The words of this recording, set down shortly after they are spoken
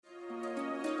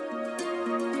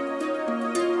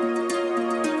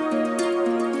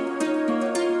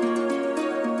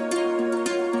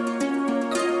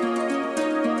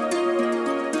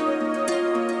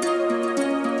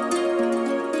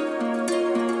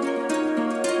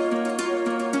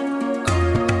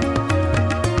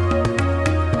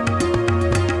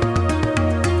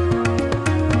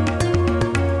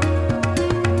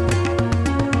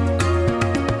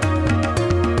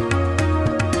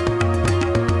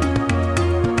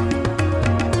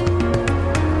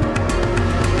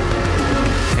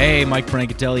Hey, Mike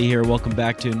Brancatelli here. Welcome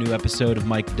back to a new episode of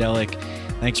Mike-Delic.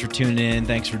 Thanks for tuning in.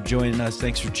 Thanks for joining us.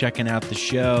 Thanks for checking out the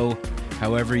show.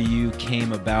 However you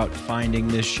came about finding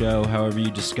this show, however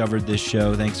you discovered this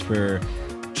show, thanks for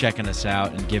checking us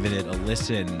out and giving it a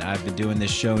listen. I've been doing this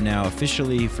show now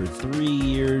officially for 3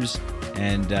 years,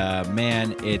 and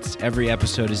man, every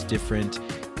episode is different.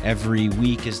 Every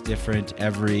week is different.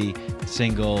 Every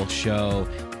single show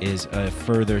is a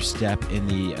further step in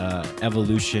the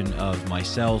evolution of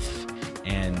myself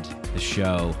and the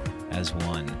show as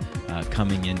one,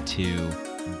 coming into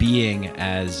being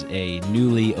as a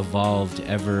newly evolved,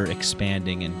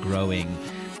 ever-expanding and growing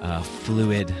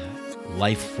fluid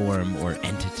life form or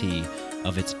entity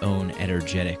of its own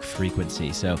energetic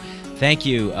frequency. So thank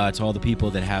you to all the people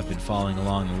that have been following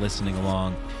along and listening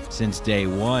along since day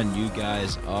one. You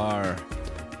guys are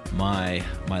my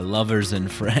lovers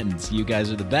and friends. You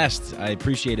guys are the best. I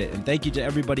appreciate it. And thank you to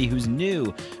everybody who's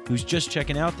new, who's just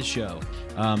checking out the show.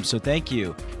 So thank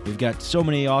you. We've got so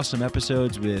many awesome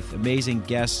episodes with amazing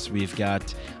guests. We've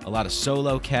got a lot of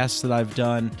solo casts that I've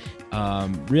done,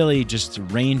 really just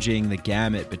ranging the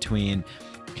gamut between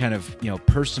kind of,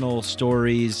 personal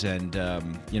stories and,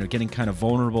 getting kind of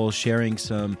vulnerable, sharing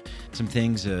some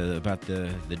things about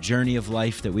the journey of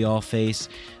life that we all face.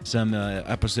 Some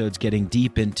episodes getting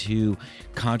deep into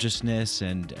consciousness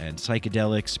and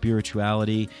psychedelic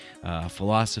spirituality,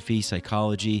 philosophy,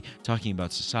 psychology, talking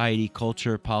about society,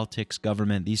 culture, politics,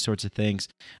 government, these sorts of things.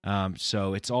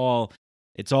 So it's all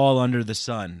under the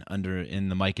sun, in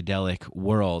the Mike-Delic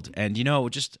world. And,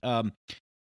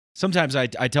 sometimes I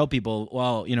tell people,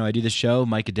 well, I do this show,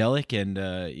 Mike-Delic, and,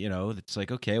 it's like,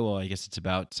 okay, well, I guess it's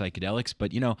about psychedelics.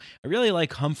 But, I really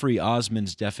like Humphrey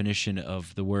Osmond's definition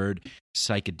of the word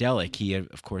psychedelic. He,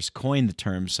 of course, coined the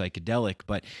term psychedelic,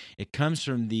 but it comes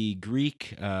from the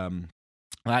Greek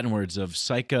Latin words of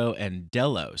psycho and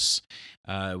delos,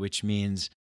 which means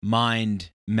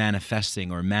mind manifesting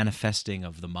or manifesting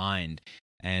of the mind.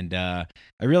 And I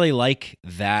really like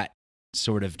that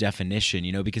sort of definition,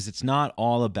 because it's not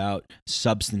all about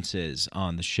substances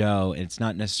on the show. It's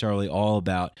not necessarily all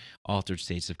about altered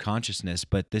states of consciousness,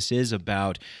 but this is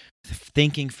about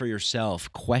thinking for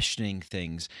yourself, questioning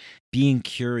things, being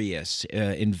curious,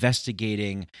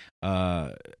 investigating,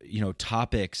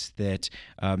 topics that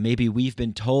maybe we've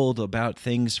been told about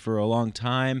things for a long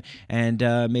time, and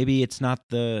maybe it's not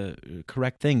the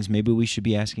correct things. Maybe we should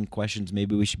be asking questions.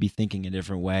 Maybe we should be thinking a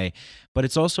different way. But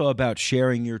it's also about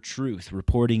sharing your truth,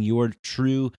 reporting your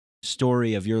true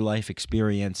story of your life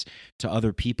experience to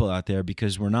other people out there,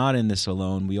 because we're not in this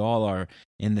alone. We all are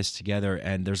in this together,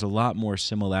 and there's a lot more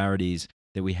similarities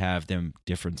that we have than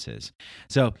differences.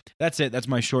 So that's it. That's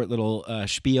my short little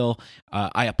spiel.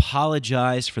 I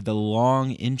apologize for the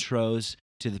long intros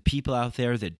to the people out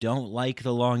there that don't like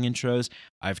the long intros.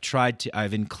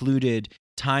 I've included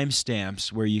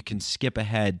timestamps where you can skip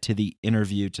ahead to the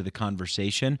interview, to the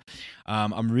conversation.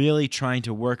 I'm really trying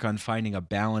to work on finding a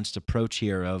balanced approach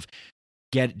here of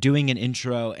doing an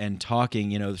intro and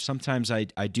talking. Sometimes I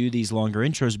do these longer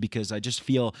intros because I just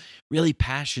feel really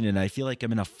passionate. I feel like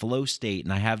I'm in a flow state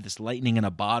and I have this lightning in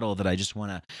a bottle that I just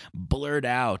want to blurt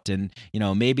out. And,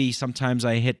 maybe sometimes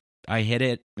I hit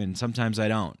it and sometimes I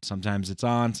don't. Sometimes it's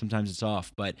on, sometimes it's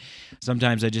off. But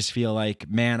sometimes I just feel like,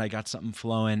 man, I got something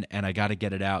flowing and I got to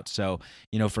get it out. So,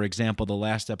 for example, the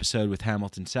last episode with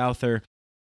Hamilton Souther,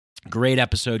 great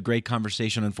episode, great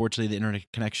conversation. Unfortunately, the internet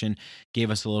connection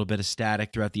gave us a little bit of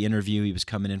static throughout the interview. He was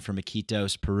coming in from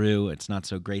Iquitos, Peru. It's not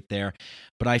so great there.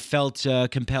 But I felt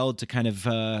compelled to kind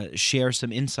of share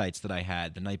some insights that I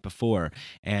had the night before.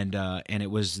 And it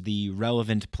was the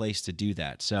relevant place to do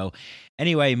that. So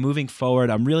anyway, moving forward,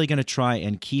 I'm really going to try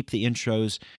and keep the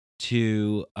intros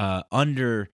to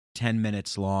under 10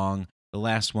 minutes long. The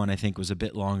last one, I think, was a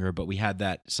bit longer, but we had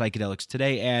that Psychedelics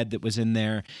Today ad that was in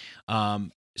there.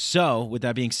 So, with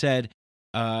that being said,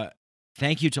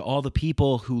 thank you to all the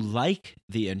people who like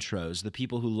the intros, the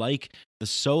people who like the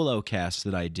solo casts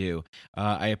that I do.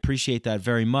 I appreciate that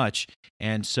very much.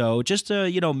 And so just,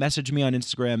 message me on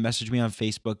Instagram, message me on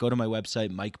Facebook, go to my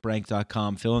website,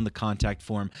 mikebrank.com, fill in the contact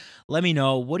form. Let me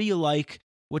know, what do you like?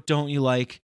 What don't you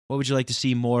like? What would you like to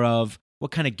see more of?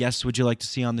 What kind of guests would you like to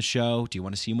see on the show? Do you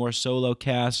want to see more solo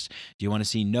casts? Do you want to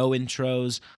see no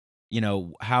intros?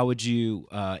 How would you,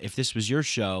 if this was your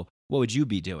show, what would you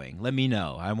be doing? Let me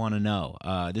know. I want to know.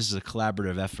 This is a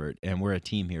collaborative effort, and we're a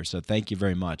team here. So thank you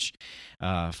very much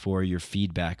for your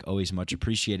feedback. Always much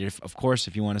appreciated. Of course,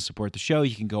 if you want to support the show,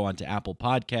 you can go on to Apple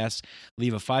Podcasts,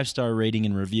 leave a 5-star rating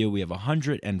and review. We have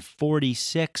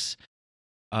 146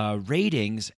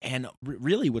 ratings, and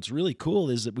really what's really cool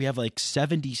is that we have like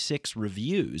 76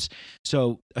 reviews.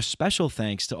 So a special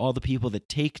thanks to all the people that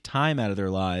take time out of their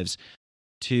lives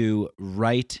to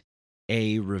write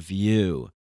a review,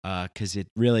 because it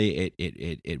really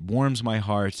it warms my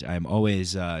heart. I'm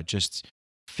always just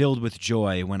filled with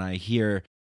joy when I hear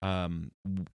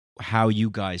how you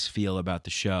guys feel about the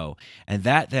show, and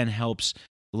that then helps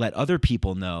let other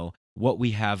people know what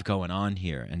we have going on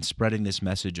here, and spreading this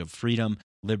message of freedom,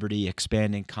 liberty,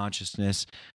 expanding consciousness,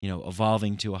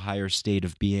 evolving to a higher state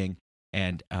of being,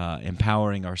 and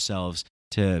empowering ourselves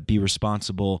to be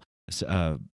responsible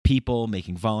people,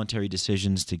 making voluntary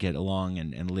decisions to get along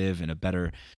and live in a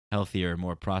better, healthier,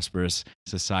 more prosperous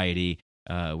society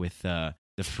with the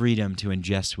freedom to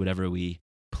ingest whatever we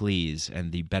please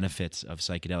and the benefits of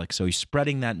psychedelics. So he's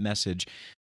spreading that message,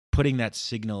 putting that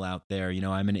signal out there.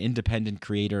 I'm an independent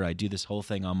creator. I do this whole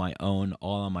thing on my own,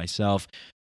 all on myself.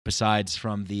 Besides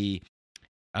from the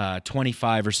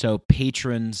 25 or so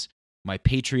patrons, my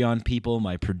Patreon people,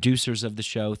 my producers of the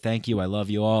show, thank you. I love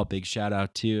you all. Big shout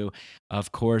out to,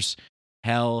 of course,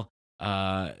 Hell,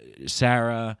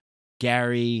 Sarah,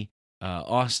 Gary,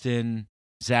 Austin,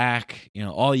 Zach,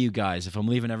 all you guys. If I'm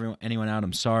leaving anyone out,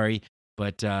 I'm sorry.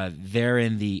 But they're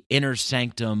in the Inner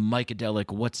Sanctum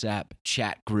Mycadelic WhatsApp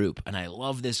chat group. And I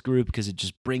love this group because it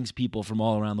just brings people from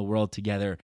all around the world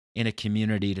together in a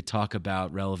community to talk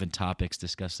about relevant topics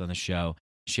discussed on the show,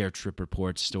 share trip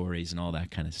reports, stories, and all that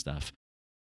kind of stuff.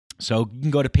 So you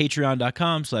can go to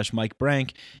patreon.com/Mike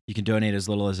Brank. You can donate as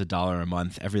little as $1 a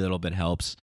month. Every little bit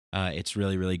helps. It's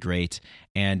really, really great.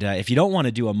 And if you don't want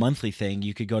to do a monthly thing,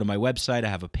 you could go to my website. I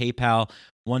have a PayPal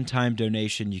one-time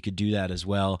donation. You could do that as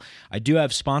well. I do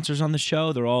have sponsors on the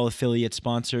show. They're all affiliate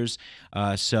sponsors.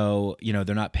 So,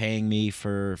 they're not paying me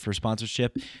for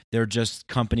sponsorship. They're just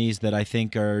companies that I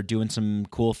think are doing some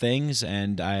cool things,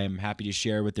 and I'm happy to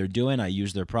share what they're doing. I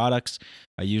use their products.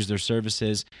 I use their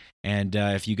services. And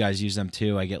if you guys use them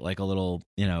too, I get like a little,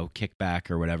 kickback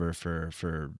or whatever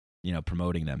for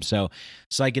promoting them. So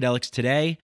Psychedelics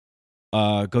Today,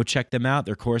 go check them out.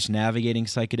 Their course, Navigating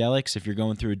Psychedelics. If you're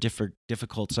going through a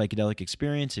difficult psychedelic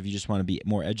experience, if you just want to be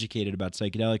more educated about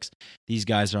psychedelics, these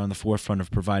guys are on the forefront of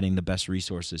providing the best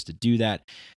resources to do that.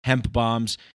 Hemp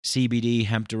Bombs, CBD,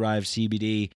 hemp-derived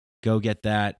CBD. Go get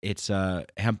that. It's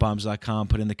hempbombs.com.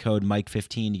 Put in the code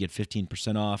Mike15 to get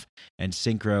 15% off. And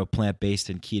Synchro, plant-based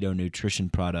and keto nutrition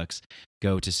products.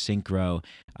 Go to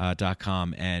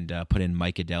synchro.com and put in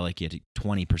Mycadelic. You get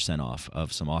 20% off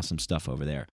of some awesome stuff over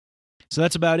there. So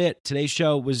that's about it. Today's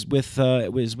show was with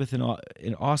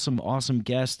an awesome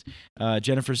guest,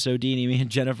 Jennifer Sodini. Me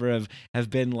and Jennifer have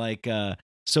been like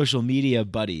social media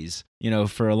buddies,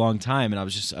 for a long time, and I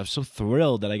was so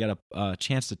thrilled that I got a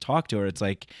chance to talk to her. It's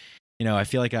like, I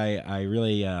feel like I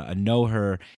really know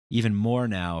her even more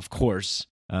now. Of course,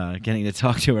 getting to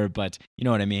talk to her, but you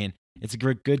know what I mean. It's a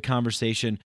good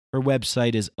conversation. Her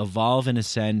website is Evolve and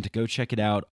Ascend. Go check it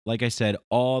out. Like I said,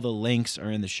 all the links are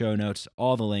in the show notes.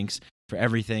 All the links for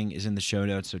everything is in the show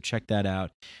notes, so check that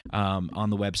out on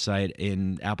the website,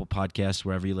 in Apple Podcasts,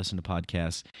 wherever you listen to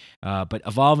podcasts. But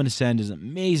Evolve and Ascend is an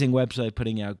amazing website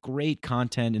putting out great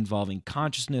content involving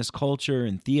consciousness, culture,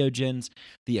 and theogens,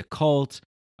 the occult,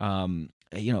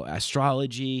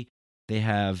 astrology. They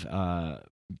have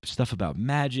stuff about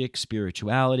magic,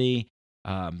 spirituality,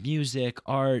 music,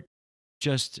 art,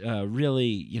 just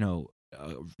really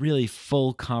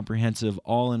full, comprehensive,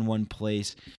 all in one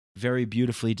place. Very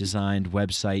beautifully designed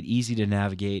website, easy to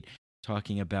navigate,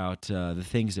 talking about the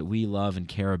things that we love and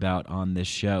care about on this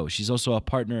show. She's also a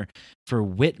partner for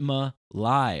Whitma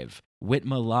Live.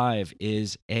 Whitma Live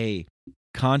is a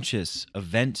conscious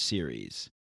event series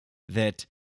that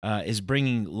is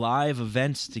bringing live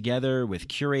events together with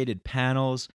curated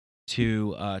panels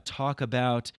to talk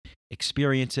about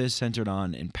experiences centered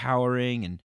on empowering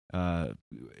and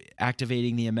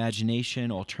activating the imagination,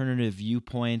 alternative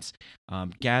viewpoints,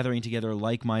 gathering together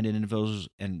like-minded individuals,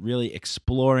 and really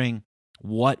exploring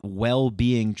what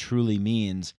well-being truly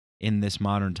means in this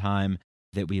modern time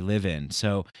that we live in.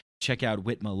 So check out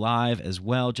Whitma Live as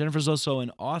well. Jennifer's also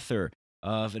an author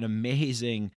of an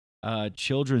amazing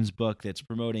children's book that's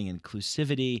promoting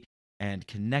inclusivity and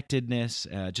connectedness,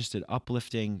 just an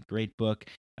uplifting, great book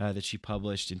that she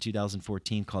published in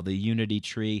 2014 called The Unity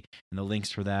Tree, and the links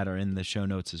for that are in the show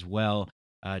notes as well.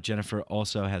 Jennifer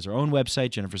also has her own website,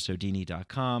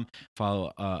 jennifersodini.com.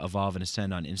 Follow Evolve and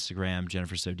Ascend on Instagram,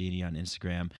 Jennifer Sodini on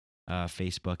Instagram,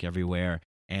 Facebook, everywhere.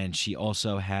 And she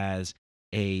also has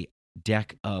a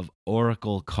deck of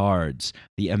oracle cards,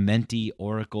 the Amenti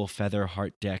Oracle Feather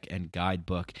Heart Deck and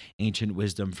Guidebook, Ancient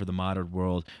Wisdom for the Modern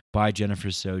World by Jennifer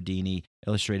Sodini,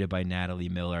 illustrated by Natalie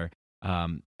Miller.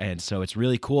 And so it's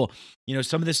really cool.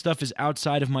 Some of this stuff is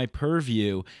outside of my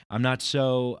purview. I'm not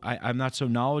so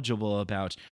knowledgeable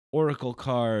about oracle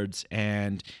cards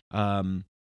and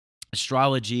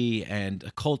astrology and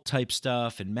occult type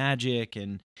stuff and magic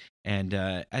and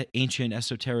ancient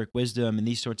esoteric wisdom and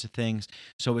these sorts of things.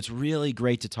 So it's really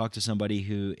great to talk to somebody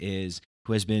who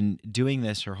has been doing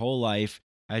this her whole life,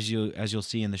 as you'll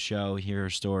see in the show, hear her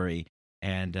story,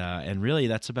 and really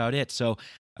that's about it. So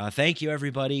thank you,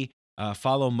 everybody.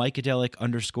 Follow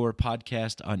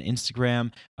Micadelic_podcast on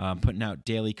Instagram. Putting out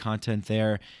daily content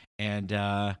there. And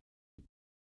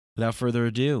without further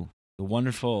ado, the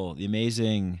wonderful, the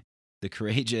amazing, the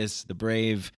courageous, the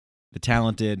brave, the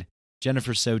talented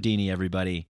Jennifer Sodini,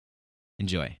 everybody.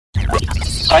 Enjoy.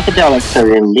 Psychedelics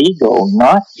are illegal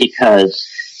not because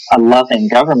a loving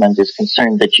government is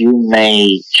concerned that you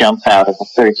may jump out of a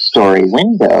third-story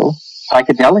window.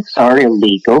 Psychedelics are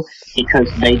illegal because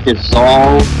they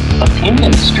dissolve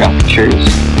opinion structures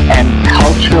and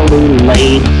culturally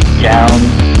laid down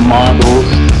models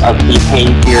of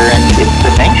behavior and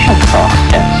information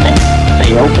processing.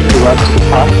 They open you up to the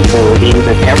possibility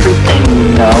that everything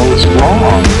you know is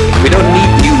wrong. We don't need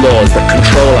new laws that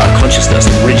control our consciousness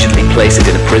and rigidly place it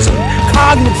in a prison.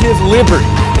 Cognitive liberty.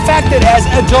 The fact that as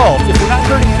adults, if we're not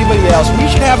hurting anybody else, we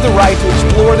should have the right to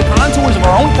explore the contours of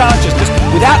our own consciousness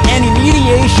without any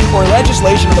mediation or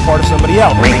legislation on the part of somebody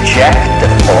else. Reject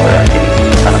authority.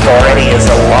 Authority is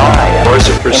a lie. Or is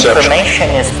it perception? Information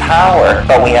is power,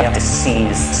 but we have to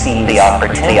seize the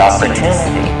opportunity.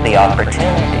 The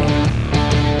opportunity.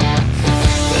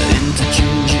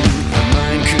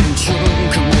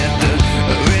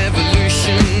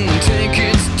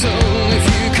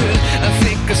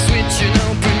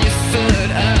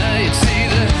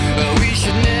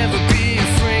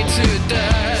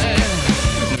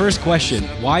 First question,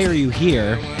 why are you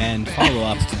here? And follow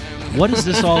up, what is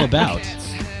this all about?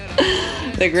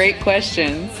 The great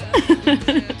questions.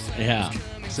 Yeah.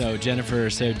 So Jennifer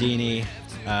Sodini,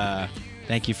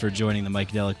 thank you for joining the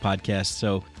Micadelic podcast.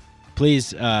 So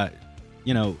please,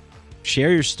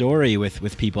 share your story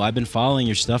with people. I've been following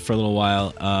your stuff for a little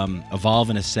while.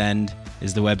 Evolve and Ascend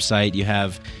is the website. You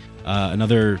have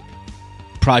another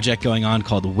project going on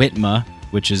called Whitma,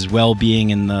 which is well-being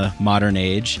in the modern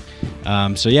age.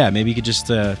 So yeah, maybe you could just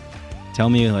tell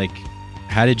me, like,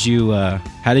 how did you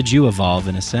evolve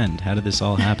and ascend? How did this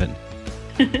all happen?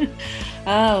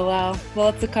 Oh, wow. Well,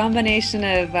 it's a combination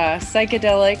of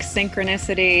psychedelic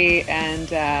synchronicity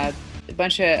and a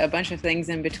bunch of things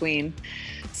in between.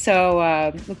 So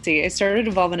let's see. I started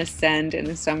Evolve and Ascend in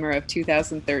the summer of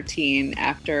 2013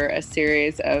 after a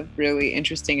series of really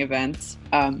interesting events.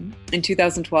 In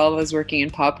 2012, I was working in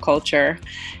pop culture,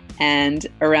 and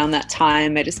around that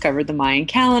time, I discovered the Mayan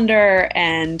calendar.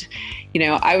 And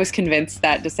I was convinced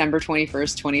that December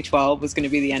 21st, 2012 was going to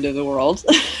be the end of the world.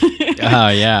 Oh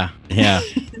yeah.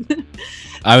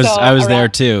 I was there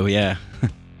too. Yeah.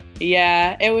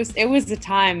 Yeah, it was the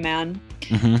time, man.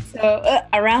 Mm-hmm. So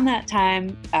around that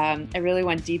time, I really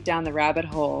went deep down the rabbit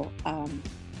hole.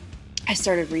 I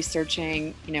started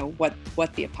researching, what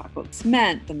the apocalypse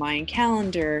meant, the Mayan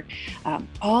calendar,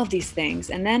 all of these things.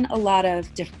 And then a lot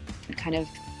of different kind of,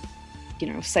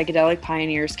 psychedelic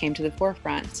pioneers came to the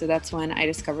forefront. So that's when I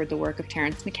discovered the work of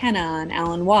Terence McKenna and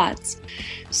Alan Watts.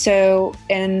 So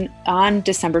on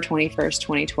December 21st,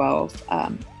 2012,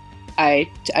 I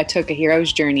took a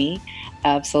hero's journey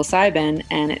of psilocybin,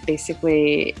 and it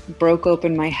basically broke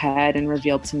open my head and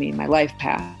revealed to me my life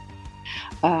path.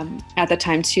 At the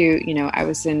time too, I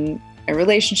was in a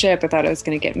relationship. I thought I was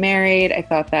going to get married. I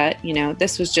thought that,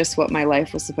 this was just what my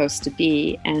life was supposed to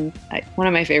be. And one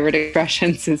of my favorite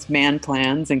expressions is man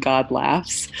plans and God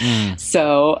laughs.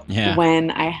 So yeah. when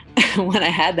I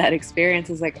had that experience,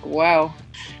 I was like, wow,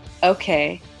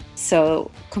 okay.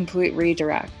 So complete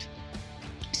redirect.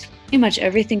 Pretty much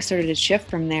everything started to shift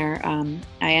from there.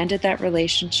 I ended that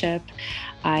relationship.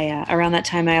 Around that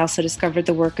time, I also discovered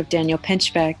the work of Daniel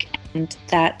Pinchbeck. And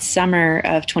that summer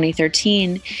of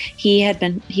 2013,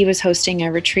 he was hosting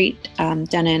a retreat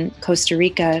down in Costa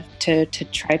Rica to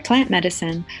try plant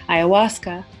medicine,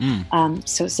 ayahuasca.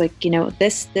 So it's like,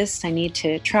 this I need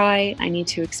to try, I need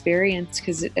to experience,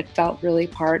 because it felt really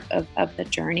part of the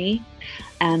journey.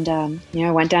 And,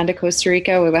 I went down to Costa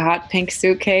Rica with a hot pink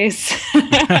suitcase,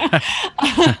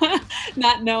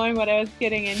 not knowing what I was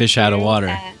getting into. Fish out of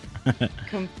water.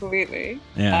 Completely.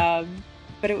 Yeah.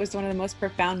 But it was one of the most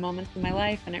profound moments in my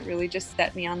life, and it really just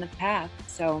set me on the path.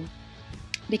 So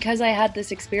because I had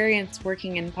this experience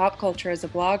working in pop culture as a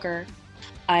blogger,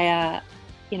 I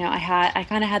I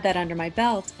kind of had that under my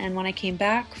belt. And when I came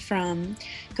back from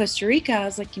Costa Rica, I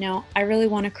was like, I really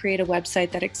want to create a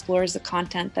website that explores the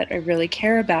content that I really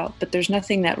care about, but there's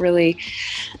nothing that really,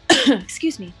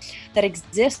 excuse me, that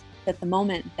exists at the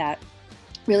moment that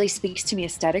really speaks to me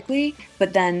aesthetically,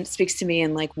 but then speaks to me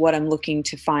in like what I'm looking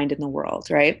to find in the world,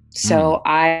 right? So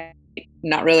I,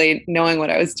 not really knowing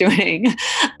what I was doing,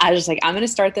 I was just like, I'm going to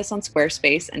start this on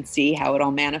Squarespace and see how it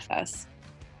all manifests.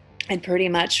 And pretty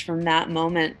much from that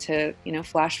moment to,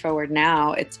 flash forward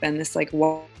now, it's been this like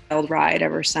wild ride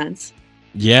ever since.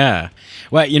 Yeah.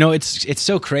 Well, it's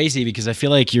so crazy because I feel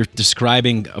like you're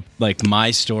describing like my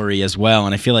story as well.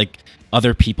 And I feel like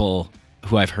other people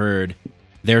who I've heard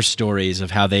their stories of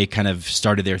how they kind of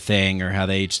started their thing or how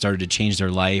they started to change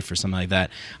their life or something like that.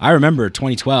 I remember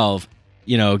 2012,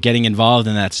 getting involved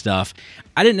in that stuff.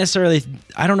 I don't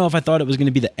know if I thought it was going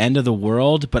to be the end of the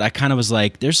world, but I kind of was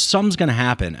like, something's going to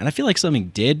happen. And I feel like something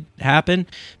did happen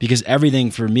because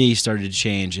everything for me started to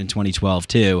change in 2012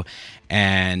 too.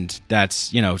 And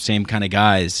that's, same kind of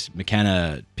guys,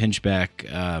 McKenna,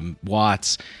 Pinchbeck,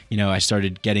 Watts, I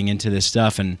started getting into this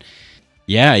stuff and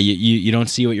yeah, you don't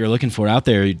see what you're looking for out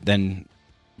there, then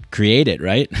create it,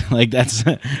 right? Like that's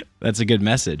a good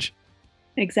message.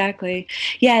 Exactly.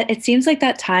 Yeah, it seems like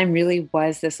that time really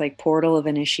was this like portal of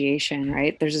initiation,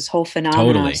 right? There's this whole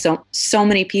phenomenon Totally. of so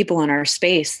many people in our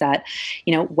space that,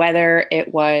 whether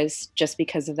it was just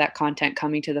because of that content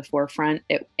coming to the forefront,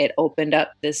 it opened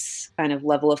up this kind of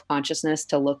level of consciousness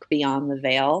to look beyond the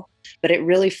veil. But it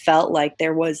really felt like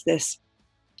there was this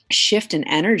shift in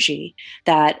energy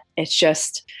that it's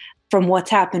just from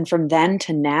what's happened from then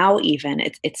to now, even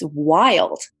it's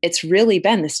wild. It's really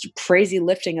been this crazy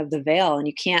lifting of the veil, and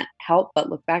you can't help but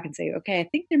look back and say, okay, I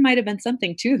think there might have been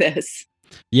something to this.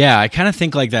 Yeah, I kind of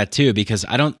think like that too because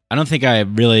I don't think I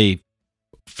really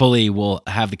fully will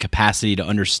have the capacity to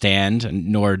understand,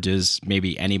 nor does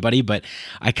maybe anybody, but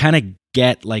I kind of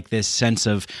get like this sense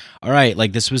of, all right,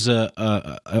 like this was a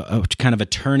kind of a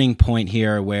turning point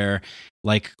here where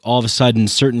like all of a sudden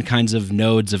certain kinds of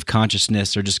nodes of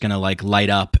consciousness are just going to like light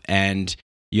up and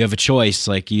you have a choice.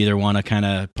 Like you either want to kind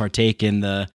of partake in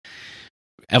the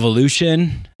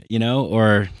evolution,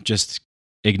 or just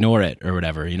ignore it or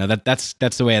whatever, that's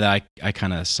the way that I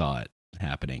kind of saw it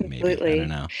happening. Maybe. Completely. I don't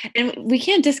know. And we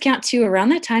can't discount too, around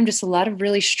that time, just a lot of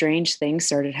really strange things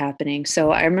started happening. So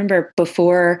I remember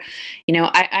before,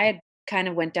 I had kind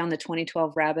of went down the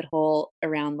 2012 rabbit hole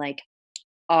around like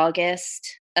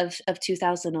August of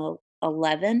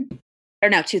 2011 or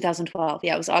no, 2012.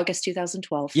 Yeah, it was August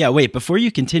 2012. Yeah, wait, before you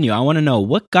continue, I want to know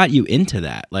what got you into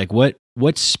that? Like what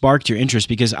sparked your interest?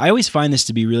 Because I always find this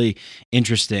to be really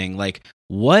interesting. Like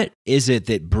what is it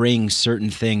that brings certain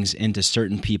things into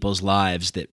certain people's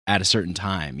lives that at a certain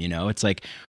time, It's like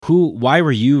why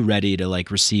were you ready to like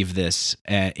receive this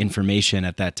information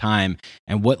at that time,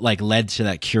 and what like led to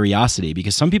that curiosity?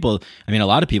 Because some people, a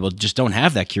lot of people just don't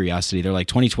have that curiosity. They're like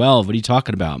 2012, what are you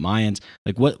talking about? Mayans?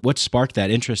 Like what sparked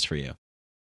that interest for you?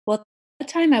 Well, at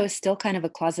the time I was still kind of a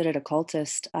closeted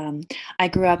occultist. I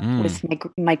grew up with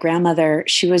my grandmother.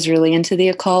 She was really into the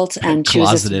occult, and she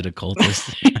closeted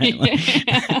occultist.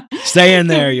 Stay in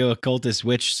there, you occultist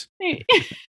witch.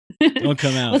 Don't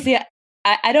come out. Well, see,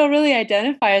 I don't really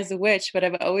identify as a witch, but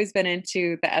I've always been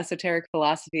into the esoteric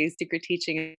philosophies, secret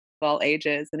teaching of all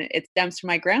ages. And it stems from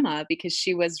my grandma because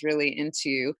she was really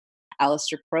into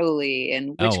Aleister Crowley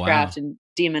and witchcraft and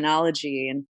demonology.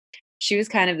 And she was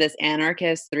kind of this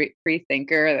anarchist free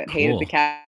thinker that hated the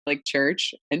Catholic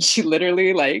Church. And she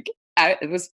literally it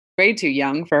was way too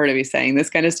young for her to be saying this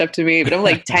kind of stuff to me. But I'm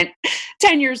like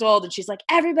 10 years old. And she's like,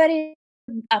 everybody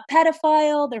a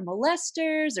pedophile, they're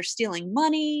molesters, they're stealing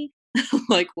money.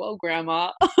 Like, whoa,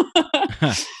 grandma.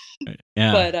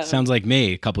 Yeah, but sounds like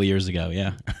me a couple of years ago.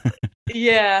 Yeah.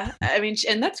 Yeah,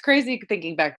 and that's crazy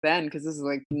thinking back then, because this is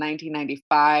like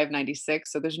 1995, 96,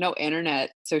 so there's no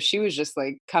internet. So she was just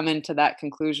like coming to that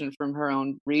conclusion from her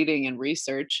own reading and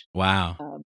research.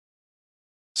 Wow.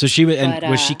 So she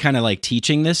was she kind of like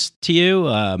teaching this to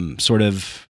you, sort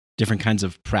of different kinds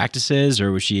of practices,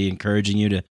 or was she encouraging you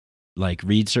to like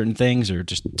read certain things or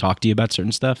just talk to you about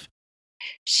certain stuff?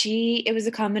 It was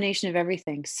a combination of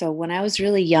everything. So when I was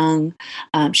really young,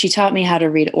 she taught me how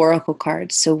to read oracle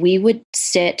cards. So we would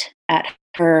sit at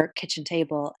her kitchen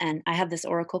table, and I have this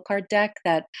oracle card deck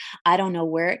that I don't know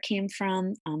where it came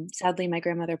from. Sadly, my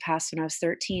grandmother passed when I was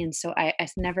 13, so I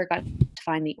never got to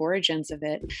find the origins of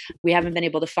it. We haven't been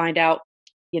able to find out,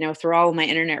 through all of my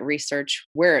internet research,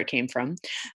 where it came from,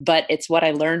 but it's what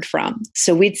I learned from.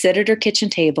 So we'd sit at her kitchen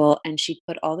table, and she'd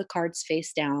put all the cards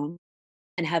face down.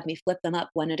 and have me flip them up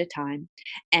one at a time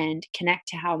and connect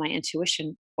to how my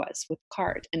intuition was with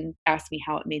card and ask me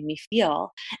how it made me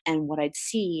feel and what I'd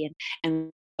see and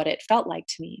what it felt like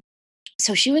to me.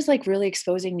 So she was like really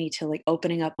exposing me to like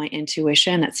opening up my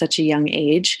intuition at such a young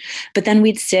age. But then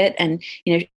we'd sit and,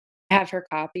 have her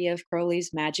copy of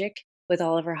Crowley's Magic with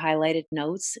all of her highlighted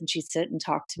notes, and she'd sit and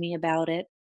talk to me about it.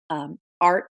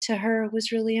 Art to her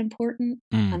was really important.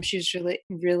 Mm. She was really,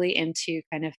 really into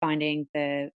kind of finding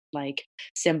the like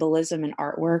symbolism and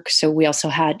artwork. So we also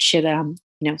had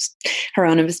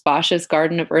Hieronymus Bosch's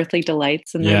Garden of Earthly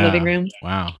Delights in their living room.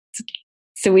 Wow.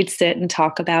 So we'd sit and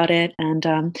talk about it,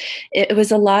 and it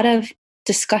was a lot of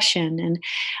discussion. And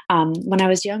when I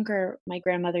was younger, my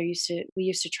grandmother we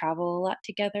used to travel a lot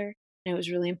together, and it was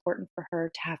really important for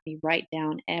her to have me write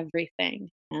down everything.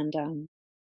 And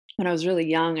when I was really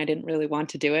young, I didn't really want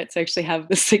to do it. So I actually have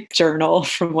this like journal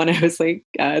from when I was like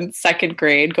in second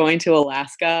grade going to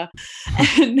Alaska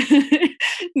and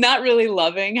not really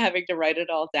loving having to write it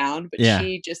all down. But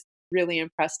she just really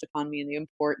impressed upon me the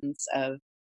importance of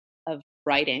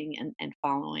writing and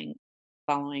following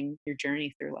your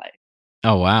journey through life.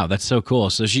 Oh, wow. That's so cool.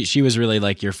 So she was really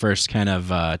like your first kind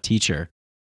of teacher.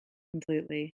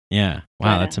 Completely. Yeah.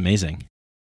 Wow. That's amazing.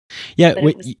 Yeah,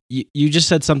 you just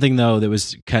said something though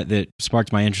that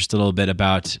sparked my interest a little bit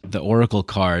about the oracle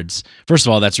cards. First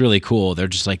of all, that's really cool. They're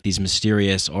just like these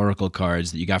mysterious oracle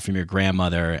cards that you got from your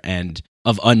grandmother and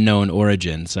of unknown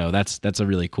origin. So that's a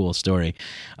really cool story.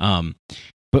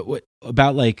 But what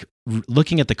about like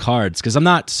looking at the cards? Because I'm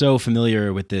not so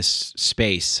familiar with this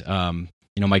space.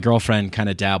 My girlfriend kind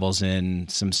of dabbles in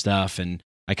some stuff, and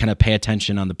I kind of pay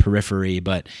attention on the periphery.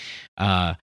 But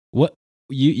what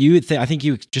I think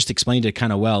you just explained it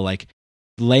kind of well, like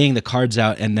laying the cards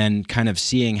out and then kind of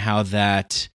seeing how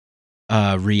that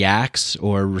reacts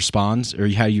or responds, or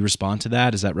how you respond to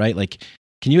that. Is that right? Like,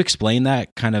 can you explain that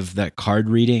card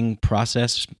reading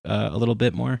process a little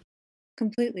bit more?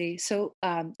 Completely. So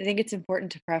I think it's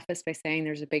important to preface by saying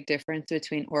there's a big difference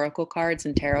between oracle cards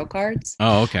and tarot cards.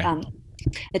 Oh, okay.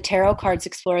 The tarot cards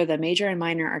explore the major and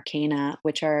minor arcana,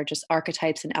 which are just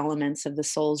archetypes and elements of the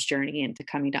soul's journey into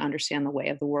coming to understand the way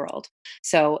of the world.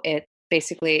 So it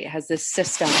basically has this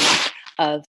system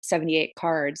of 78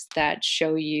 cards that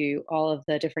show you all of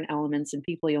the different elements and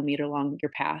people you'll meet along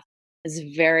your path. It's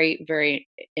a very, very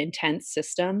intense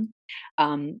system.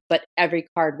 But every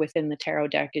card within the tarot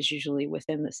deck is usually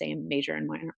within the same major and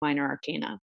minor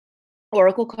arcana.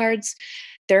 Oracle cards,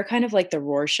 they're kind of like the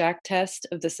Rorschach test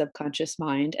of the subconscious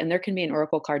mind, and there can be an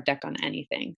oracle card deck on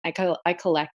anything. I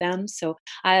collect them, so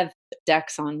I have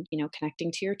decks on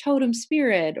connecting to your totem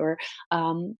spirit, or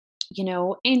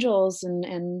angels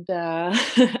and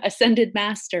ascended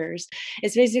masters.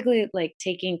 It's basically like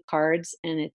taking cards,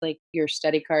 and it's like your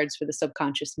study cards for the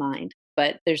subconscious mind.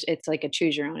 But it's like a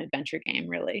choose your own adventure game,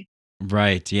 really.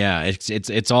 Right. Yeah.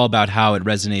 It's all about how it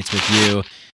resonates with you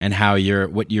and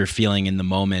what you're feeling in the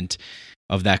moment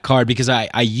of that card. Because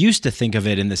I used to think of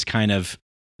it in this kind of,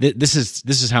 this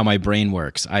is how my brain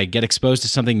works. I get exposed to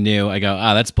something new. I go,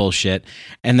 that's bullshit.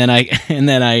 And then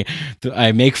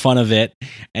I make fun of it.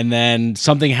 And then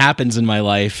something happens in my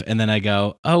life. And then I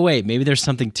go, oh wait, maybe there's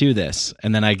something to this.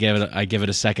 And then I give it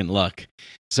a second look.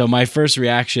 So my first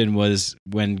reaction was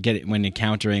when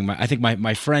encountering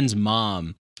my friend's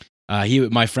mom. He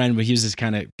was this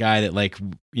kind of guy that, like,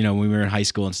 when we were in high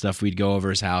school and stuff, we'd go over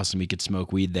his house and we could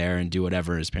smoke weed there and do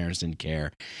whatever. His parents didn't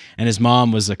care. And his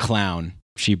mom was a clown.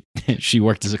 She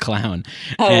worked as a clown.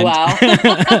 Oh, wow.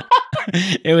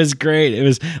 It was great. It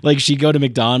was like she'd go to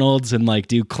McDonald's and like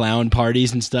do clown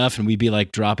parties and stuff, and we'd be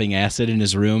like dropping acid in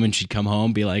his room, and she'd come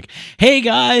home, be like, "Hey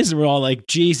guys," and we're all like,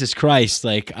 "Jesus Christ!"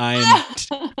 Like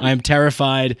I'm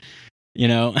terrified.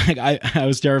 I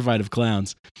was terrified of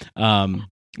clowns.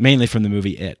 Mainly from the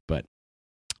movie It, but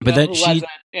then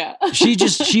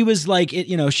she was like,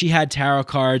 she had tarot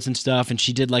cards and stuff, and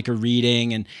she did like a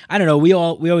reading, and I don't know, we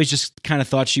always just kind of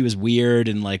thought she was weird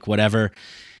and like whatever.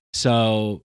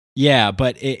 So yeah,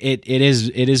 but it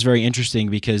is very interesting,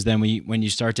 because then when you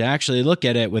start to actually look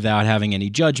at it without having any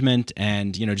judgment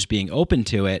and just being open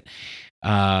to it,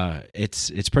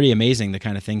 it's pretty amazing the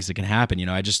kind of things that can happen.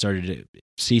 I just started to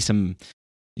see some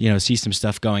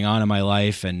stuff going on in my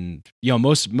life. And,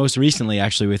 most recently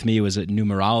actually with me was a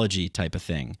numerology type of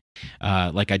thing.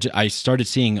 Like I started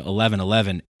seeing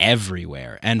 1111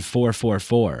 everywhere and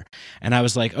 444. And I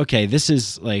was like, okay, this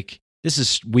is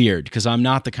weird, because I'm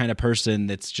not the kind of person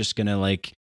that's just going to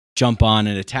like jump on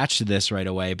and attach to this right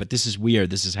away, but this is weird.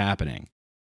 This is happening.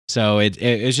 So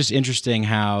it's just interesting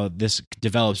how this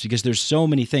develops, because there's so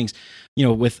many things,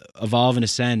 with Evolve and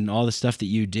Ascend and all the stuff that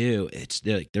you do. It's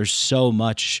like there's so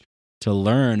much to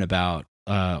learn about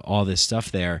all this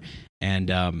stuff there, and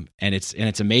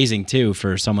it's amazing too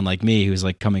for someone like me who's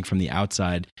like coming from the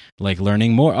outside, like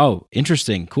learning more. Oh,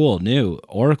 interesting, cool, new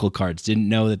oracle cards. Didn't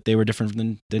know that they were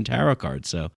different than tarot cards.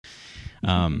 So,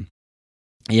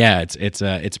 yeah,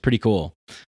 it's pretty cool.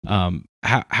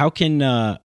 How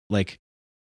can like,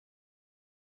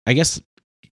 I guess,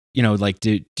 like,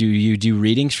 do you do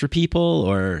readings for people,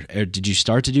 or did you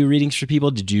start to do readings for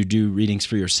people? Did you do readings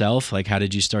for yourself? Like, how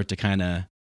did you start to kind of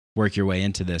work your way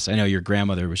into this? I know your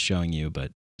grandmother was showing you,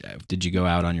 but did you go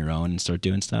out on your own and start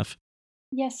doing stuff?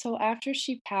 Yeah, so after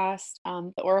she passed,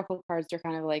 the oracle cards are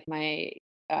kind of like my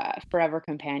forever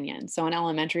companion. So in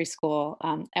elementary school,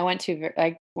 I went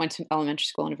to elementary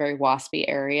school in a very waspy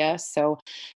area. So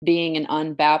being an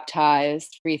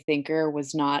unbaptized free thinker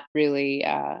was not really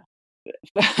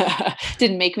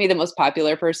didn't make me the most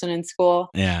popular person in school.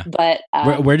 Yeah. But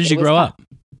Where did you grow up?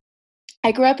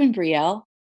 I grew up in Brielle.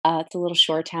 It's a little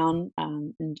shore town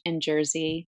in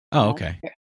Jersey. Oh, okay.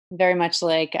 Very much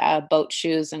like boat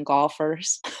shoes and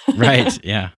golfers. Right.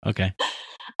 Yeah. Okay.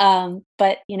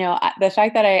 But the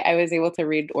fact that I was able to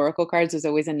read oracle cards was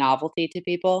always a novelty to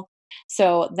people.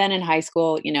 So then in high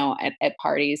school, at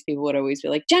parties, people would always be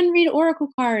like, "Jen, read oracle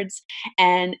cards,"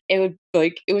 and it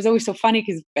was always so funny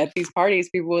because at these parties,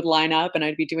 people would line up and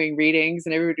I'd be doing readings,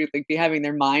 and everybody would like be having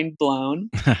their mind blown.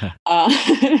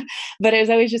 But it was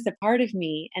always just a part of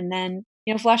me. And then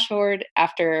flash forward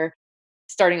after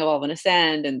starting Evolve and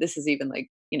Ascend, and this is even like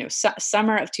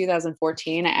summer of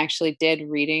 2014, I actually did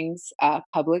readings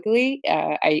publicly.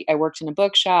 I worked in a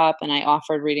bookshop and I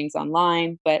offered readings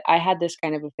online, but I had this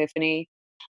kind of epiphany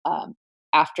um,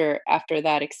 after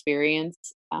that experience,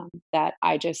 that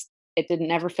it didn't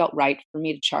never felt right for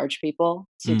me to charge people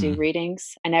to do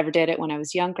readings. I never did it when I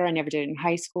was younger. I never did it in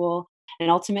high school.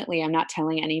 And ultimately, I'm not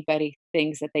telling anybody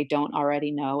things that they don't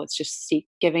already know. It's just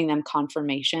giving them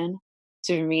confirmation.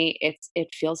 So for me, it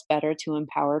feels better to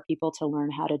empower people to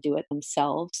learn how to do it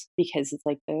themselves, because it's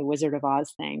like the Wizard of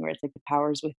Oz thing where it's like the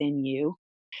power's within you.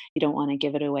 You don't want to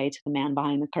give it away to the man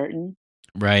behind the curtain.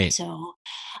 Right. So,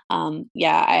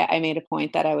 yeah, I made a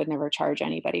point that I would never charge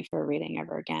anybody for a reading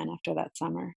ever again after that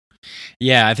summer.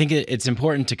 Yeah, I think it's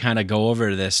important to kind of go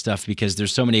over this stuff because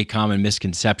there's so many common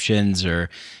misconceptions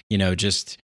or,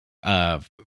 just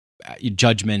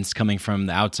judgments coming from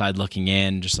the outside looking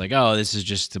in, just like, oh, this is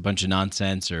just a bunch of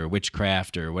nonsense or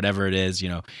witchcraft or whatever it is,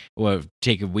 or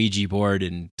take a Ouija board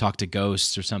and talk to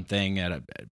ghosts or something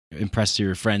impress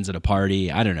your friends at a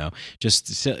party. I don't know,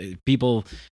 just people,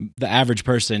 the average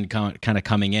person kind of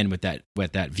coming in with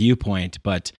that viewpoint.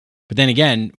 But then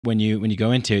again, when you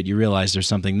go into it, you realize there's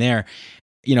something there.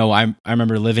 I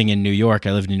remember living in New York.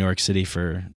 I lived in New York City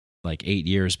for like 8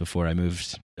 years before I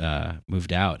moved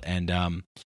out. And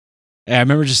I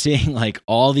remember just seeing like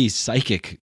all these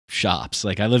psychic shops.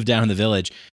 Like I lived down in the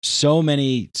Village, so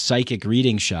many psychic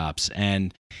reading shops.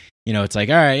 And, it's like,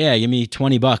 all right, yeah, give me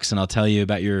 $20 and I'll tell you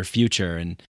about your future.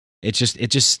 And it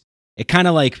kind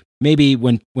of like maybe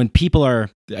when people are,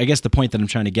 I guess the point that I'm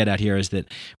trying to get at here is that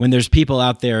when there's people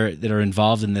out there that are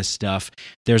involved in this stuff,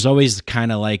 there's always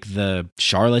kind of like the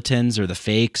charlatans or the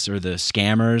fakes or the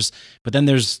scammers, but then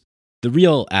there's the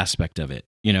real aspect of it,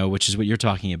 which is what you're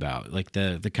talking about, like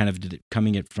the kind of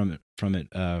coming from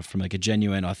like a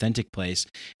genuine, authentic place.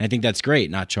 And I think that's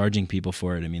great, not charging people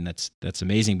for it. I mean, that's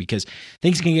amazing because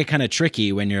things can get kind of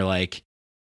tricky when you're like,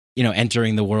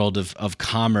 entering the world of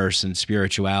commerce and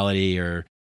spirituality or,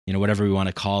 whatever we want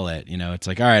to call it. It's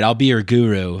like, all right, I'll be your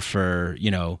guru for,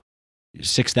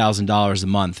 $6,000 a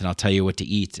month and I'll tell you what to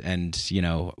eat and,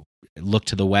 look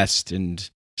to the West and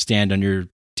stand on your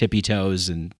tippy toes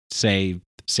and say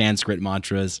Sanskrit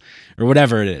mantras or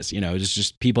whatever it is,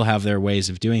 just people have their ways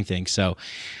of doing things. So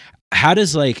how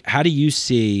do you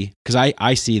see, because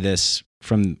I see this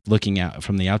from looking out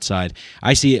from the outside,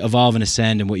 I see Evolve and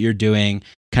Ascend and what you're doing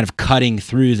kind of cutting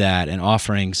through that and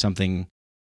offering something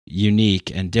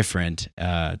unique and different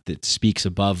that speaks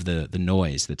above the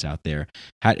noise that's out there.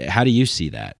 How do you see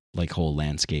that like whole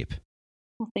landscape?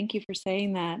 Well, thank you for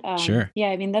saying that. Sure. Yeah,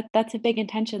 I mean that's a big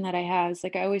intention that I have. It's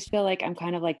like I always feel like I'm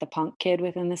kind of like the punk kid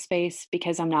within the space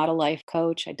because I'm not a life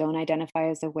coach. I don't identify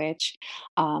as a witch.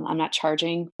 I'm not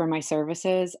charging for my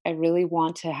services. I really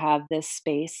want to have this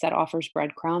space that offers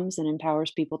breadcrumbs and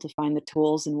empowers people to find the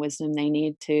tools and wisdom they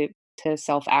need to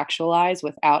self-actualize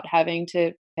without having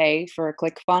to pay for a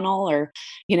ClickFunnels or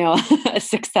a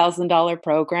 $6,000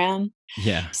 program.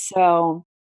 Yeah. So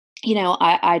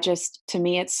I just, to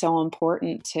me, it's so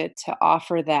important to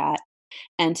offer that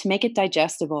and to make it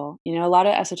digestible. A lot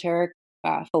of esoteric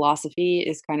philosophy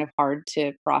is kind of hard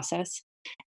to process,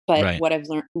 but Right. what I've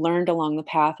learned along the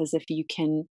path is if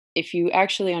you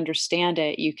actually understand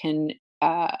it, you can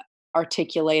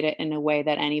articulate it in a way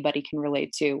that anybody can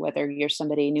relate to, whether you're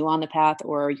somebody new on the path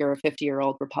or you're a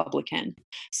 50-year-old Republican.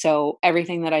 So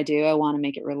everything that I do, I want to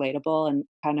make it relatable and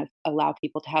kind of allow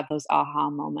people to have those aha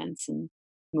moments and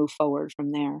move forward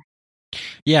from there.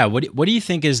 Yeah. What do you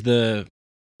think is the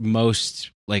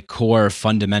most like core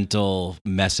fundamental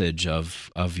message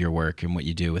of your work and what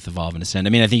you do with Evolve and Ascend? I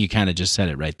mean, I think you kind of just said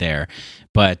it right there,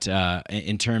 but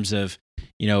in terms of,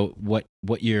 you know, what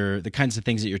you're, the kinds of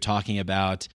things that you're talking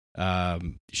about,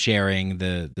 sharing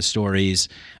the stories,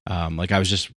 like I was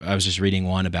just reading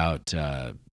one about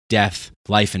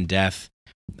life and death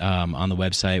on the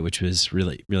website, which was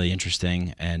really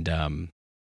interesting and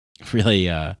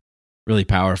really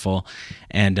powerful.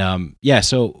 And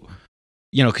so,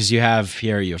 you know, because you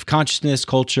have consciousness,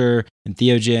 culture,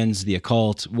 entheogens, the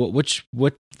occult.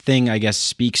 What thing, I guess,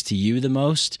 speaks to you the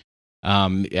most? I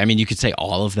mean, you could say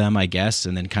all of them, I guess,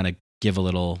 and then kind of give a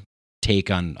little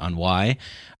take on why,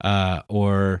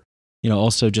 or, you know,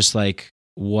 also just like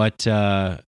what's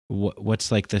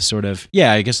like the sort of,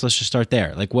 I guess let's just start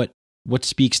there. Like what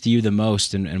speaks to you the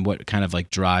most, and what kind of like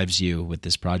drives you with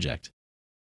this project?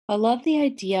 I love the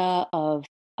idea of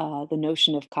the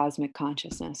notion of cosmic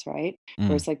consciousness, right?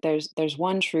 Where it's like there's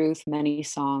one truth, many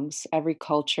songs. Every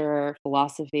culture,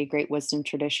 philosophy, great wisdom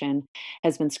tradition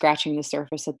has been scratching the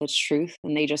surface of this truth,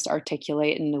 and they just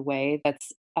articulate in a way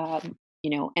that's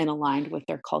and aligned with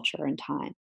their culture and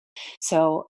time.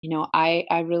 So,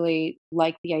 I really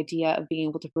like the idea of being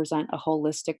able to present a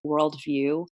holistic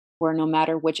worldview where no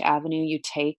matter which avenue you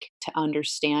take to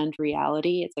understand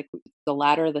reality, it's like the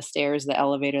ladder, the stairs, the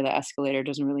elevator, the escalator,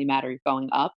 doesn't really matter. You're going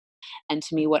up. And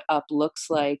to me, what up looks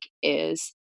like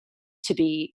is to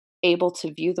be able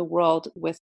to view the world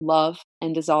with love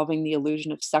and dissolving the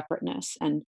illusion of separateness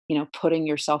and, putting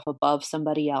yourself above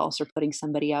somebody else or putting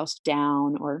somebody else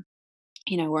down, or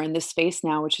we're in this space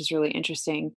now, which is really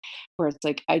interesting, where it's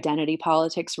like identity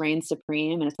politics reigns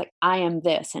supreme. And it's like, I am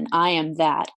this and I am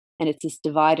that. And it's this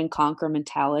divide and conquer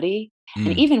mentality.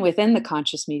 And even within the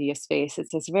conscious media space,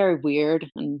 it's very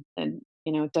weird and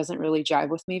it doesn't really jive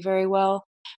with me very well.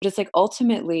 But it's like,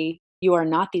 ultimately, you are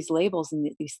not these labels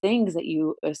and these things that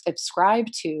you subscribe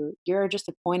to. You're just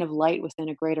a point of light within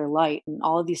a greater light. And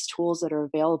all of these tools that are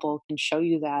available can show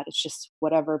you that. It's just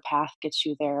whatever path gets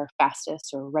you there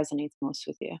fastest or resonates most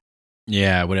with you.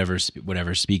 Yeah, whatever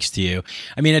speaks to you.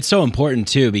 I mean, it's so important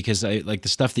too, because like the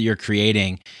stuff that you're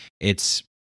creating, it's,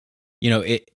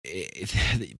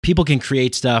 people can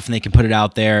create stuff and they can put it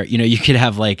out there. You could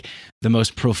have like the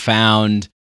most profound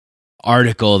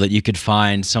article that you could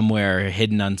find somewhere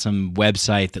hidden on some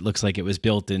website that looks like it was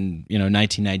built in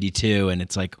 1992, and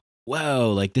it's like,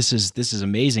 whoa, like this is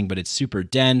amazing, but it's super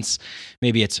dense.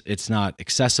 Maybe it's not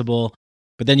accessible.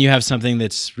 But then you have something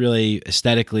that's really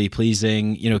aesthetically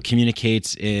pleasing,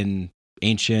 communicates in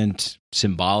ancient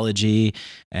symbology,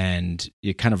 and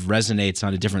it kind of resonates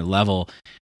on a different level.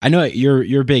 I know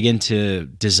you're big into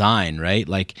design, right?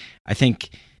 Like I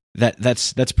think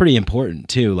that's pretty important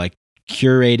too, like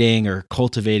curating or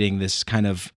cultivating this kind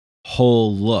of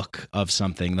whole look of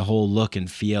something, the whole look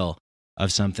and feel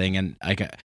of something. And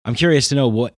I'm curious to know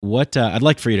what I'd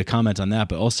like for you to comment on that,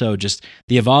 but also just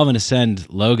the Evolve and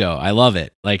Ascend logo. I love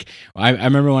it. Like I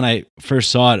remember when I first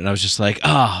saw it, and I was just like,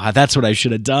 oh, that's what I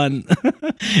should have done.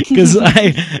 Because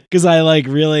I like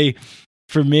really,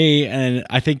 for me, and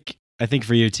I think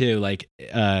for you too, like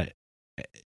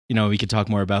we could talk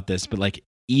more about this, but like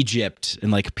Egypt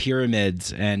and like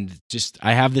pyramids, and just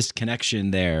I have this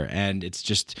connection there, and it's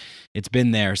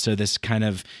been there. So this kind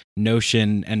of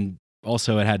notion, and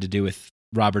also it had to do with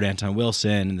Robert Anton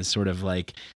Wilson and this sort of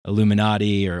like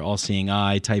Illuminati or all-seeing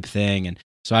eye type thing. And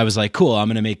so I was like, cool, I'm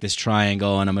going to make this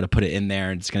triangle and I'm going to put it in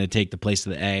there, and it's going to take the place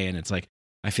of the A. And it's like,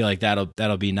 I feel like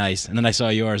that'll be nice. And then I saw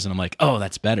yours and I'm like, oh,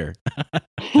 that's better.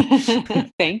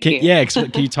 Thank you. Yeah.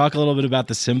 Can you talk a little bit about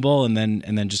the symbol and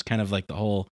then just kind of like the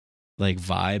whole like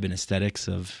vibe and aesthetics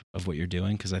of what you're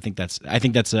doing? Cause I think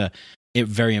that's a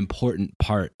very important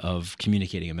part of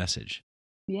communicating a message.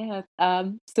 Yeah.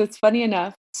 So it's funny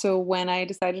enough. So when I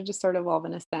decided to start Evolve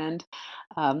and Ascend,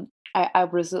 I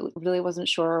really wasn't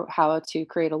sure how to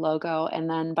create a logo. And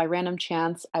then by random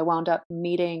chance, I wound up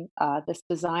meeting this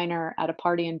designer at a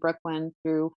party in Brooklyn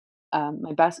through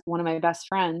one of my best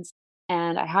friends.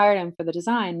 And I hired him for the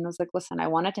design. And I was like, listen, I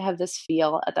wanted to have this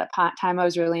feel. At that time, I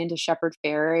was really into Shepard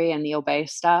Fairey and the Obey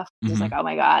stuff. I was like, oh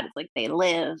my God, it's like they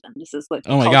live. And this is like,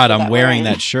 oh my God, I'm wearing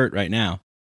that shirt right now.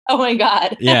 Oh my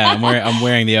God. Yeah, I'm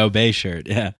wearing the Obey shirt.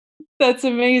 Yeah. That's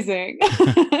amazing.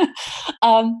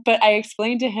 But I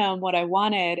explained to him what I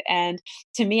wanted, and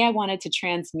to me, I wanted to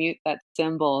transmute that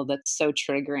symbol that's so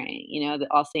triggering. The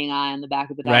all-seeing eye on the back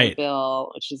of the dollar Right.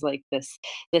 bill, which is like this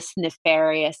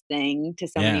nefarious thing to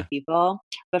so many Yeah. people.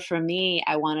 But for me,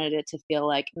 I wanted it to feel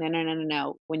like no, no, no, no,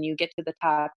 no. When you get to the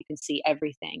top, you can see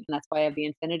everything, and that's why I have the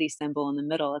infinity symbol in the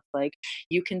middle. It's like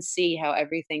you can see how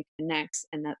everything connects,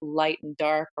 and that light and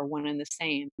dark are one and the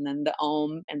same, and then the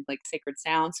Om and like sacred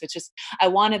sound. So it's just I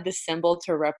wanted the symbol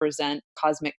to represent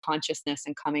cosmic consciousness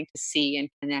and coming to see and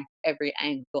connect every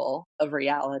angle of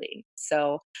reality.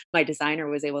 So my designer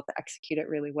was able to execute it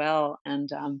really well, and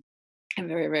I'm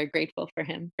very, very grateful for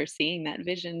him for seeing that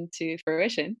vision to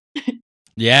fruition.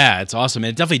 Yeah, it's awesome.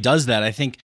 And it definitely does that. I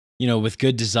think, with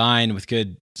good design, with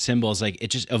good symbols, like it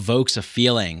just evokes a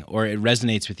feeling or it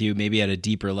resonates with you maybe at a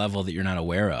deeper level that you're not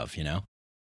aware of?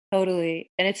 Totally.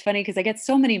 And it's funny because I get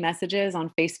so many messages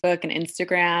on Facebook and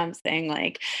Instagram saying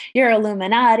like, "You're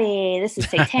Illuminati, this is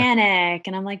satanic."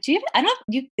 And I'm like, do you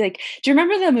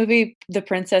remember the movie The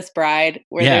Princess Bride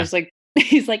where Yeah. there's like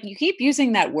he's like, "You keep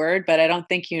using that word, but I don't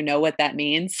think you know what that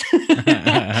means."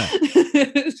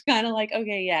 It's kind of like,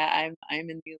 okay, yeah, I'm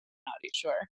in the Illuminati,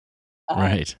 sure. Um,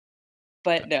 Right.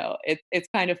 but no, it's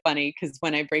kind of funny because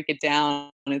when I break it down,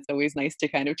 it's always nice to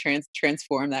kind of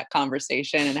transform that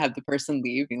conversation and have the person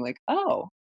leave being like, "Oh,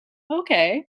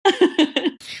 okay."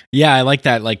 Yeah, I like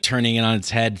that, like turning it on its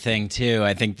head thing too.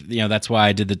 I think, that's why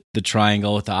I did the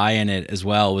triangle with the eye in it as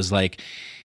well, was like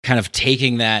kind of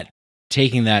taking that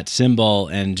symbol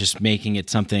and just making it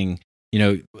something,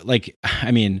 like,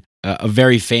 I mean, a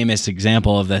very famous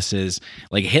example of this is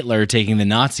like Hitler taking the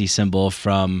Nazi symbol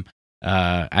from,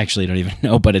 actually I don't even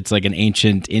know, but it's like an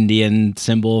ancient Indian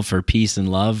symbol for peace and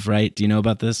love, right? Do you know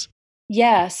about this?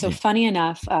 Yeah, so Yeah. funny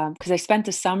enough, because I spent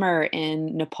the summer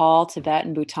in Nepal, Tibet,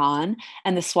 and Bhutan,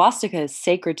 and the swastika is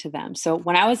sacred to them. So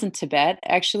when I was in Tibet,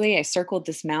 actually, I circled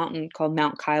this mountain called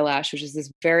Mount Kailash, which is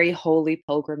this very holy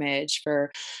pilgrimage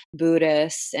for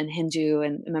Buddhists and Hindu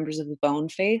and members of the Bon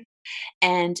faith.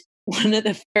 And one of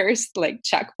the first like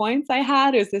checkpoints I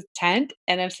had was this tent,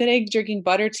 and I'm sitting drinking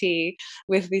butter tea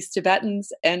with these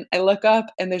Tibetans, and I look up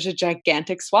and there's a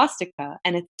gigantic swastika,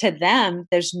 and to them,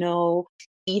 there's no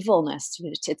evilness to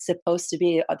it. It's supposed to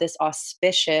be this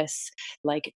auspicious,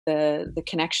 like the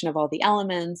connection of all the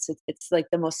elements. It's like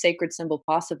the most sacred symbol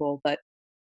possible. But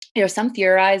some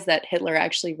theorize that Hitler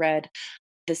actually read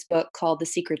this book called The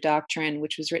Secret Doctrine,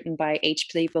 which was written by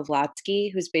H.P.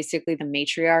 Blavatsky, who's basically the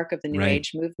matriarch of the New Right.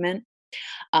 Age movement.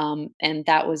 And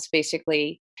that was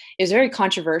basically, it was very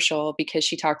controversial because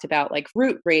she talked about like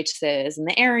root races and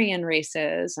the Aryan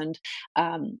races. And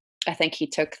I think he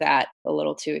took that a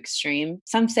little too extreme.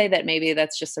 Some say that maybe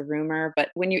that's just a rumor, but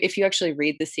if you actually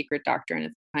read The Secret Doctrine,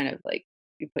 it's kind of like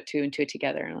you put two and two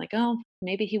together and like, oh,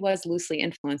 maybe he was loosely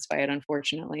influenced by it,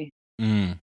 unfortunately.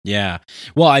 Yeah.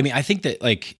 Well, I mean, I think that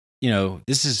like,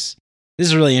 this is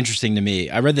really interesting to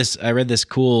me. I read this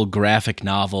cool graphic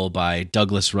novel by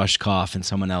Douglas Rushkoff and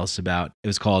someone else it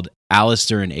was called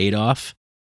Alistair and Adolf.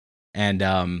 And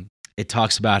it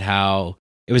talks about how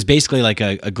it was basically like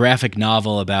a graphic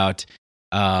novel about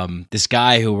this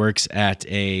guy who works at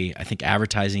I think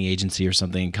advertising agency or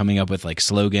something, coming up with like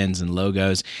slogans and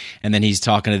logos. And then he's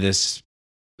talking to his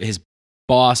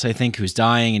boss, I think, who's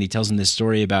dying, and he tells him this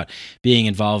story about being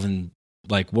involved in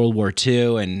like World War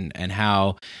II and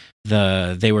how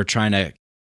they were trying to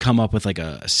come up with like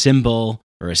a symbol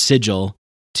or a sigil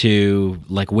to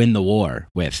like win the war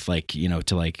with, like,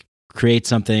 to like create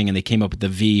something, and they came up with the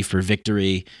V for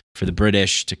victory for the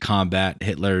British to combat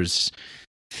Hitler's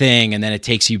thing. And then it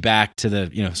takes you back to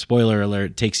the, spoiler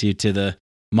alert, takes you to the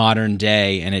modern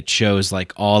day, and it shows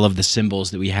like all of the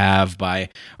symbols that we have by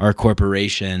our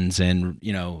corporations, and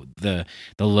the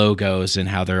logos, and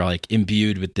how they're like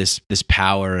imbued with this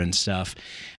power and stuff.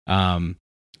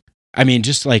 I mean,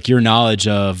 just like your knowledge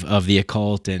of the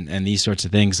occult and these sorts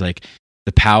of things, like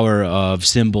the power of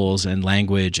symbols and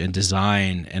language and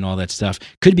design and all that stuff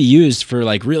could be used for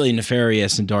like really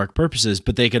nefarious and dark purposes,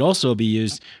 but they could also be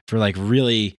used for like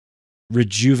really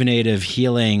rejuvenative,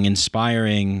 healing,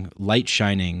 inspiring, light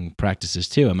shining practices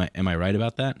too. Am I right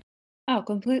about that? Oh,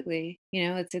 completely.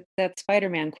 It's that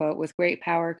Spider-Man quote, with great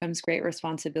power comes great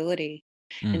responsibility.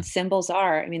 Mm. And symbols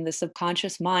I mean, the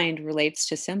subconscious mind relates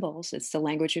to symbols. It's the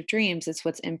language of dreams. It's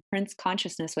what imprints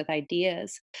consciousness with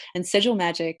ideas. And sigil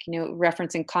magic,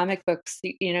 referencing comic books,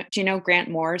 do you know Grant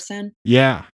Morrison?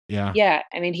 Yeah. Yeah. Yeah,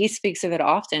 I mean, he speaks of it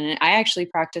often. And I actually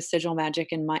practice sigil magic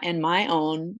in my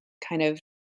own kind of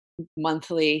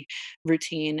monthly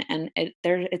routine, and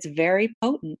it's very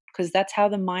potent because that's how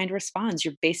the mind responds.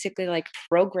 You're basically like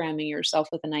programming yourself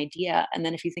with an idea, and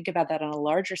then if you think about that on a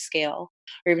larger scale,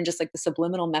 or even just like the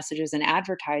subliminal messages in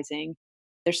advertising,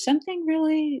 there's something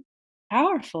really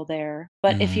powerful there.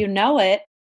 But if Mhm. you know it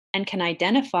and can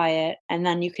identify it, and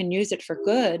then you can use it for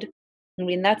good, I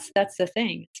mean, that's the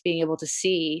thing. It's being able to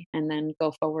see and then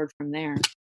go forward from there.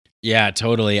 Yeah,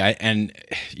 totally.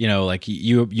 Like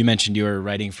you mentioned you were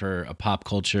writing for a pop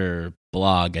culture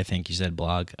blog. I think you said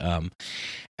blog.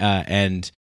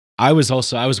 And I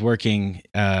was working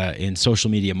in social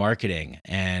media marketing,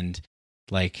 and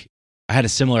like I had a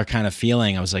similar kind of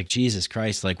feeling. I was like, Jesus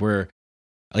Christ, like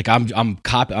I'm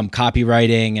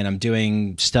copywriting and I'm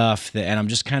doing stuff and I'm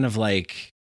just kind of like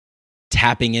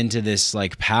tapping into this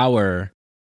like power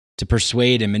to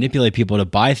persuade and manipulate people to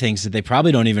buy things that they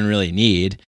probably don't even really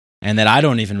need and that I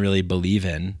don't even really believe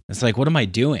in. It's like, what am I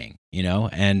doing?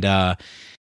 And I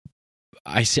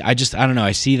don't know.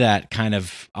 I see that kind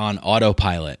of on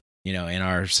autopilot, in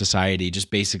our society.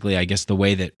 Just basically, I guess the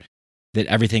way that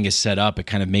everything is set up, it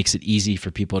kind of makes it easy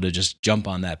for people to just jump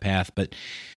on that path. But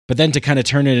then to kind of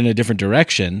turn it in a different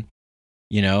direction,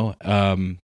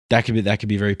 that could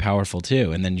be very powerful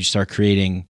too. And then you start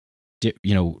creating,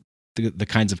 the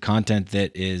kinds of content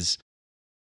that is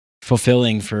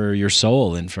fulfilling for your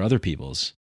soul and for other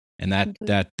people's, and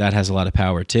that has a lot of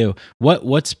power too.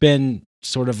 What's been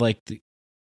sort of like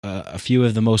a few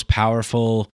of the most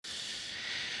powerful,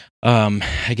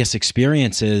 I guess,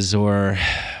 experiences or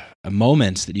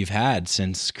moments that you've had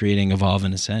since creating Evolve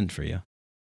and Ascend for you?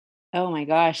 Oh my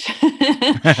gosh.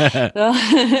 Well,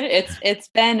 it's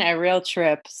been a real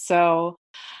trip. So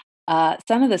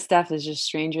some of the stuff is just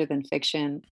stranger than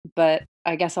fiction, but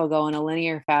I guess I'll go in a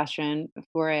linear fashion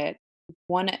for it.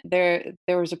 There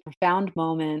was a profound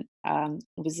moment. It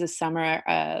was this summer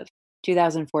of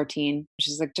 2014, which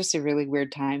is like just a really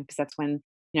weird time because that's when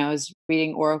I was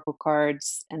reading oracle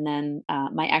cards, and then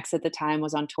my ex at the time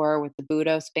was on tour with the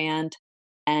Budos band,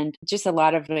 and just a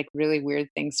lot of like really weird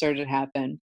things started to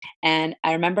happen. And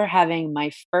I remember having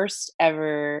my first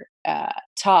ever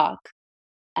talk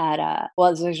at well,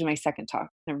 it was actually my second talk.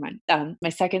 Never mind. My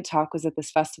second talk was at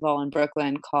this festival in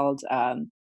Brooklyn called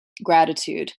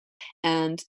Gratitude,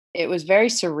 and it was very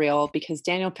surreal because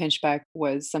Daniel Pinchbeck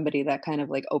was somebody that kind of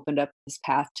like opened up this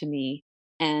path to me.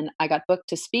 And I got booked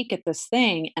to speak at this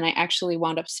thing, and I actually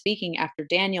wound up speaking after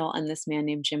Daniel and this man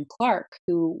named Jim Clark,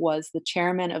 who was the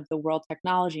chairman of the World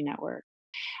Technology Network.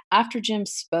 After Jim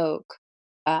spoke,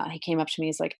 he came up to me.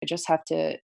 He's like, "I just have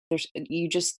to.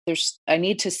 I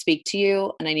need to speak to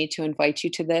you, and I need to invite you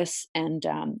to this, and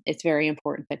it's very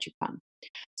important that you come."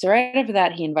 So right after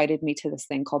that, he invited me to this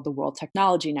thing called the World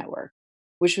Technology Network,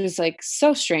 which was like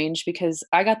so strange because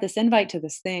I got this invite to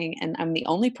this thing, and I'm the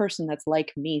only person that's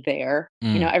like me there.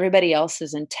 Mm. Everybody else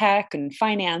is in tech and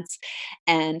finance,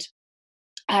 and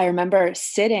I remember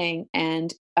sitting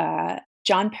and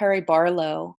John Perry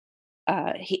Barlow.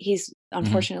 He's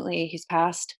unfortunately he's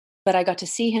passed, but I got to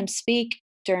see him speak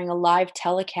during a live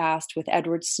telecast with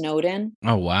Edward Snowden.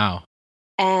 Oh, wow.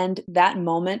 And that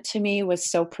moment to me was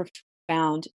so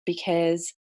profound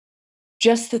because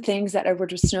just the things that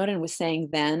Edward Snowden was saying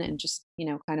then, and just,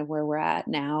 kind of where we're at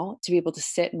now, to be able to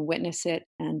sit and witness it.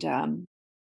 And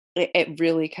it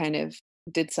really kind of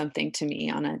did something to me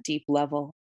on a deep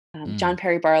level. John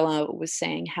Perry Barlow was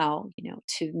saying how,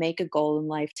 to make a goal in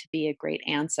life to be a great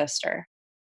ancestor.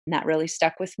 And that really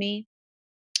stuck with me.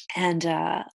 And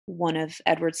one of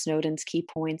Edward Snowden's key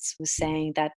points was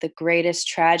saying that the greatest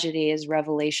tragedy is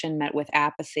revelation met with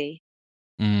apathy.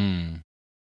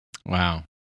 Wow.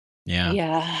 Yeah.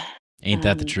 Yeah. Ain't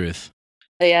that the truth?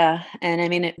 Yeah. And I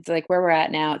mean, it's like where we're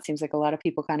at now, it seems like a lot of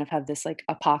people kind of have this like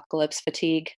apocalypse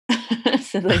fatigue.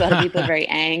 So a lot of people are very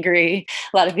angry.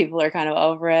 A lot of people are kind of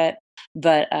over it.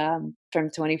 But from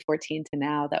 2014 to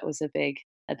now, that was a big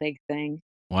thing.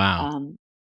 Wow.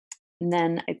 And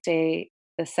then I'd say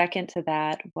the second to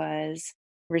that was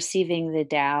receiving the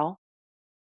Tao.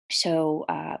 So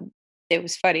it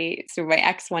was funny. So my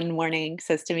ex one morning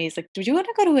says to me, he's like, "Did you want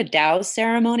to go to a Tao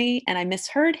ceremony?" And I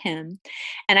misheard him.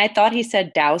 And I thought he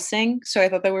said dowsing. So I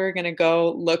thought that we were going to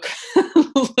go look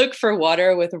look for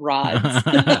water with rods.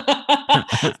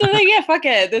 So I'm like, yeah, fuck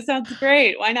it. This sounds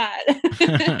great. Why not?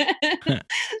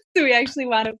 So we actually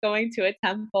wound up going to a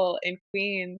temple in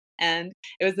Queens. And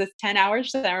it was this 10-hour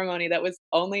ceremony that was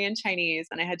only in Chinese.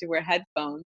 And I had to wear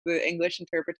headphones, the English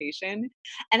interpretation.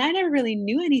 And I never really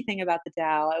knew anything about the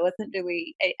Tao. I wasn't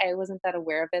that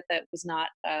aware of it. That was not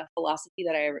a philosophy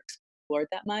that I ever explored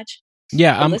that much.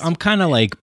 Yeah, I'm kind of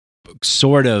like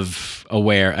sort of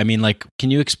aware. I mean, like, can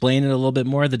you explain it a little bit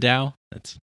more, the Tao?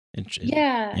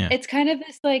 Yeah, it's kind of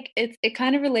this like it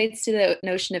kind of relates to the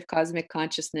notion of cosmic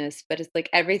consciousness, but it's like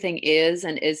everything is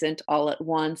and isn't all at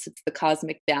once. It's the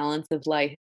cosmic balance of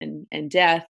life and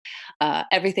death.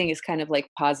 Everything is kind of like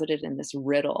posited in this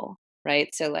riddle, right?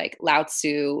 So like Lao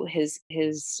Tzu, his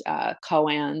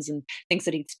koans and things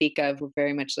that he'd speak of were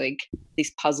very much like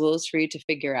these puzzles for you to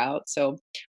figure out. So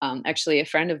actually, a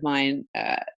friend of mine,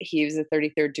 he was a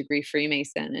 33rd degree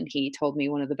Freemason, and he told me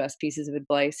one of the best pieces of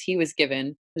advice he was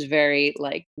given was very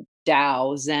like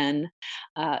Tao Zen,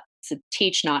 to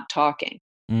teach, not talking.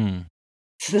 Mm.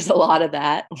 So there's a lot of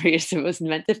that where you're supposed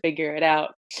meant to figure it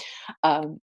out.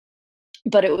 Um,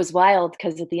 but it was wild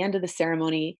because at the end of the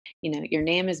ceremony, your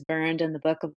name is burned in the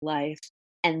book of life.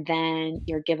 And then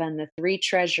you're given the three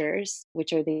treasures,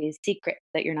 which are these secrets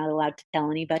that you're not allowed to tell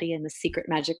anybody, and the secret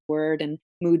magic word and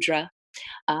mudra.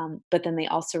 But then they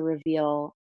also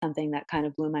reveal something that kind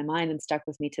of blew my mind and stuck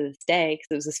with me to this day because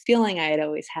it was this feeling I had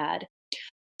always had.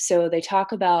 So they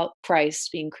talk about Christ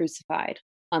being crucified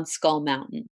on Skull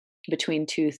Mountain between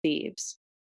two thieves.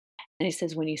 And he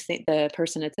says, when you think, the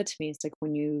person had said to me, it's like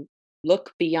when you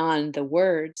look beyond the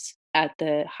words at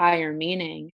the higher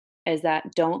meaning, is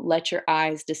that don't let your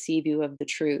eyes deceive you of the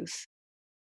truth.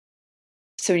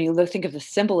 So when you think of the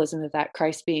symbolism of that,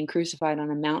 Christ being crucified on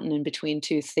a mountain in between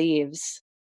two thieves,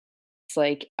 it's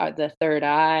like the third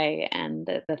eye and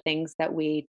the things that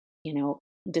we,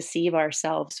 deceive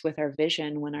ourselves with our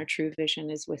vision when our true vision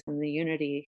is within the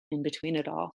unity in between it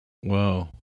all. Whoa.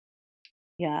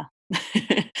 Yeah.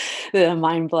 The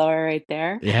mind blower right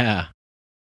there. Yeah.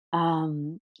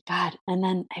 God. And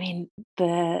then, I mean,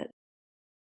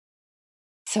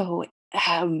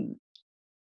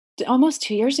 almost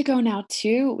 2 years ago now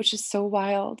too, which is so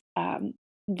wild.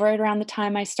 Right around the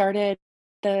time I started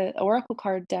the Oracle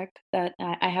card deck that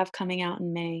I have coming out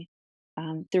in May,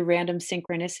 through random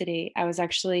synchronicity, I was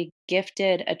actually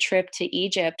gifted a trip to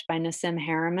Egypt by Nassim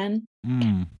Haramein.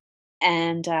 Mm.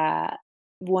 And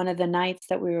one of the nights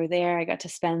that we were there, I got to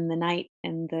spend the night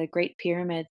in the Great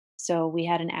Pyramid. So we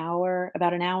had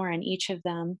about an hour in each of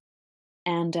them.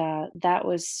 And that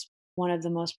was one of the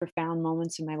most profound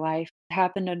moments in my life. It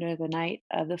happened under the night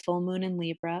of the full moon in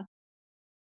Libra.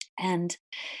 And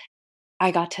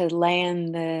I got to lay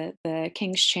in the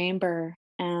King's Chamber.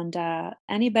 And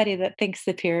anybody that thinks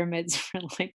the pyramids were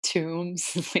like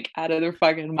tombs is like out of their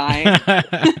fucking mind.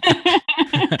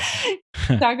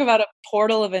 Talk about a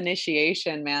portal of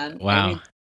initiation, man. Wow. I mean,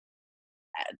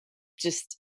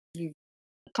 just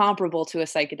comparable to a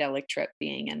psychedelic trip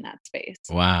being in that space.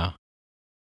 Wow.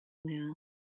 Yeah.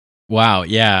 Wow.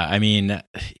 Yeah. I mean,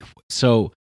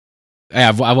 so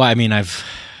I've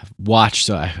watched.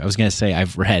 So I was gonna say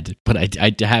I've read, but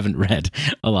I haven't read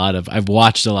a lot of. I've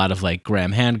watched a lot of like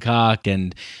Graham Hancock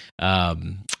and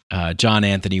John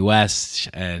Anthony West,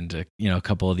 and a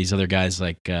couple of these other guys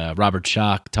like Robert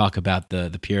Schoch talk about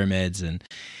the pyramids and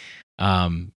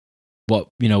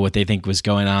what they think was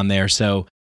going on there. So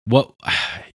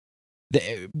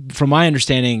from my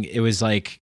understanding, it was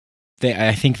like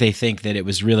I think they think that it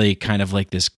was really kind of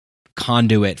like this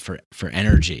conduit for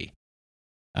energy.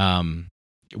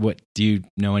 What do you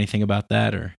know anything about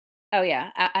that or? Oh yeah,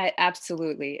 I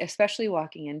absolutely, especially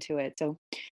walking into it. So,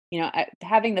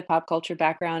 having the pop culture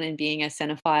background and being a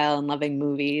cinephile and loving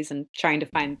movies and trying to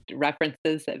find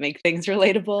references that make things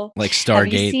relatable. Like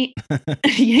Stargate.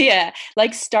 Yeah,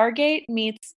 like Stargate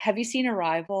meets. Have you seen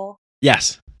Arrival?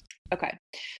 Yes. Okay,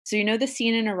 so the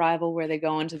scene in Arrival where they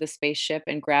go into the spaceship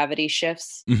and gravity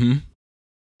shifts. Mm-hmm.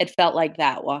 It felt like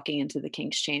that walking into the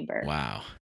King's Chamber. Wow.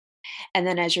 And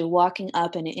then as you're walking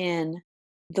up and in,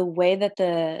 the way that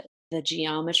the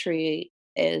geometry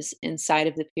is inside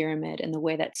of the pyramid and the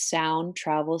way that sound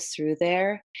travels through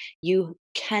there, you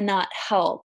cannot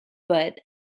help but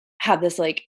have this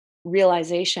like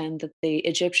realization that the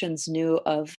Egyptians knew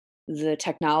of the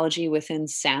technology within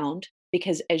sound,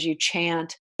 because as you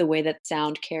chant, the way that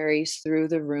sound carries through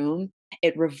the room,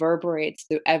 it reverberates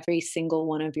through every single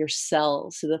one of your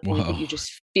cells to the point that you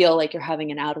just feel like you're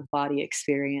having an out-of-body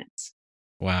experience.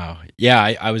 Wow.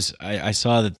 Yeah, I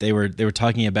saw that they were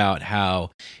talking about how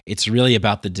it's really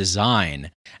about the design,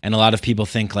 and a lot of people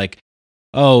think like,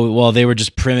 oh, well, they were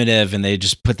just primitive and they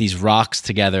just put these rocks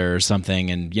together or something,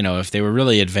 and if they were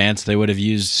really advanced, they would have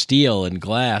used steel and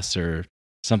glass or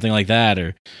something like that.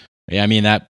 Or I mean,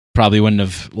 that probably wouldn't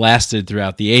have lasted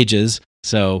throughout the ages.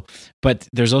 So, but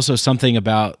there's also something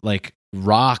about like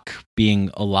rock being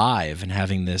alive and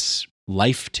having this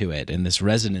life to it and this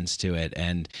resonance to it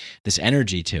and this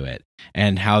energy to it,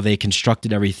 and how they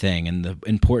constructed everything and the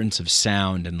importance of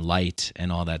sound and light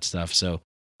and all that stuff. So,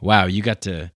 wow, you got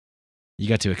to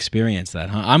experience that,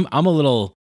 huh? I'm a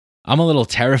little I'm a little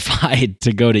terrified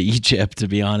to go to Egypt, to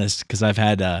be honest, because I've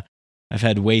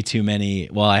had way too many.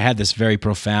 Well, I had this very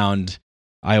profound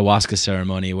ayahuasca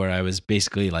ceremony where I was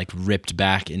basically like ripped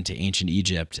back into ancient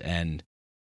Egypt, and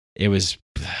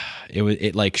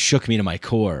it like shook me to my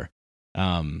core.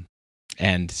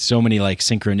 And so many like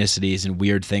synchronicities and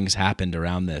weird things happened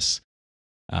around this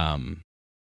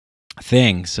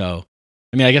thing. So,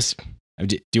 I mean, I guess,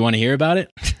 do you want to hear about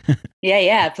it?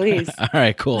 Yeah, please. All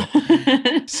right, cool.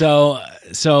 So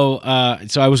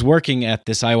I was working at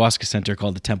this ayahuasca center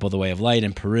called the Temple of the Way of Light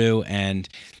in Peru, and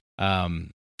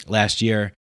last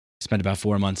year spent about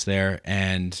 4 months there.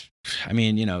 And I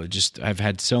mean, just I've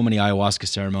had so many ayahuasca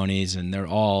ceremonies, and they're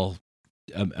all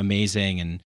amazing.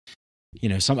 And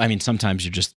sometimes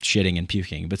you're just shitting and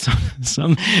puking, but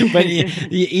but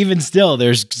even still,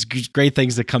 there's great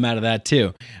things that come out of that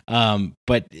too.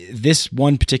 But this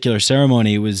one particular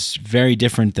ceremony was very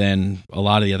different than a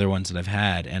lot of the other ones that I've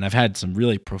had. And I've had some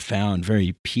really profound,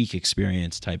 very peak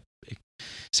experience type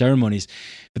ceremonies.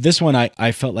 But this one,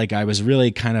 I felt like I was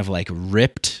really kind of like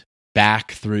ripped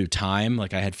back through time.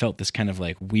 Like I had felt this kind of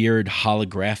like weird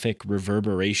holographic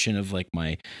reverberation of like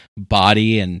my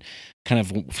body, and kind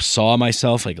of saw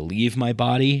myself like leave my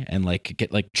body and like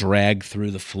get like dragged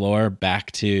through the floor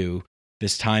back to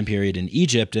this time period in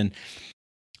Egypt.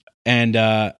 And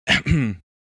I,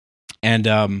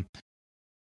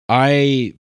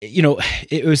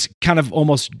 it was kind of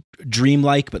almost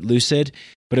dreamlike but lucid.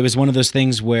 But it was one of those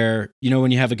things where, when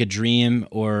you have like a dream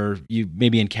or you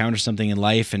maybe encounter something in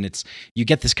life, and you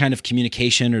get this kind of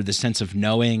communication or this sense of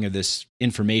knowing or this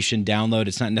information download.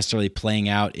 It's not necessarily playing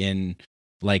out in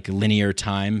like linear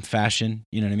time fashion.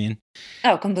 You know what I mean?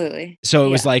 Oh, completely. So it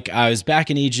was like I was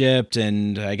back in Egypt,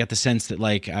 and I got the sense that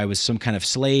like I was some kind of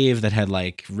slave that had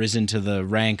like risen to the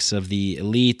ranks of the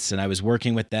elites, and I was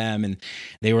working with them, and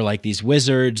they were like these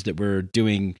wizards that were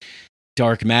doing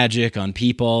dark magic on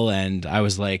people. And I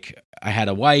was like, I had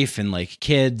a wife and like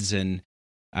kids, and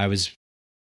I was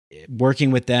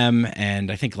working with them. And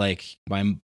I think like my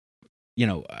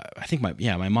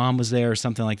mom was there or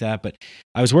something like that. But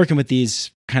I was working with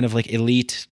these kind of like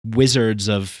elite wizards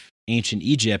of ancient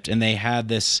Egypt, and they had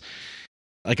this,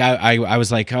 like, I was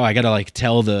like, oh, I got to like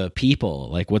tell the people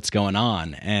like what's going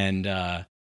on. And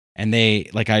they,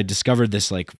 like, I discovered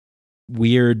this like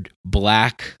weird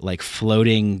black, like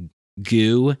floating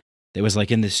goo that was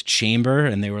like in this chamber,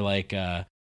 and they were like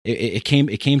it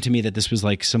came to me that this was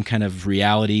like some kind of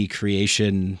reality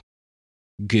creation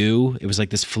goo. It was like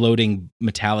this floating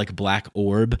metallic black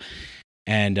orb,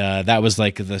 and that was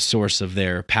like the source of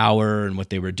their power and what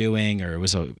they were doing, or it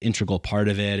was an integral part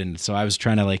of it. And so I was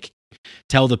trying to like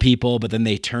tell the people, but then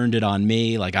they turned it on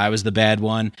me like I was the bad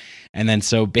one. And then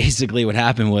so basically what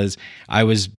happened was I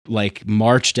was like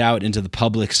marched out into the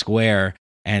public square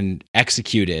and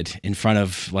executed in front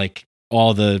of like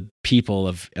all the people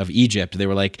of Egypt. They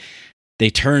were like,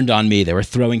 they turned on me. They were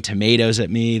throwing tomatoes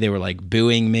at me. They were like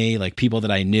booing me, like people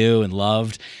that I knew and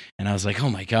loved. And I was like, oh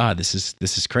my God, this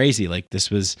is crazy. Like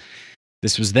this was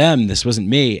them. This wasn't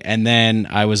me. And then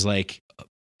I was like,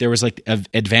 there was like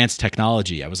advanced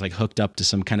technology. I was like hooked up to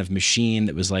some kind of machine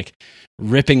that was like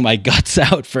ripping my guts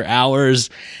out for hours,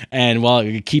 and while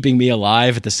keeping me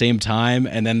alive at the same time.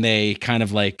 And then they kind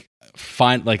of like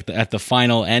at the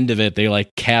final end of it, they like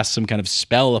cast some kind of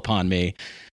spell upon me,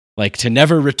 like to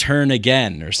never return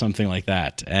again or something like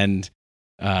that. And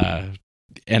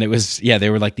it was, they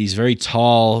were like these very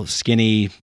tall, skinny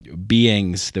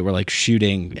beings that were like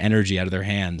shooting energy out of their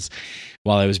hands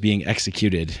while I was being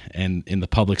executed in the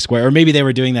public square. Or maybe they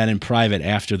were doing that in private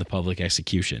after the public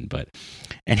execution. But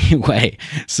anyway,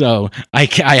 so I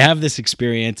have this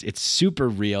experience. It's super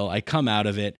real. I come out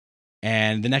of it,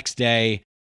 and the next day,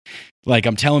 like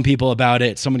I'm telling people about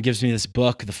it. Someone gives me this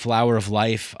book, The Flower of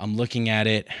Life. I'm looking at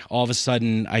it. All of a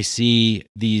sudden, I see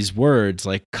these words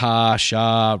like Ka,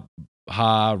 Sha,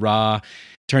 Ha, Ra.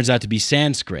 Turns out to be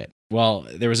Sanskrit. Well,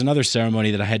 there was another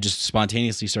ceremony that I had just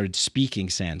spontaneously started speaking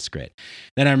Sanskrit.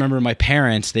 Then I remember my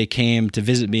parents, they came to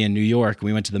visit me in New York.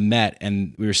 We went to the Met,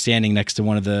 and we were standing next to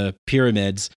one of the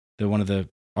pyramids, one of the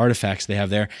artifacts they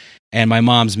have there. And my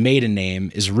mom's maiden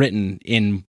name is written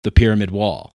in the pyramid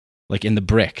wall, like in the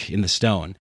brick, in the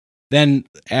stone. Then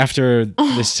after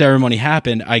the ceremony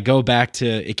happened, I go back to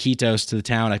Iquitos, to the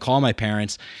town. I call my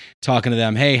parents, talking to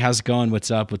them. Hey, how's it going?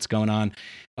 What's up? What's going on?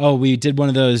 Oh, we did one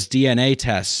of those DNA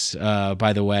tests,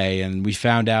 by the way, and we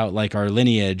found out like our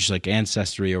lineage, like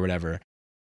ancestry or whatever,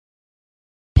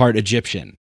 part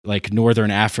Egyptian, like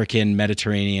Northern African,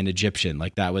 Mediterranean Egyptian.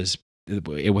 Like that was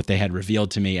what they had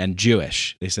revealed to me, and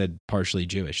Jewish. They said partially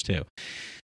Jewish too.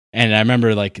 And I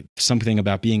remember like something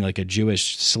about being like a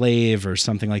Jewish slave or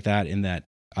something like that in that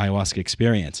ayahuasca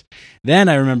experience. Then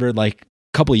I remember like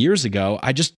a couple years ago,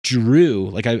 I just drew,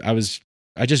 like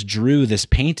I just drew this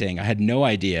painting. I had no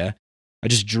idea. I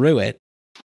just drew it.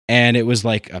 And it was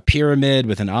like a pyramid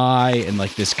with an eye and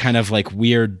like this kind of like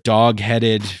weird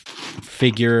dog-headed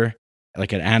figure,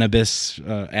 like an Anubis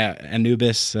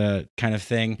kind of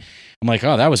thing. I'm like,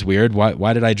 oh, that was weird.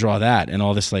 Why did I draw that? And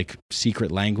all this like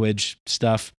secret language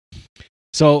stuff.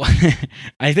 So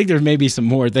I think there may be some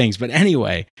more things, but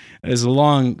anyway, it's a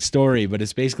long story, but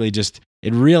it's basically just,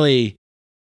 it really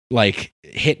like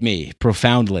hit me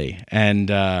profoundly.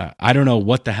 And I don't know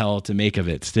what the hell to make of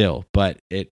it still, but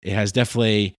it has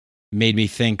definitely made me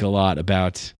think a lot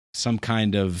about some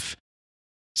kind of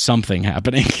something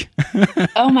happening.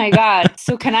 Oh my God.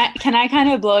 So can I kind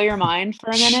of blow your mind for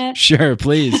a minute? Sure,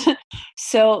 please.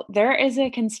 So there is a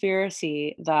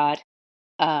conspiracy that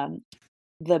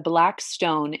the black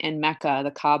stone in Mecca,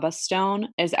 the Kaaba stone,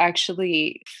 is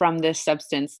actually from this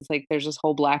substance. It's like there's this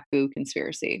whole black goo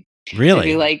conspiracy. Really? To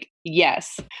be like,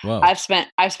 yes. Whoa. I've spent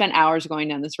hours going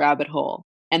down this rabbit hole.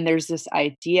 And there's this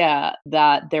idea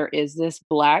that there is this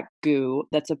black goo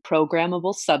that's a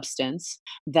programmable substance.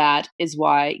 That is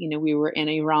why, we were in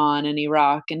Iran and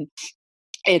Iraq, and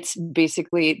it's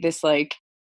basically this like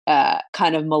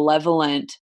kind of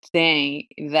malevolent thing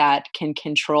that can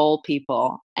control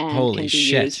people and Holy can be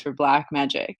shit. used for black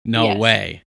magic. No Yes.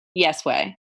 way. Yes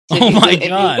way. Oh my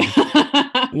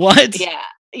God. What?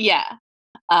 Yeah.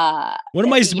 What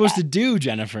am I supposed to do,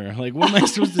 Jennifer? Like, what am I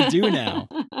supposed to do now?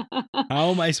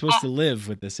 How am I supposed to live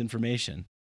with this information?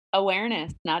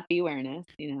 Awareness, not be-awareness,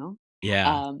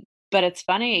 Yeah. But it's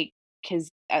funny because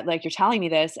like you're telling me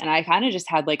this, and I kind of just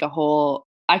had like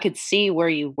I could see where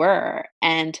you were.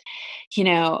 And,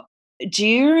 do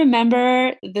you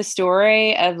remember the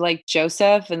story of like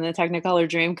Joseph and the Technicolor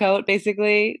Dreamcoat,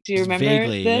 basically? Do you remember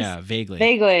Vaguely, this? yeah, vaguely.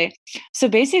 Vaguely. So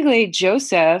basically,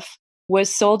 Joseph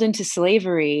was sold into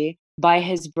slavery by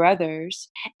his brothers,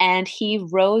 and he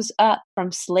rose up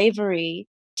from slavery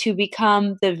to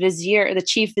become the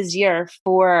chief vizier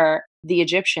for the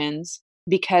Egyptians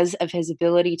because of his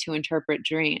ability to interpret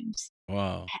dreams.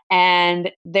 Wow.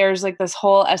 And there's like this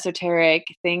whole esoteric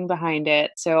thing behind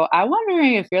it. So I'm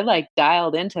wondering if you're like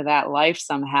dialed into that life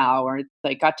somehow, or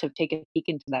like got to take a peek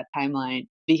into that timeline,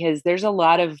 because there's a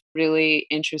lot of really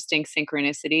interesting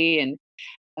synchronicity and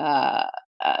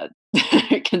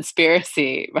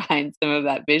conspiracy behind some of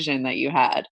that vision that you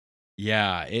had.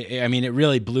 Yeah. I mean, it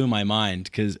really blew my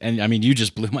mind you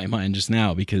just blew my mind just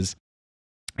now, because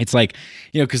it's like,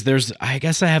 because I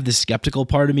guess I have this skeptical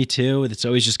part of me too. It's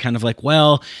always just kind of like,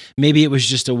 well, maybe it was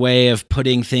just a way of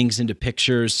putting things into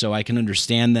pictures so I can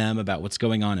understand them about what's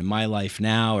going on in my life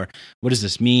now. Or what does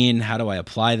this mean? How do I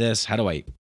apply this? How do I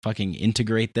fucking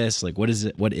integrate this? Like, what is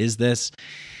it? What is this?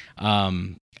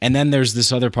 And then there's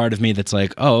this other part of me that's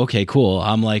like, oh, okay, cool.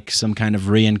 I'm like some kind of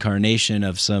reincarnation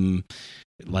of some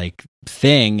like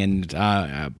thing, and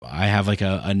I have like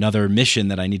another mission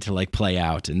that I need to like play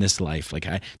out in this life. Like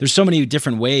there's so many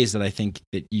different ways that I think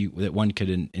that one could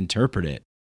interpret it.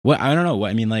 I don't know. What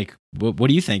I mean, like, what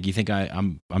do you think? You think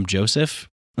I'm Joseph?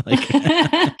 Like,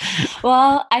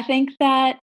 well, I think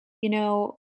that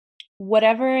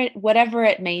whatever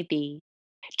it may be,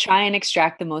 try and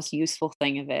extract the most useful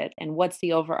thing of it. And what's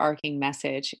the overarching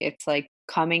message? It's like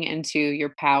coming into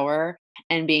your power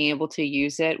and being able to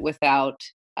use it without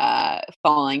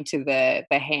falling to the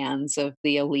hands of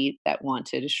the elite that want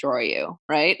to destroy you,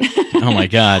 right? Oh my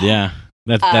God, yeah.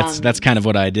 That's kind of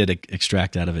what I did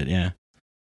extract out of it, yeah.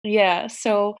 Yeah.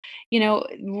 So,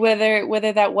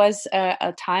 whether that was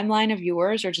a timeline of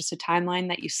yours or just a timeline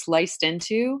that you sliced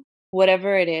into,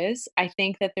 whatever it is, I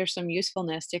think that there's some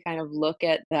usefulness to kind of look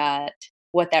at that,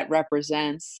 what that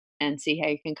represents, and see how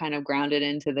you can kind of ground it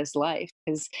into this life.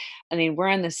 Because, we're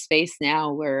in this space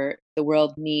now where the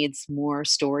world needs more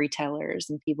storytellers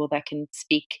and people that can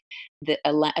speak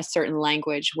a certain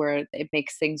language where it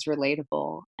makes things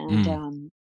relatable. And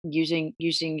using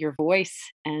your voice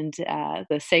and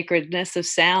the sacredness of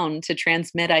sound to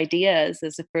transmit ideas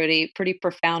is a pretty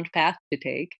profound path to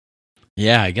take.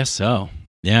 Yeah, I guess so.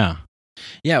 Yeah.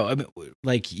 Yeah, I mean,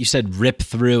 like you said, rip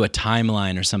through a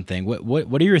timeline or something.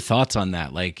 What are your thoughts on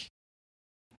that? Like,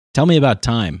 tell me about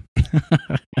time.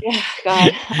 Yeah,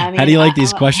 God. How do you like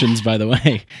these questions, by the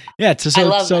way? Yeah.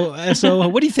 So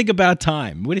what do you think about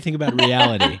time? What do you think about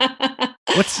reality?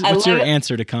 What's your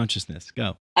answer to consciousness?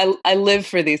 Go. I live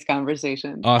for these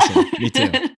conversations. Awesome. Me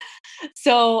too.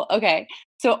 So, okay.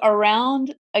 So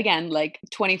around, again, like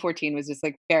 2014 was just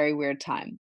like very weird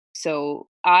time. So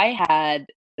I had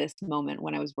this moment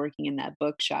when I was working in that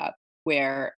bookshop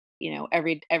where,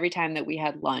 every time that we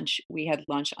had lunch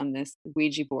on this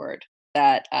Ouija board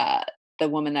that the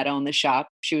woman that owned the shop.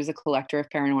 She was a collector of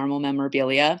paranormal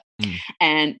memorabilia.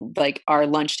 And like our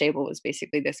lunch table was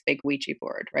basically this big Ouija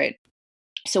board, right?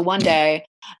 So one day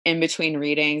in between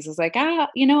readings, I was like,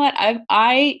 you know what?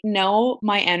 I know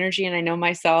my energy and I know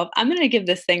myself. I'm going to give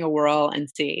this thing a whirl and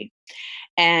see.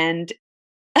 And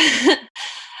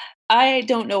I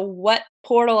don't know what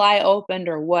portal I opened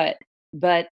or what,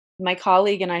 but my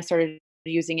colleague and I started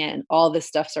using it and all this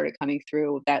stuff started coming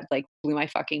through that like blew my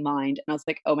fucking mind. And I was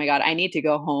like, oh my God, I need to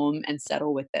go home and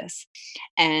settle with this.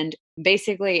 And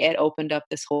basically it opened up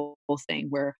this whole thing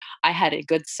where I had a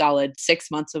good solid 6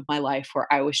 months of my life where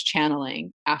I was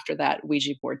channeling after that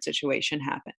Ouija board situation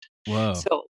happened. Whoa.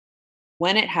 So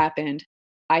when it happened,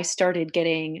 I started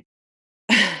getting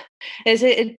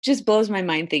it just blows my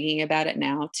mind thinking about it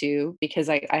now too, because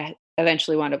I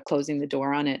eventually wound up closing the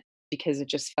door on it because it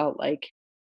just felt like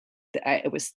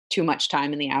it was too much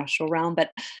time in the astral realm. But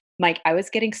Mike, I was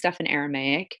getting stuff in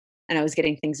Aramaic and I was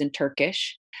getting things in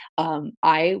Turkish.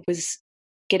 I was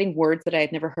getting words that I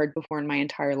had never heard before in my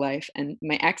entire life. And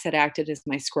my ex had acted as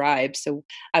my scribe. So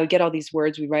I would get all these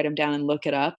words, we'd write them down and look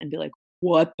it up and be like,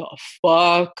 what the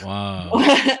fuck?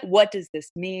 Wow. What does this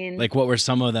mean? Like, what were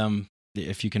some of them,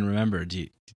 if you can remember? Do you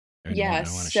yeah. want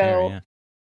to So share? Yeah.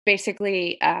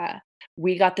 basically,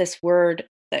 we got this word.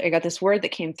 I got this word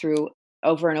that came through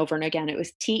over and over and again. It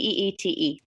was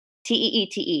T-E-E-T-E,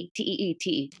 T-E-E-T-E,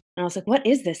 T-E-E-T-E. And I was like, what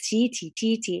is this?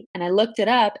 T-T-T-T. And I looked it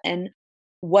up, and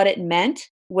what it meant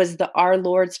was the Our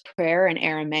Lord's Prayer in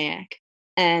Aramaic.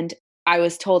 And I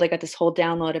was told, I got this whole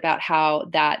download about how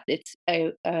that it's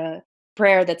a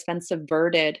prayer that's been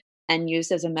subverted and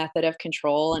used as a method of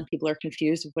control, and people are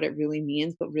confused with what it really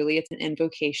means, but really it's an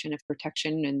invocation of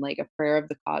protection and like a prayer of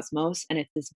the cosmos. And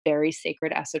it's this very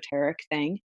sacred esoteric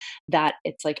thing that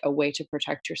it's like a way to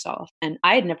protect yourself. And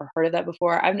I had never heard of that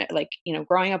before. I've like,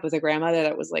 growing up with a grandmother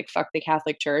that was like, fuck the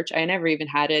Catholic Church. I never even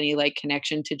had any like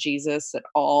connection to Jesus at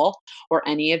all or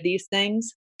any of these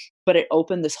things. But it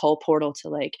opened this whole portal to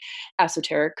like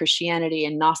esoteric Christianity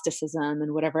and Gnosticism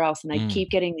and whatever else. And I keep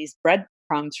getting these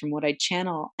breadcrumbs from what I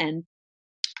channel. And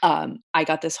I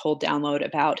got this whole download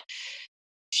about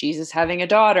Jesus having a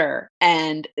daughter.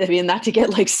 And I mean, not to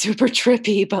get like super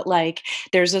trippy, but like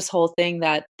there's this whole thing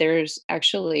that there's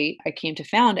actually, I came to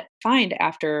find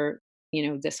after,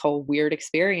 this whole weird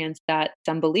experience that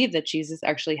some believe that Jesus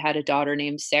actually had a daughter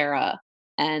named Sarah.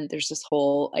 And there's this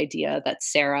whole idea that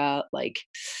Sarah like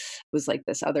was like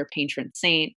this other patron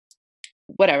saint,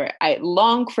 whatever.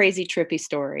 Long, crazy, trippy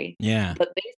story. Yeah.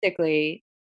 But basically,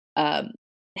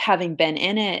 having been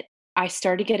in it, I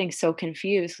started getting so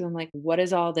confused. I'm like, what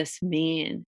does all this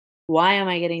mean? Why am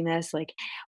I getting this? Like,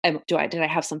 did I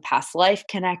have some past life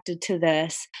connected to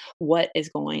this? What is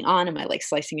going on? Am I like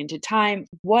slicing into time?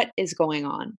 What is going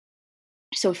on?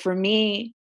 So for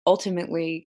me,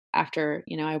 ultimately, after,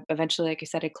 I eventually, like I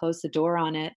said, I closed the door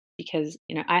on it because,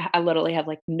 I literally have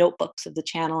like notebooks of the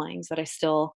channelings that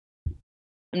I'm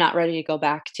not ready to go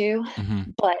back to. Mm-hmm.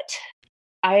 But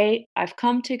I've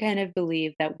come to kind of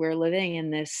believe that we're living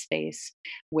in this space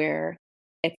where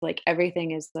it's like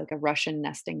everything is like a Russian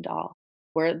nesting doll,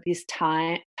 where these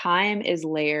time is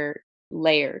layered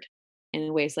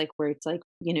in ways like where it's like,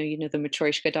 the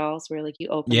Matryoshka dolls where like you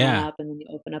open one up and then you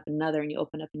open up another and you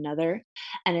open up another.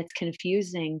 And it's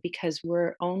confusing because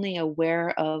we're only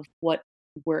aware of what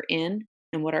we're in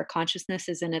and what our consciousness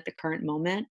is in at the current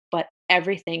moment, but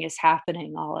everything is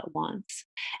happening all at once.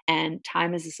 And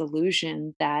time is this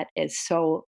illusion that is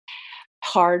so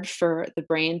hard for the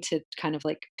brain to kind of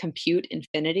like compute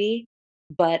infinity.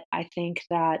 But I think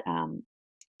that,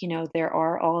 there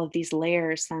are all of these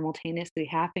layers simultaneously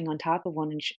happening on top of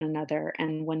one another.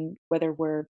 And whether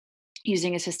we're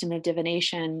using a system of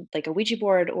divination like a Ouija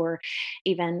board, or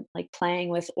even like playing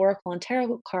with oracle and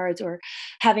tarot cards, or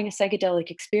having a psychedelic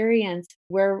experience,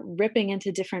 we're ripping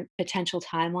into different potential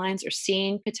timelines or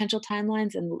seeing potential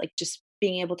timelines and like just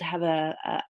being able to have a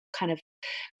kind of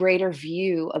greater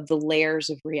view of the layers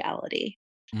of reality.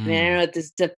 I mean, I know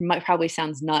this probably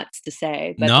sounds nuts to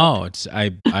say, but no,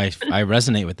 I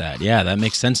resonate with that. Yeah, that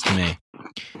makes sense to me.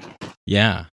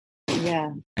 Yeah. Yeah.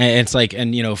 And it's like,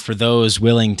 for those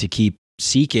willing to keep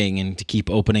seeking and to keep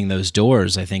opening those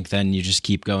doors, I think then you just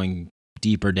keep going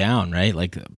deeper down, right?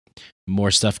 Like more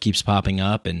stuff keeps popping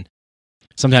up, and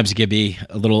sometimes it can be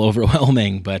a little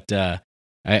overwhelming, but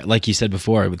like you said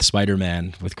before, with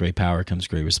Spider-Man, with great power comes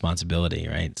great responsibility,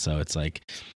 right? So it's like,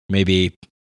 maybe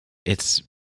it's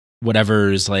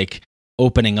whatever is like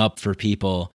opening up for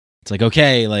people. It's like,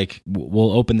 okay, like we'll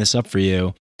open this up for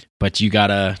you, but you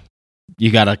gotta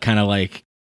kind of like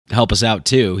help us out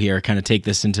too here, kind of take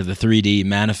this into the 3D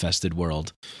manifested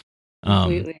world.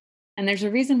 Completely. And there's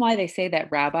a reason why they say that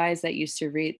rabbis that used to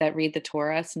read the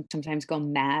Torah sometimes go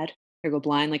mad or go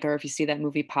blind. Like, or if you see that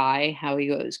movie Pi, how he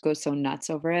goes so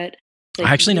nuts over it. I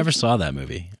Like actually never saw that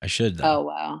movie. I should though. Oh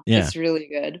wow, Yeah, it's really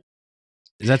good.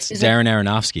 that's Is that Darren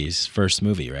Aronofsky's first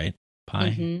movie, right?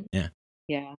 Pie. hmm Yeah.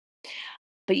 Yeah,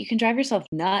 but you can drive yourself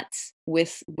nuts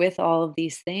with all of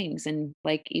these things, and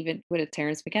like even what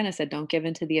Terrence McKenna said, don't give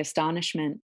into the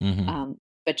astonishment, Hmm.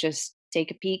 but just take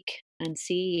a peek and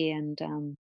see, and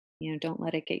don't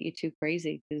let it get you too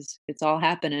crazy because it's all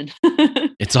happening.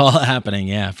 It's all happening.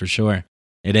 Yeah, for sure.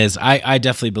 It is. I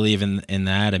definitely believe in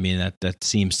that. I mean, that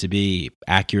seems to be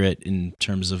accurate in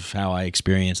terms of how I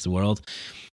experience the world.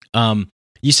 Um,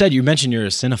 you mentioned you're a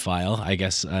cinephile. I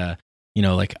guess,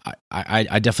 like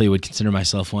I definitely would consider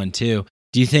myself one too.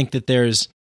 Do you think that there's,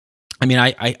 I mean,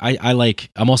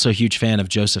 I'm also a huge fan of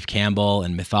Joseph Campbell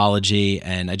and mythology,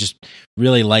 and I just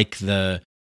really like the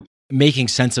making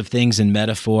sense of things in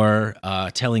metaphor,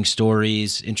 telling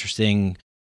stories, interesting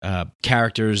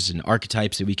characters and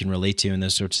archetypes that we can relate to, and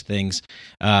those sorts of things.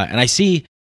 And I see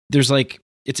there's like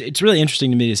it's really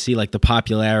interesting to me to see like the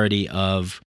popularity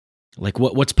of like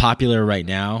what's popular right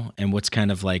now and what's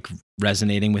kind of like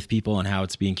resonating with people and how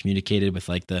it's being communicated with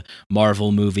like the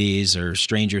Marvel movies or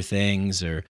Stranger Things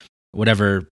or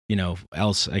whatever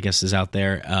else I guess is out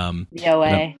there. No But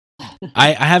way.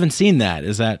 I haven't seen that.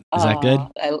 Is that good?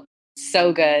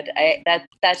 So good.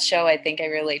 That show I think I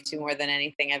relate to more than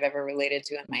anything I've ever related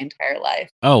to in my entire life.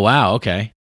 Oh wow,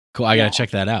 okay, cool. I Yeah. gotta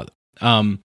check that out.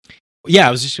 Yeah,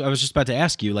 I was just about to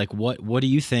ask you like what do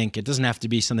you think? It doesn't have to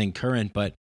be something current,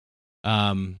 but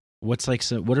what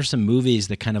are some movies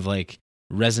that kind of like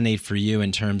resonate for you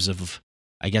in terms of,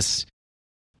 I guess,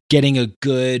 getting a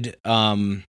good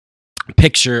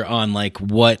picture on like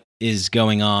what is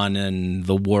going on in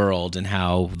the world and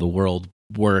how the world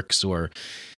works, or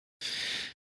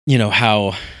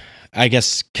how, I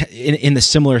guess, in the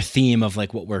similar theme of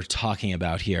like what we're talking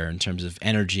about here in terms of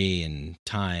energy and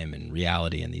time and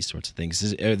reality and these sorts of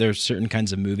things. Are there certain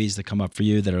kinds of movies that come up for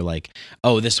you that are like,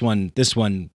 oh, this one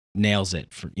nails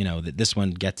it, for that this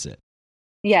one gets it?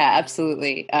 Yeah,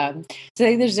 absolutely. So I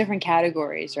think there's different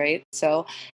categories, right? So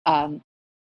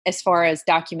as far as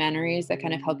documentaries that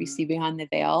kind of help you see behind the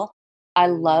veil, I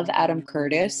love Adam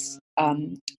Curtis.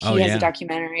 Oh He has a yeah.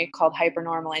 documentary called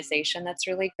Hypernormalization that's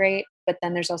really great. But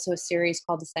then there's also a series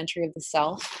called The Century of the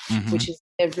Self, Hmm. which is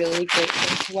a really great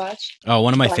thing to watch. Oh,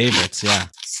 one of my But favorites. Yeah.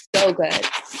 so good.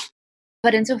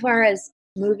 But insofar as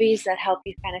movies that help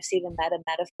you kind of see the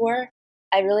metaphor,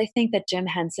 I really think that Jim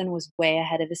Henson was way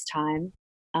ahead of his time.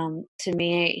 To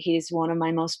me, he's one of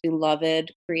my most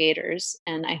beloved creators,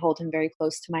 and I hold him very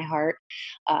close to my heart.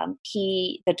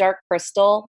 The Dark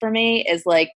Crystal for me is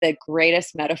like the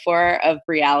greatest metaphor of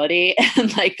reality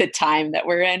and like the time that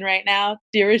we're in right now.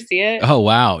 Do you ever see it? Oh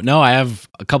wow. No, I have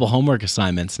a couple homework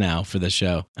assignments now for this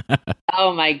show.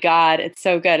 Oh my God, it's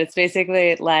so good. It's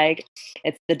basically like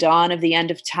it's the dawn of the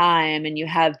end of time, and you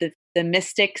have the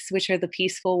mystics, which are the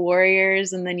peaceful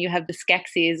warriors, and then you have the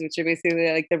Skeksis, which are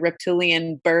basically like the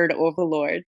reptilian bird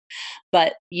overlords.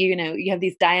 But you have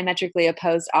these diametrically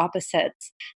opposed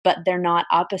opposites, but they're not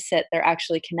opposite, they're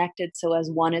actually connected. So as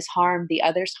one is harmed, the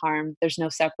other's harmed. There's no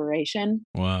separation.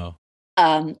 Wow.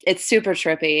 It's super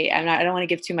trippy. I don't want to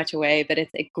give too much away, but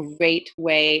it's a great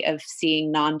way of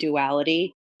seeing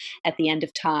non-duality at the end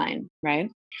of time, right?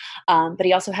 But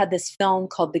he also had this film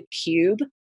called The Cube,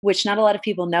 which not a lot of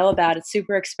people know about. It's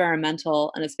super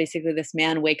experimental, and it's basically this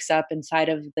man wakes up inside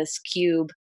of this cube,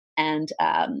 and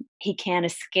he can't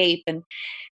escape, and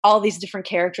all these different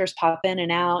characters pop in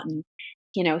and out, and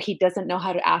he doesn't know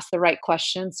how to ask the right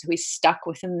questions, so he's stuck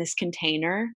within this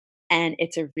container, and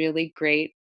it's a really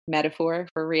great metaphor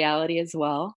for reality as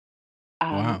well.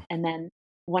 Wow. And then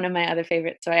one of my other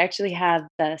favorites, so I actually have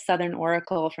the Southern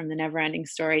Oracle from the Neverending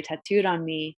Story tattooed on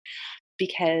me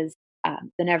because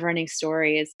the Neverending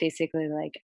Story is basically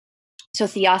like, so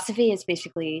theosophy is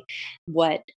basically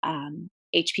what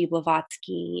H.P.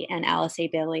 Blavatsky and Alice A.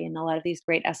 Bailey and a lot of these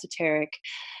great esoteric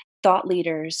thought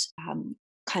leaders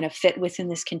kind of fit within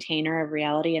this container of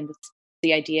reality. And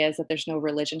the idea is that there's no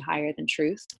religion higher than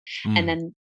truth. And Mm.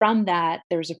 then from that,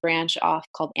 there's a branch off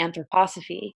called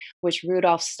anthroposophy, which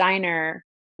Rudolf Steiner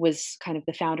was kind of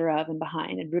the founder of and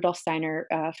behind. And Rudolf Steiner,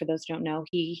 for those who don't know,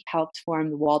 he helped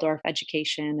form the Waldorf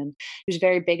education, and he was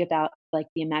very big about like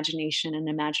the imagination and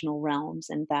imaginal realms,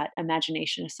 and that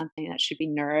imagination is something that should be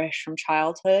nourished from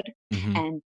childhood, Hmm.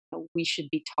 and we should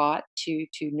be taught to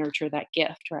nurture that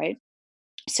gift, right?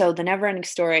 So the Neverending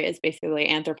Story is basically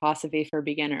anthroposophy for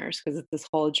beginners because it's this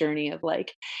whole journey of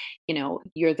like,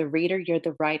 you're the reader, you're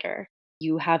the writer,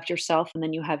 you have yourself, and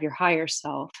then you have your higher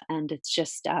self, and it's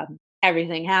just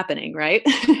everything happening, right?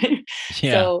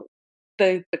 Yeah. So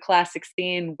the classic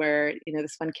scene where,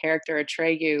 this one character,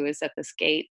 Atreyu, is at this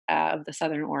gate of the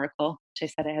Southern Oracle, which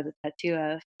I said I had a tattoo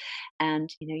of, and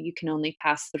you can only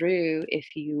pass through if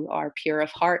you are pure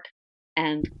of heart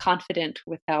and confident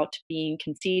without being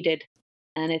conceited.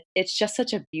 And it's just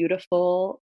such a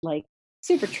beautiful, like,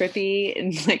 super trippy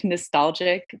and like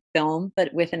nostalgic film,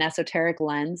 but with an esoteric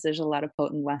lens. There's a lot of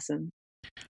potent lessons.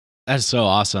 That's so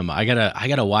awesome. I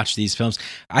gotta watch these films.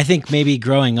 I think maybe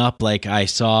growing up, like I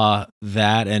saw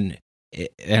that and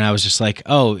I was just like,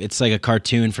 oh, it's like a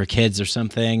cartoon for kids or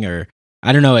something, or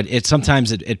I don't know. It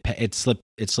sometimes it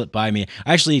slipped by me.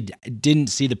 I actually didn't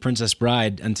see The Princess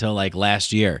Bride until like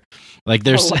last year. Like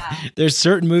there's Oh, wow. there's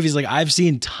certain movies, like I've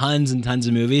seen tons and tons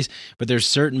of movies, but there's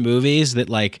certain movies that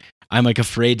like I'm like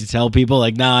afraid to tell people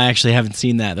like, no, I actually haven't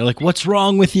seen that. They're like, what's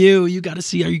wrong with you? You got to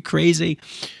see. Are you crazy?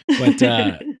 But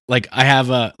like I have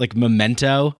a like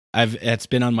Memento. It's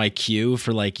been on my queue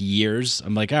for like years.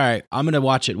 I'm like, all right, I'm gonna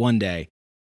watch it one day.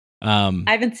 I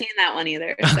haven't seen that one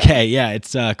either. So. Okay, yeah,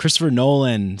 it's Christopher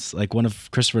Nolan's, like one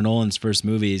of Christopher Nolan's first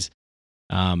movies.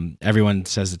 Everyone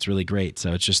says it's really great,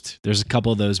 so it's just there's a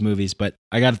couple of those movies, but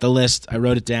I got the list. I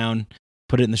wrote it down,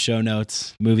 put it in the show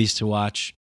notes. Movies to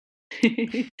watch.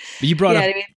 But you brought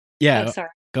up, yeah. Oh, sorry.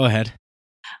 Go ahead.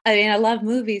 I mean, I love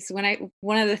movies.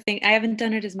 One of the things, I haven't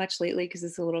done it as much lately because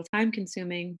it's a little time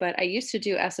consuming, but I used to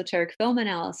do esoteric film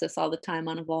analysis all the time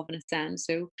on Evolve and Ascend.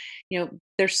 So,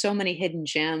 there's so many hidden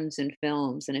gems in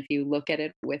films. And if you look at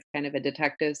it with kind of a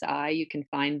detective's eye, you can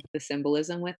find the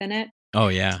symbolism within it. Oh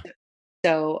yeah.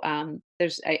 So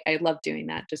I love doing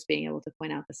that, just being able to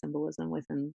point out the symbolism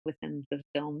within the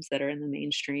films that are in the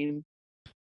mainstream.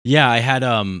 Yeah, I had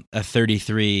a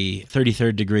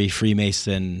 33rd degree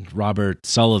Freemason, Robert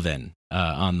Sullivan,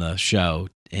 on the show,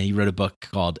 and he wrote a book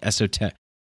called Esoteric.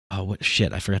 Oh, what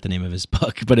shit! I forgot the name of his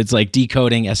book, but it's like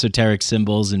decoding esoteric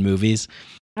symbols in movies.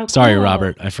 Oh, Sorry, cool.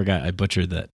 Robert, I forgot. I butchered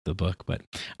the book, but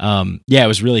yeah, it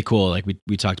was really cool. Like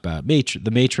we talked about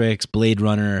The Matrix, Blade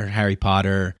Runner, Harry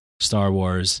Potter, Star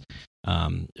Wars.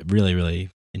 Really,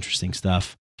 really interesting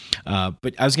stuff.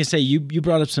 But I was gonna say you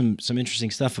brought up some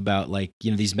interesting stuff about like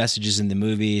these messages in the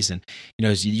movies, and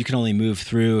you can only move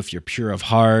through if you're pure of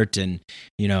heart and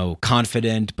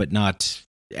confident but not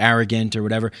arrogant or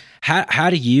whatever. How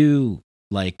do you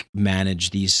like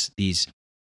manage these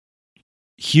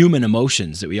human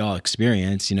emotions that we all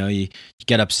experience? You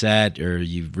get upset or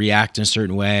you react in a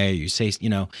certain way, or you say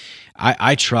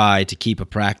I try to keep a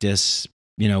practice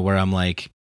where I'm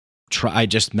like, I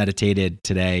just meditated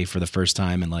today for the first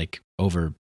time in like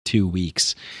over 2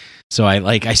 weeks. So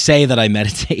I say that I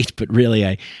meditate, but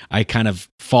really I kind of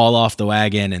fall off the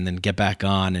wagon and then get back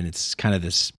on. And it's kind of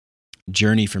this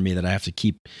journey for me that I have to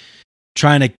keep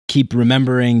trying to keep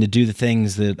remembering to do the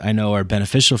things that I know are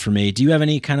beneficial for me. Do you have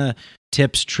any kind of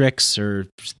tips, tricks, or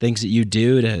things that you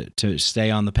do to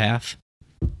stay on the path?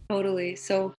 Totally.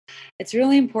 So it's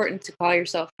really important to call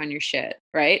yourself on your shit,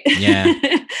 right? Yeah.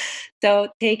 So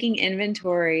taking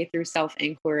inventory through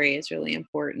self-inquiry is really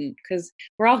important because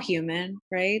we're all human,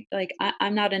 right? Like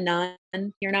I'm not a nun,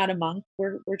 you're not a monk.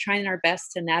 We're trying our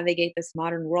best to navigate this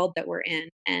modern world that we're in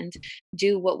and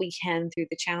do what we can through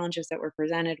the challenges that we're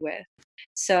presented with.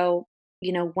 So,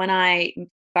 when I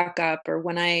fuck up or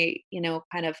when I,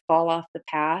 kind of fall off the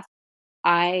path,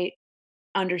 I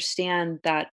understand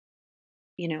that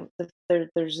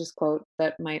there's this quote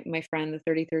that my friend, the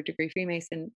 33rd degree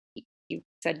Freemason, he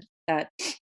said that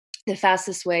the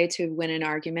fastest way to win an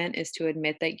argument is to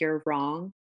admit that you're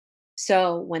wrong.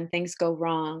 So when things go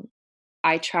wrong,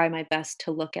 I try my best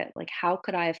to look at like, how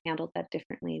could I have handled that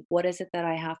differently? What is it that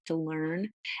I have to learn?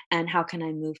 And how can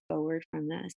I move forward from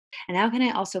this? And how can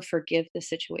I also forgive the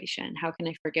situation? How can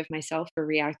I forgive myself for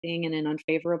reacting in an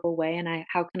unfavorable way? And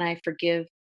how can I forgive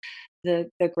the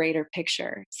greater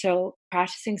picture? So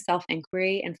practicing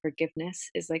self-inquiry and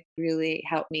forgiveness is like really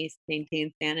helped me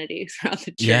maintain sanity throughout the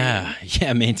journey.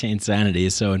 Yeah, maintain sanity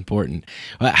is so important.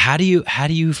 How do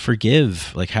you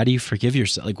forgive? Like, how do you forgive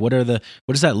yourself? Like, what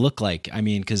does that look like? I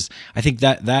mean, because I think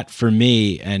that for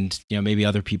me, and maybe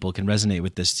other people can resonate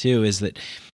with this too, is that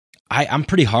I'm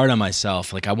pretty hard on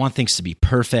myself. Like, I want things to be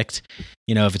perfect.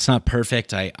 If it's not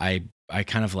perfect, I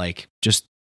kind of like just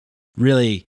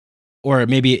really. Or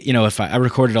maybe, if I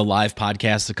recorded a live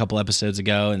podcast a couple episodes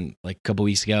ago and like a couple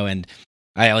weeks ago, and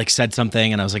I like said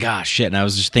something and I was like, shit. And I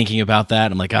was just thinking about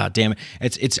that. I'm like, damn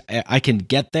it. I can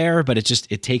get there, but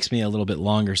it takes me a little bit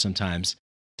longer sometimes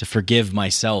to forgive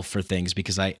myself for things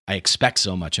because I expect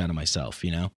so much out of myself,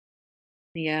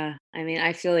 Yeah. I mean,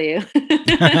 I feel you.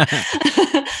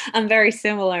 I'm very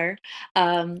similar.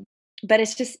 But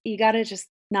it's just, you got to just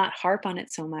not harp on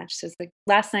it so much. So it's like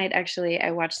last night, actually,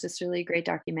 I watched this really great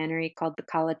documentary called The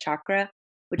Kala Chakra,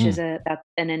 which is Mm. that's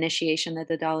an initiation that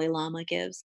the Dalai Lama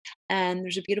gives. And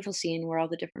there's a beautiful scene where all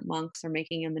the different monks are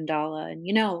making a mandala, and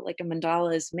like a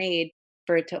mandala is made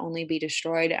for it to only be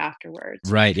destroyed afterwards.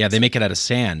 Right. Yeah, they So make it out of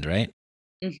sand, right?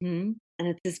 and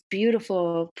it's this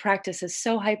beautiful practice. Is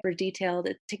so hyper detailed.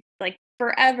 It takes like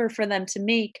forever for them to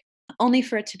make, only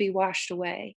for it to be washed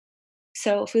away.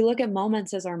 So if we look at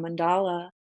moments as our mandala,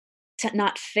 to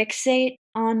not fixate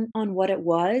on what it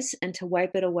was and to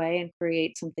wipe it away and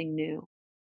create something new.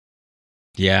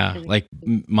 Yeah, And like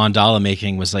mandala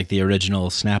making was like the original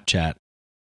Snapchat.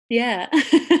 yeah.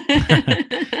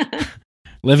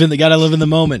 Gotta live in the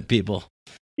moment, people.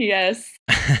 Yes.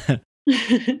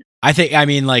 I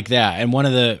mean, like that. And one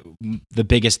of the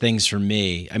biggest things for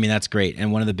me, I mean, that's great.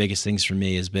 And one of the biggest things for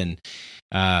me has been,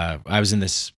 I was in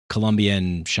this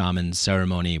Colombian shaman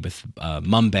ceremony with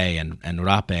Mumbe and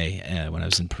Rape when I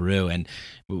was in Peru. And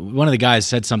one of the guys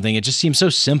said something, it just seemed so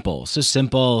simple,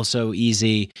 so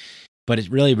easy, but it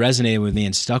really resonated with me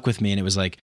and stuck with me. And it was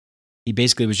like, he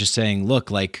basically was just saying, look,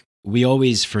 like we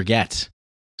always forget.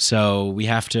 So we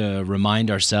have to remind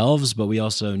ourselves, but we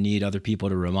also need other people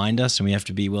to remind us, and we have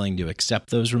to be willing to accept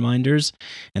those reminders.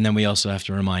 And then we also have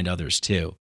to remind others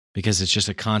too, because it's just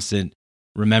a constant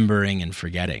remembering and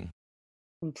forgetting.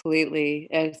 Completely.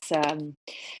 It's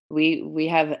we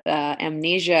have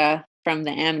amnesia from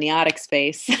the amniotic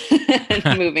space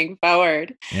moving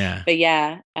forward. Yeah. But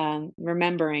yeah,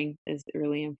 remembering is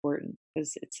really important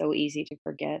because it's so easy to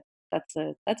forget.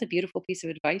 That's a beautiful piece of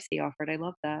advice he offered. I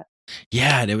love that.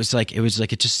 Yeah, and it was like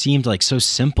it just seemed like so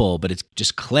simple, but it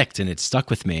just clicked and it stuck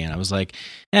with me. And I was like,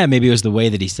 yeah, maybe it was the way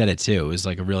that he said it too. It was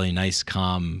like a really nice,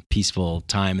 calm, peaceful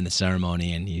time in the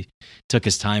ceremony, and he took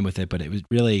his time with it. But it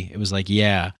was like,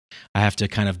 yeah, I have to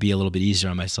kind of be a little bit easier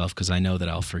on myself because I know that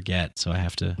I'll forget, so I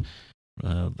have to,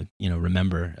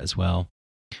 remember as well.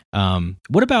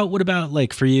 What about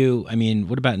like for you? I mean,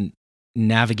 what about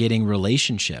navigating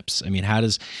relationships? I mean, how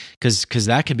does, because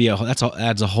that could be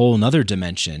adds a whole another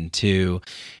dimension to,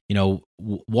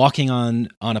 walking on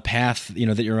a path,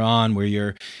 that you're on,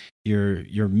 where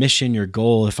your mission, your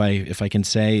goal, if I can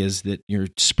say, is that you're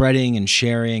spreading and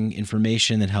sharing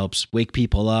information that helps wake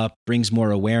people up, brings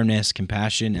more awareness,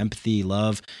 compassion, empathy,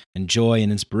 love, and joy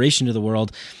and inspiration to the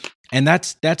world. And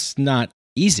that's not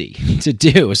easy to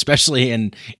do, especially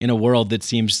in a world that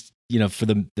seems, for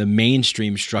the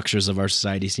mainstream structures of our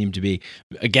society seem to be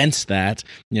against that,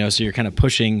 so you're kind of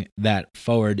pushing that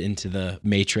forward into the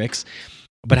matrix.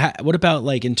 But what about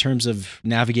like in terms of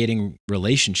navigating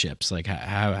relationships? Like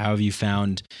how have you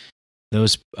found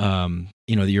those,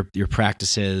 your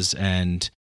practices and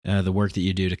the work that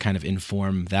you do to kind of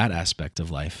inform that aspect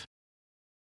of life?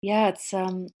 Yeah,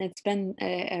 it's been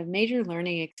a major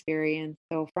learning experience.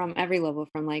 So from every level,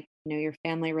 from like, your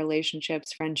family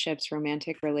relationships, friendships,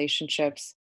 romantic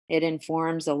relationships, it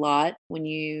informs a lot when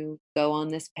you go on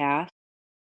this path.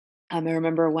 I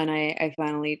remember when I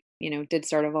finally, did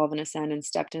start Evolve and Ascend and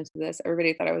stepped into this,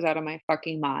 everybody thought I was out of my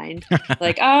fucking mind.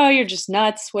 Like, oh, you're just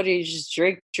nuts. What do you just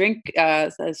drink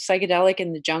a psychedelic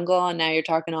in the jungle and now you're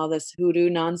talking all this hoodoo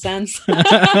nonsense?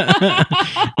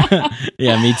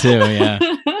 Yeah, me too. Yeah.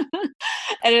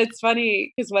 And it's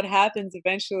funny because what happens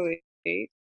eventually,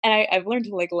 and I've learned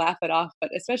to like laugh it off, but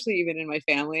especially even in my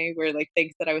family, where like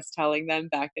things that I was telling them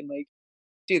back in like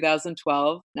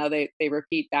 2012, now they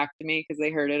repeat back to me because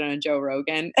they heard it on Joe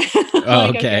Rogan. Oh, Like,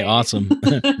 okay, okay. awesome.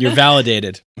 You're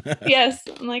validated. Yes.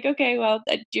 I'm like, okay, well,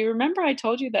 do you remember I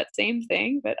told you that same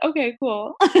thing? But okay,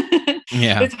 cool.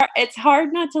 Yeah. It's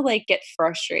hard not to like get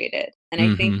frustrated. And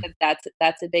I think Hmm.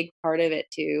 that's a big part of it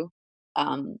too.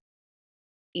 Um,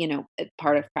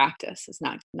 part of practice is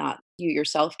not you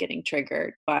yourself getting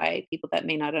triggered by people that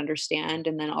may not understand,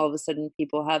 and then all of a sudden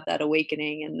people have that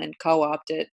awakening and then co-opt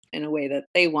it in a way that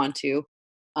they want to.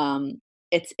 um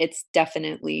it's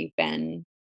definitely been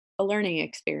a learning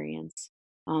experience.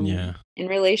 Yeah. In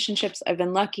relationships, I've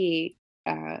been lucky.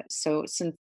 So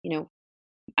since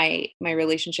my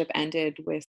relationship ended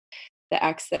with the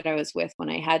ex that I was with when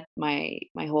I had my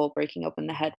whole breaking open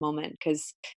the head moment,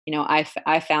 because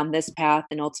I found this path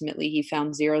and ultimately he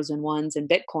found zeros and ones in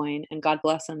Bitcoin, and God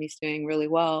bless him, he's doing really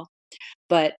well.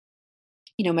 But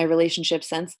my relationships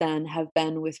since then have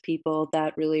been with people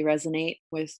that really resonate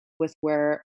with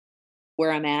where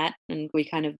I'm at, and we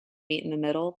kind of meet in the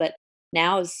middle. But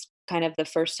now is kind of the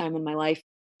first time in my life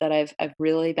that I've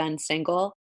really been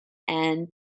single, and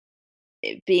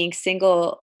being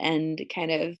single and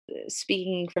kind of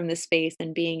speaking from this space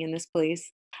and being in this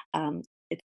place,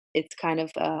 it's kind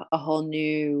of a whole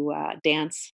new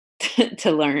dance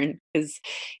to learn, because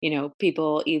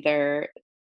people either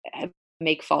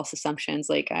make false assumptions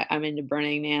like I'm into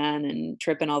Burning Man and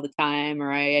tripping all the time,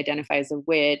 or I identify as a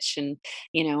witch and,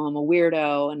 I'm a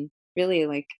weirdo. And really,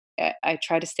 like, I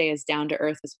try to stay as down to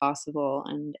earth as possible,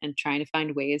 and trying to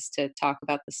find ways to talk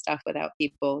about the stuff without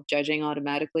people judging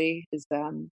automatically is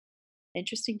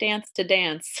interesting dance to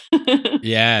dance.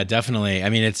 Yeah, definitely. I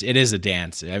mean, it is a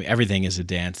dance. I mean, everything is a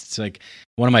dance. It's like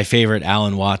one of my favorite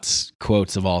Alan Watts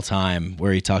quotes of all time,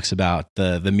 where he talks about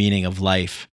the meaning of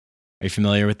life. Are you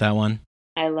familiar with that one?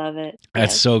 I love it.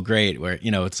 That's Yes. so great. Where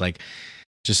it's like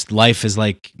just life is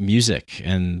like music,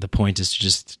 and the point is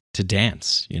just to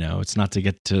dance. It's not to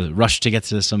get to rush to get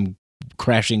to some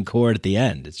crashing chord at the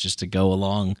end. It's just to go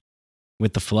along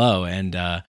with the flow. And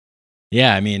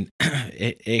yeah, I mean,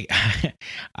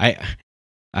 I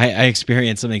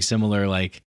experienced something similar.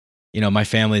 Like, my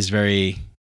family is very.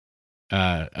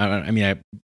 I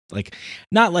like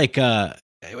not like.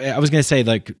 I was gonna say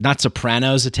like not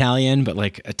Sopranos Italian, but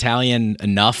like Italian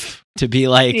enough to be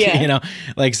like, Yeah.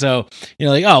 like so,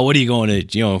 like, oh, what are you going to,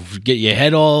 get your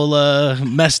head all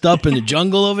messed up in the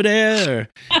jungle over there,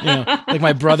 or like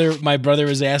my brother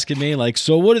was asking me like,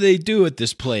 so what do they do at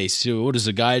this place? So what does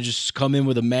a guy just come in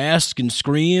with a mask and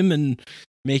scream and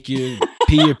make you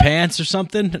pee your pants or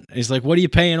something? He's like, what are you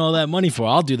paying all that money for?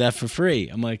 I'll do that for free.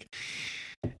 I'm like,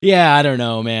 yeah, I don't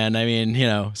know, man. I mean,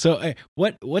 so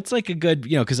what's like a good,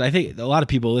 because I think a lot of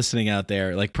people listening out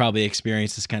there like probably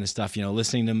experience this kind of stuff,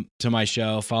 listening to my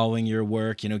show, following your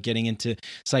work, getting into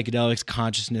psychedelics,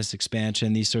 consciousness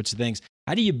expansion, these sorts of things.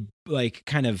 How do you like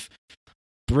kind of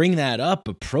bring that up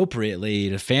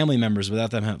appropriately to family members without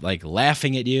them like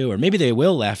laughing at you, or maybe they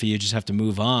will laugh at you, just have to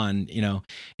move on,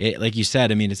 like you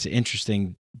said, I mean, it's an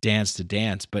interesting dance to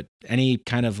dance, but any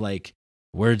kind of like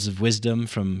words of wisdom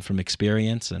from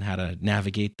experience and how to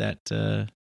navigate that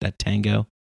tango?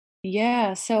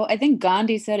 Yeah, so I think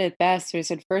Gandhi said it best. Where he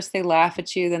said, first they laugh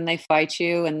at you, then they fight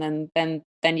you, and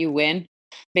then you win,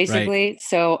 Right. basically.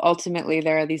 So ultimately,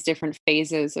 there are these different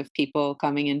phases of people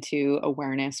coming into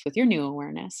awareness with your new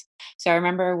awareness. So I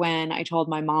remember when I told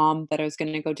my mom that I was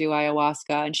going to go do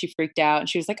ayahuasca, and she freaked out, and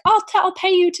she was like, I'll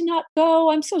pay you to not go.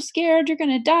 I'm so scared you're going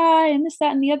to die, and this,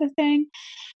 that, and the other thing."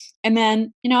 And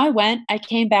then, I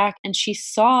came back, and she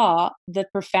saw the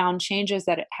profound changes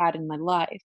that it had in my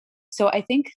life. So I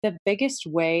think the biggest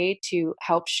way to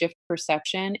help shift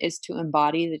perception is to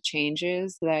embody the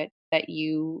changes that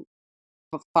you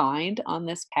find on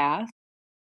this path,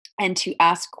 and to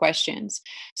ask questions.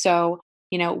 So,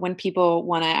 when people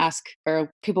want to ask,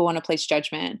 or people want to place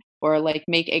judgment, or like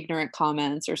make ignorant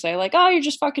comments, or say like, "Oh, you're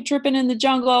just fucking tripping in the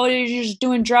jungle, you're just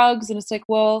doing drugs." And it's like,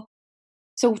 well,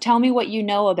 so tell me what you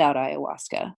know about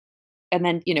ayahuasca. And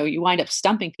then, you wind up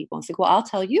stumping people and say, well, I'll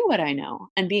tell you what I know.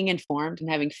 And being informed and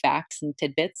having facts and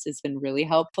tidbits has been really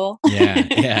helpful. Yeah,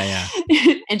 yeah.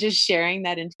 And just sharing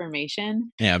that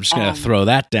information. Yeah, I'm just gonna throw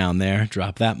that down there,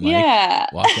 drop that mic, Yeah.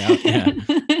 walk out. Yeah.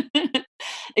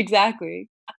 Exactly.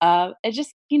 And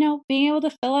just, being able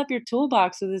to fill up your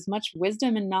toolbox with as much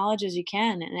wisdom and knowledge as you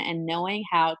can, and knowing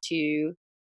how to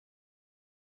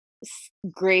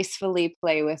gracefully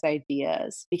play with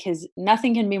ideas, because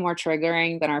nothing can be more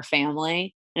triggering than our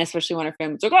family. And especially when our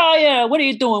family's like, "Oh yeah, what are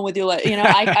you doing with your life?"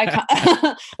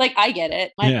 I like, I get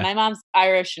it. My mom's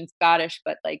Irish and Scottish,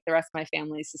 but like the rest of my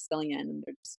family is Sicilian, and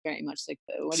they're just very much like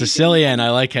the what are you doing? Sicilian. I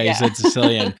like how you Yeah. said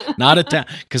Sicilian, not Italian,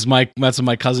 because that's what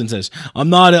my cousin says. I'm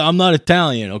not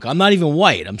Italian. Okay, I'm not even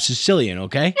white. I'm Sicilian.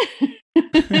 Okay.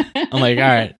 I'm like, all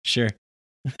right, sure.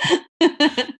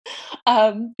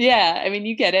 Yeah, I mean,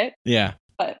 you get it. Yeah.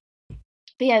 But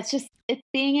yeah, it's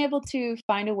being able to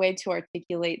find a way to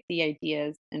articulate the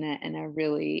ideas in a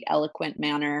really eloquent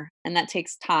manner, and that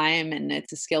takes time, and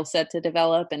it's a skill set to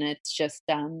develop, and it's just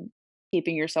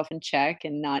keeping yourself in check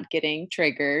and not getting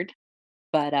triggered.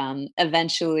 But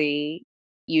eventually,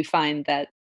 you find that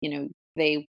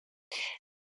they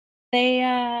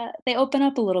open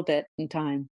up a little bit in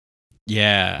time.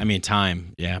 Yeah, I mean,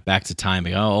 time. Yeah, back to time.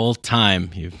 Oh, old time.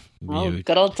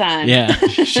 Good old time. Yeah,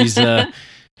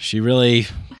 she really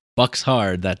bucks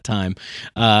hard that time.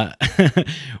 Well, I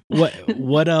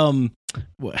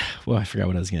forgot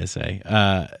what I was gonna say.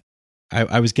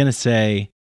 I was gonna say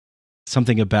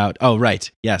something about. Oh, right.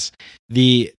 Yes,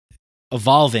 the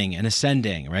evolving and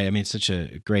ascending. Right. I mean, it's such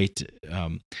a great,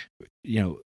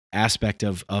 aspect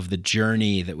of the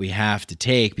journey that we have to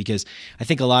take, because I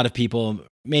think a lot of people,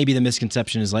 maybe the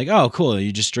misconception is like, oh, cool,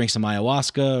 you just drink some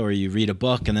ayahuasca or you read a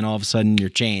book and then all of a sudden you're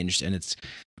changed and it's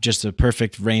just a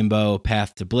perfect rainbow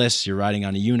path to bliss. You're riding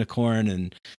on a unicorn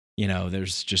and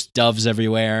there's just doves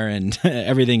everywhere and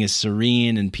everything is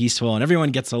serene and peaceful and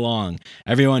everyone gets along.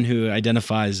 Everyone who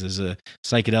identifies as a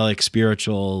psychedelic,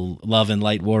 spiritual, love and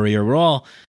light warrior, we're all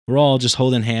we're all just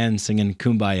holding hands, singing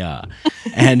 "Kumbaya,"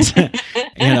 and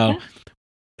you know,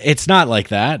 it's not like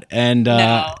that. And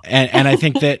No. and I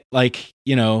think that, like,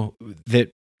 you know,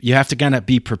 that you have to kind of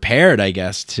be prepared, I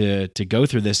guess, to go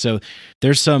through this. So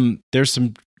there's some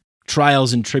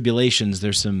trials and tribulations.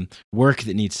 There's some work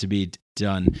that needs to be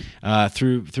done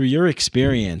through your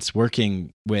experience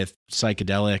working with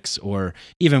psychedelics or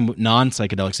even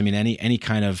non-psychedelics. I mean, any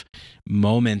kind of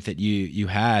moment that you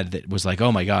had that was like,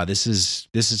 oh my God, this is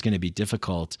going to be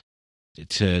difficult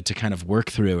to kind of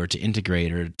work through or to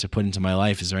integrate or to put into my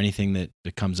life. Is there anything that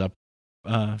comes up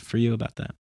for you about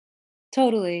that?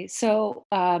 Totally. So,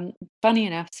 funny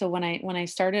enough, so when I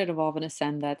started Evolve and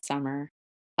Ascend that summer,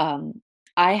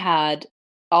 I had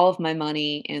all of my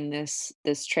money in this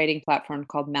trading platform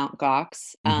called Mt.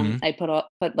 Gox. Mm-hmm. I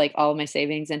put like all of my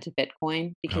savings into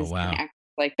Bitcoin Oh, because wow.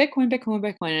 like Bitcoin.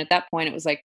 And at that point, it was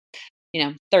like,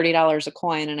 $30 a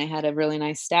coin, and I had a really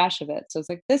nice stash of it. So it's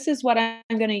like, this is what I'm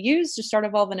going to use to start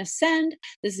Evolve and Ascend.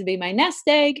 This would be my nest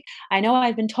egg. I know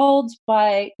I've been told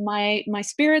by my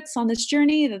spirits on this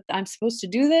journey that I'm supposed to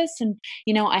do this, and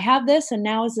I have this, and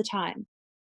now is the time.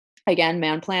 Again,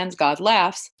 man plans, God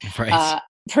laughs. Right.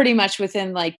 Pretty much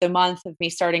within like the month of me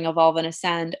starting Evolve and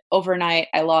Ascend, overnight,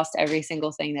 I lost every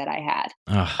single thing that I had.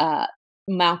 Ugh.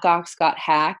 Mt. Gox got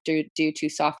hacked due to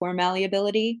software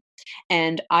malleability,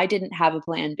 and I didn't have a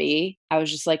plan B. I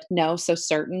was just like, no, so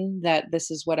certain that this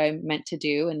is what I meant to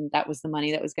do, and that was the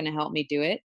money that was going to help me do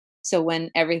it. So when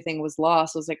everything was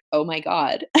lost, I was like, oh my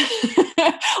God,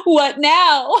 what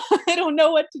now? I don't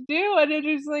know what to do. And it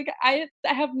was like, I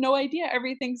have no idea.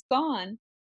 Everything's gone.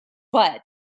 But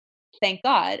thank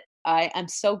God, I am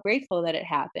so grateful that it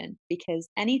happened, because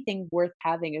anything worth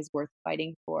having is worth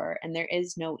fighting for. And there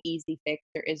is no easy fix,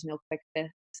 there is no quick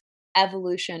fix.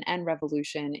 Evolution and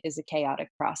revolution is a chaotic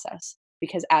process,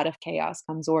 because out of chaos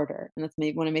comes order. And that's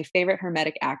one of my favorite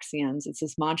Hermetic axioms. It's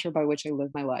this mantra by which I live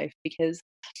my life, because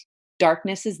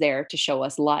darkness is there to show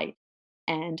us light.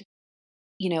 And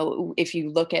if you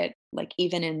look at, like,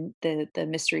 even in the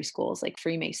mystery schools like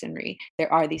Freemasonry,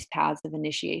 there are these paths of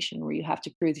initiation where you have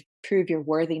to prove your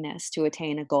worthiness to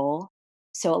attain a goal.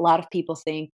 So a lot of people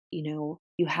think, you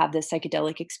have this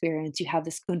psychedelic experience, you have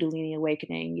this Kundalini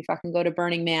awakening, you fucking go to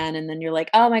Burning Man, and then you're like,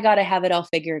 oh my God, I have it all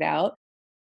figured out.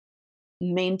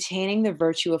 Maintaining the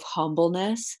virtue of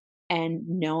humbleness and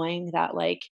knowing that,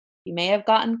 like, you may have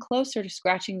gotten closer to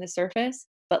scratching the surface,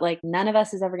 but like none of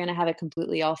us is ever going to have it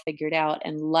completely all figured out,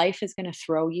 and life is going to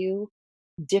throw you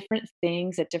different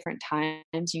things at different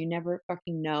times. You never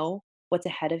fucking know what's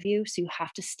ahead of you, so you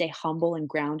have to stay humble and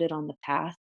grounded on the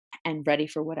path and ready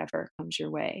for whatever comes your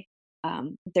way.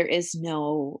 There is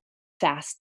no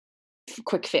fast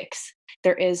quick fix.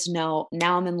 There is no,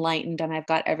 now I'm enlightened and I've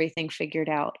got everything figured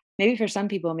out. Maybe for some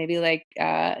people, maybe like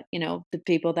the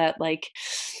people that like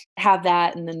have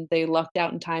that and then they lucked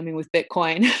out in timing with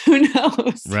Bitcoin. Who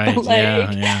knows? Right. But,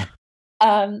 like, Yeah.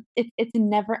 it's a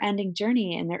never ending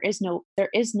journey, and there is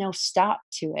no stop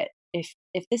to it.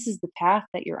 If this is the path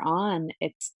that you're on,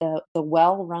 it's the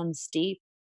well runs deep,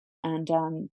 and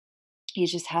you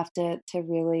just have to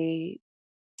really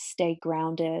stay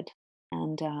grounded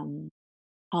and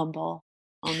humble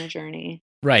on the journey.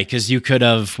 Right, because you could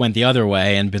have went the other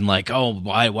way and been like, "Oh,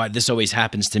 why this always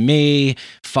happens to me?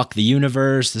 Fuck the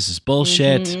universe. This is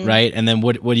bullshit." Mhm. Right, and then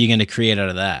what are you going to create out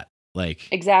of that? Like,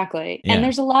 Exactly. Yeah. And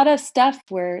there's a lot of stuff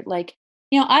where, like,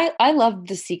 I loved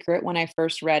The Secret when I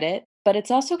first read it, but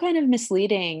it's also kind of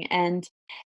misleading, and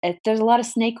there's a lot of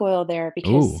snake oil there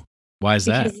because ooh, why is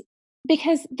that?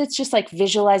 because that's just like,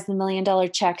 visualize the $1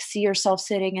 million check, see yourself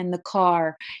sitting in the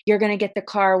car. You're going to get the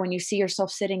car when you see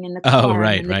yourself sitting in the car. Oh,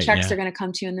 right, and the right, checks yeah. are going to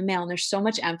come to you in the mail. And there's so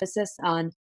much emphasis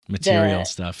on Material the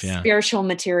stuff, yeah. spiritual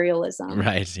materialism.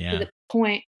 Right, To yeah. the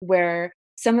point where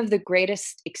some of the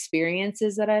greatest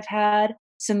experiences that I've had,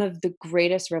 some of the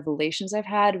greatest revelations I've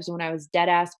had was when I was dead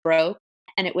ass broke,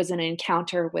 and it was an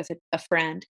encounter with a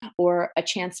friend, or a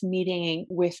chance meeting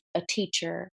with a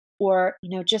teacher, or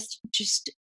just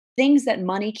things that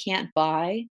money can't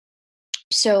buy.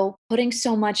 So putting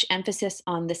so much emphasis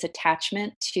on this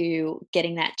attachment to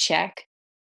getting that check,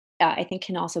 I think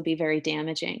can also be very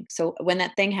damaging. So when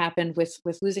that thing happened with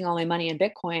losing all my money in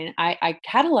Bitcoin, I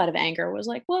had a lot of anger. Was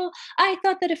like, well, I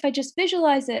thought that if I just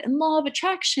visualize it and law of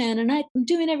attraction and I'm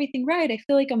doing everything right, I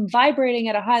feel like I'm vibrating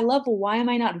at a high level. Why am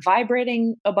I not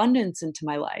vibrating abundance into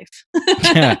my life?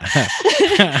 Am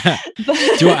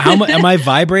I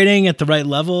vibrating at the right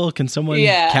level? Can someone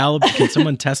can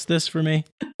someone test this for me?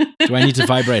 Do I need to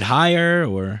vibrate higher,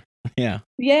 or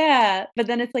Yeah, but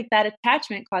then it's like that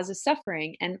attachment causes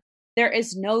suffering, and there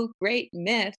is no great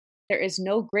myth there is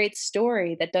no great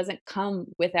story that doesn't come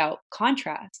without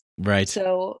contrast. Right.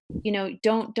 So,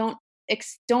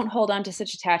 don't hold on to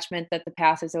such attachment that the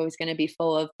path is always going to be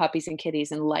full of puppies and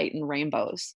kitties and light and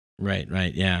rainbows. Right.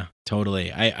 Yeah,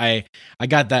 totally. I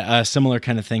got that similar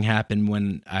kind of thing happen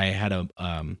when I had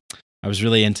I was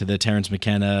really into the Terence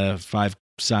McKenna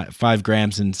 5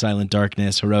 grams in Silent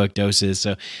Darkness, heroic doses.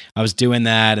 So I was doing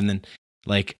that, and then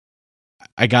like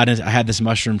I had this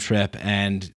mushroom trip,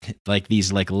 and like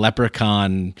these like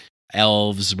leprechaun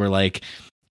elves were like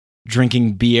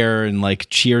drinking beer and like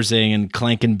cheersing and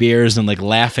clanking beers and like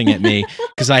laughing at me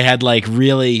because I had like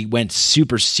really went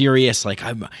super serious. Like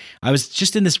I was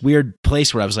just in this weird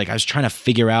place where I was trying to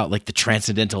figure out like the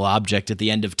transcendental object at the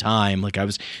end of time. Like I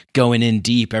was going in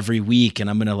deep every week, and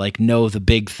I'm going to like know the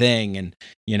big thing. And,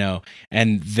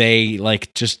 and they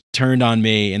like just turned on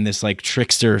me in this like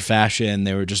trickster fashion.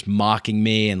 They were just mocking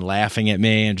me and laughing at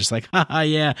me and just like, haha,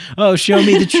 yeah. Oh, show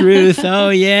me the truth. Oh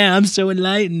yeah. I'm so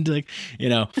enlightened. Like,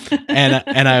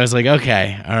 and I was like,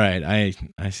 okay, all right,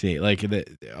 I see. Like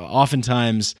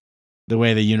oftentimes the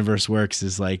way the universe works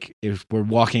is like if we're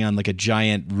walking on like a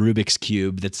giant Rubik's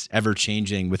cube that's ever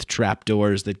changing with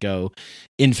trapdoors that go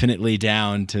infinitely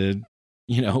down to,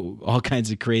 all kinds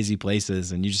of crazy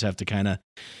places, and you just have to kind of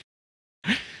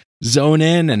zone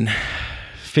in and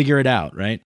figure it out,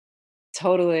 right?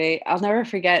 Totally. I'll never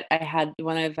forget. I had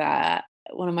one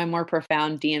of my more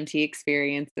profound DMT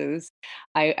experiences.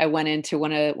 I went into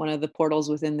one of the portals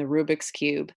within the Rubik's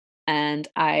Cube, and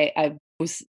I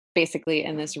was basically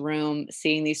in this room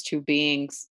seeing these two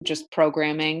beings just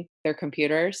programming their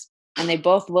computers, and they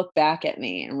both looked back at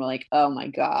me and were like, "Oh my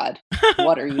God,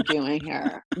 what are you doing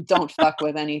here? Don't fuck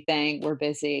with anything. We're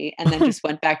busy." And then just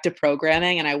went back to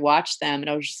programming, and I watched them, and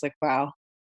I was just like, "Wow.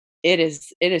 It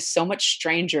is so much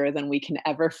stranger than we can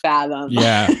ever fathom."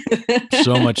 Yeah.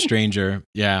 So much stranger.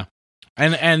 Yeah.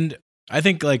 And I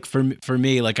think like for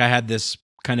me, like I had this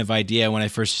kind of idea when I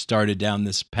first started down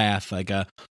this path, like I'm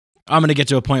going to get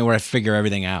to a point where I figure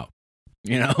everything out,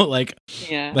 like,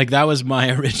 yeah. Like that was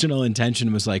my original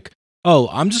intention, was like, oh,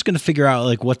 I'm just going to figure out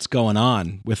like what's going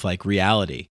on with like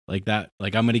reality like that.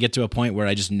 Like I'm going to get to a point where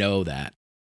I just know that.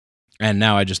 And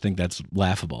now I just think that's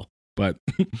laughable, but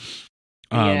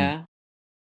yeah,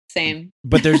 same.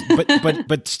 But there's,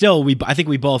 but still, I think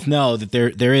we both know that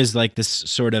there is like this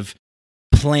sort of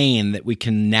plane that we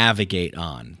can navigate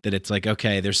on. That it's like,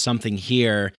 okay, there's something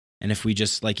here, and if we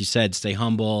just, like you said, stay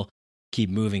humble, keep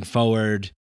moving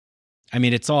forward. I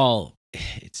mean, it's.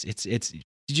 Did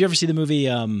you ever see the movie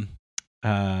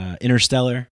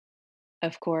Interstellar?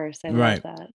 Of course, I love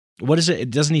that. What is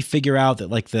it? Doesn't he figure out that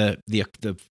like the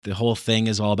whole thing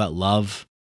is all about love?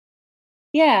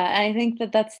 Yeah, I think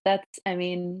that's I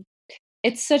mean,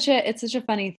 it's such a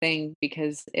funny thing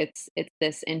because it's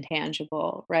this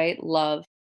intangible, right? Love,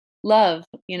 all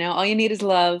you need is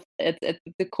love. It's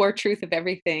the core truth of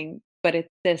everything, but it's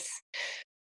this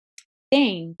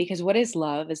thing because what is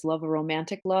love? Is love a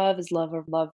romantic love? Is love a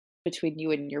love between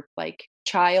you and your like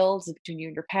child? Is it between you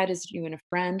and your pet? Is it you and a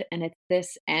friend? And it's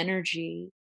this energy.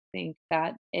 I think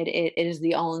that it is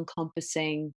the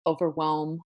all-encompassing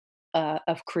overwhelm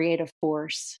of creative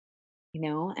force,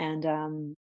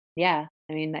 and yeah,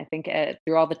 I mean, I think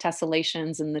through all the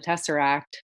tessellations and the tesseract,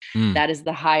 that is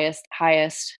the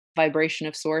highest vibration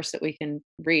of source that we can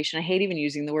reach. And I hate even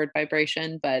using the word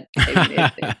vibration, but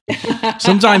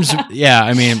sometimes, yeah,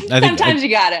 I mean, I think sometimes you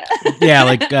got it. Yeah,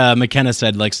 like McKenna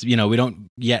said, like, we don't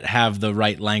yet have the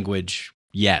right language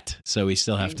yet, so we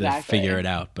still have to figure it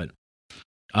out. But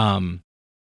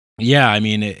yeah, I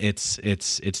mean, it's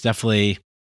definitely.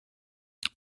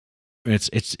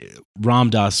 It's Ram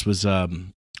Dass was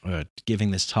giving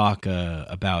this talk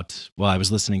about. Well, I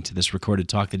was listening to this recorded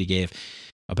talk that he gave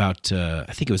about. I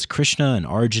think it was Krishna and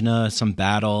Arjuna, some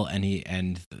battle,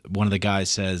 and one of the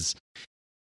guys says,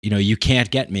 you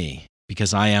can't get me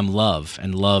because I am love,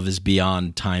 and love is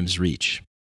beyond time's reach.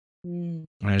 And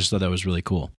I just thought that was really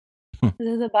cool. This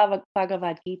is the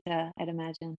Bhagavad Gita, I'd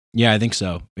imagine. Yeah, I think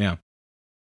so. Yeah.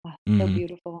 Oh, so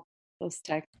beautiful, those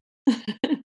texts.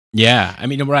 Yeah, I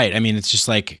mean, right. I mean, it's just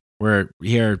like we're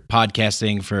here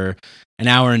podcasting for an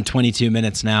hour and 22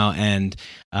 minutes now, and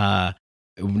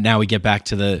now we get back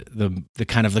to the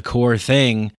kind of the core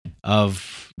thing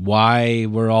of why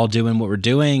we're all doing what we're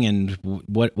doing and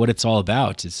what it's all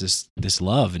about. It's this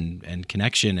love and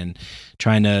connection and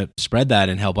trying to spread that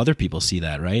and help other people see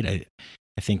that, right?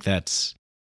 I think that's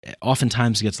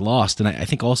oftentimes gets lost, and I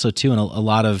think also too in a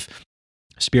lot of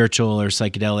spiritual or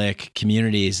psychedelic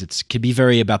communities, it could be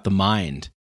very about the mind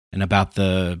and about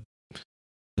the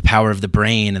power of the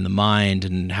brain and the mind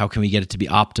and how can we get it to be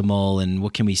optimal and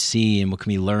what can we see and what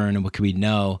can we learn and what can we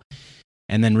know.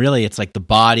 And then really it's like the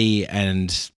body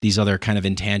and these other kind of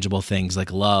intangible things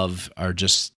like love are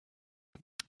just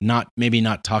maybe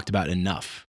not talked about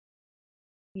enough.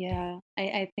 Yeah,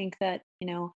 I think that,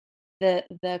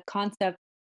 the concept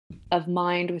of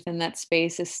mind within that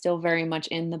space is still very much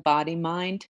in the body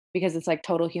mind, because it's like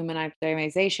total human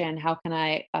optimization. How can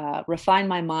I refine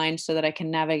my mind so that I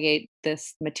can navigate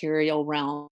this material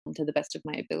realm to the best of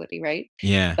my ability, right?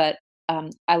 Yeah. But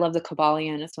I love the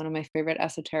Kabbalion. It's one of my favorite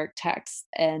esoteric texts.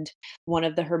 And one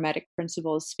of the Hermetic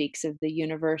principles speaks of the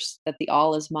universe, that the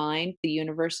all is mind, the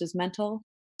universe is mental.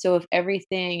 So if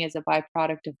everything is a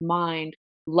byproduct of mind,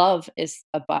 love is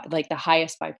like the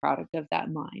highest byproduct of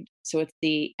that mind. So it's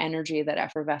the energy that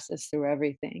effervesces through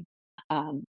everything.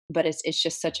 But it's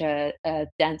just such a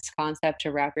dense concept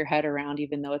to wrap your head around,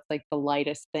 even though it's like the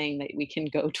lightest thing that we can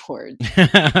go towards.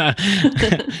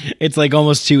 It's like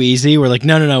almost too easy. We're like,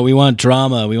 no, we want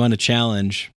drama, we want a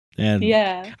challenge. And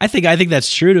yeah, I think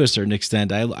that's true to a certain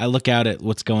extent. I look out at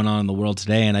what's going on in the world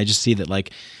today, and I just see that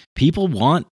like people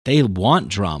want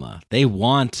drama. They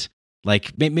want,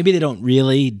 like, maybe they don't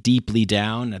really deeply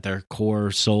down at their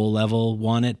core soul level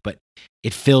want it, but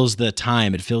it fills the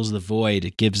time, it fills the void,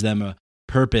 it gives them a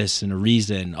purpose and a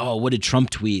reason. Oh, what did Trump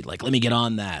tweet? Like, let me get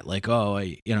on that. Like,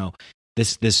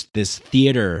 this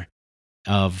theater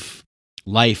of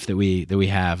life that we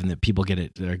have and that people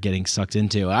are getting sucked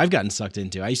into. I've gotten sucked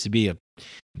into. I used to be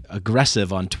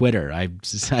aggressive on Twitter. I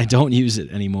don't use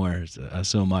it anymore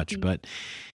so much, but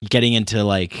getting into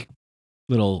like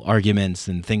little arguments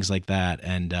and things like that,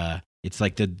 and it's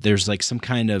like there's like some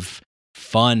kind of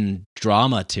fun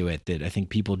drama to it that I think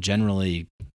people generally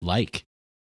like.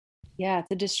 Yeah,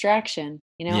 it's a distraction.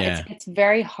 Yeah. It's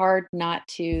very hard not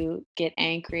to get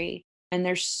angry. And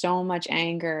there's so much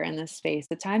anger in this space.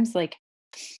 At times, like,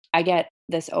 I get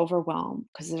this overwhelm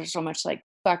because there's so much like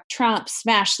fuck Trump,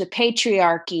 smash the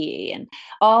patriarchy, and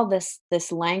all this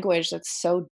language that's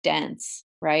so dense,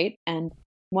 right? And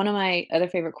one of my other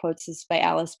favorite quotes is by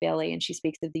Alice Bailey, and she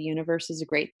speaks of the universe as a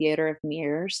great theater of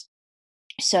mirrors.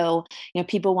 So,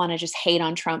 people want to just hate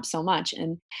on Trump so much.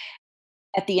 And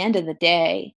at the end of the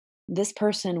day, this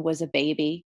person was a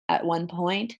baby at one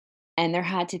point, and there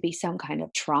had to be some kind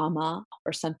of trauma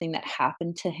or something that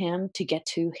happened to him to get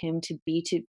to him to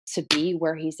be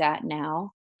where he's at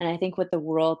now. And I think what the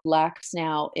world lacks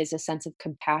now is a sense of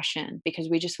compassion, because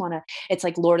we just want to, it's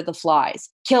like Lord of the Flies,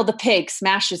 kill the pig,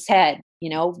 smash his head,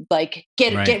 like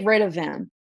Right. get rid of him.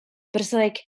 But it's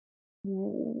like,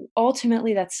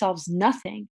 ultimately that solves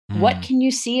nothing. What can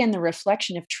you see in the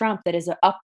reflection of Trump that is an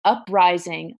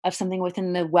uprising of something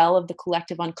within the well of the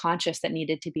collective unconscious that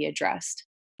needed to be addressed?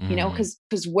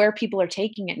 Because where people are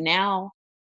taking it now,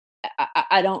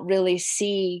 I don't really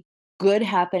see good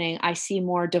happening. I see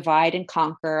more divide and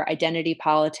conquer, identity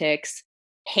politics,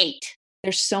 hate.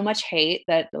 There's so much hate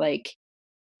that, like,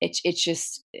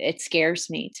 it scares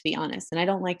me, to be honest. And I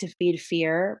don't like to feed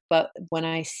fear, but when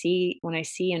I see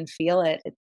and feel it,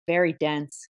 it's very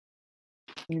dense.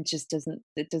 And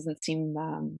it doesn't seem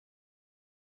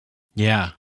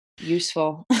Yeah.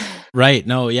 useful. Right.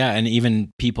 No, yeah. And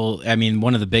even people, I mean,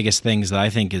 one of the biggest things that I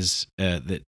think is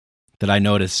that I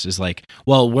notice is like,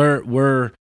 well,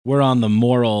 we're on the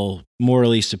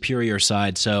morally superior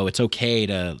side, so it's okay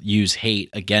to use hate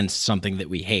against something that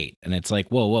we hate. And it's like,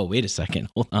 whoa, wait a second,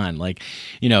 hold on. Like,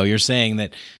 you're saying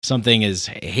that something is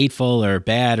hateful or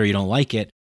bad or you don't like it.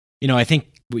 I think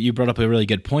you brought up a really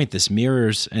good point. This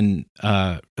mirrors, and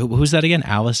who's that again?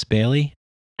 Alice Bailey.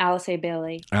 Alice A.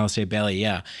 Bailey. Alice A. Bailey,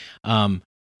 yeah.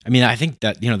 I mean, I think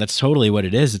that that's totally what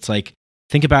it is. It's like,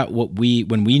 think about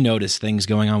when we notice things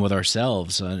going on with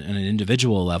ourselves on an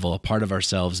individual level, a part of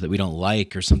ourselves that we don't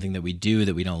like, or something that we do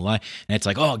that we don't like, and it's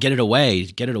like, oh, get it away.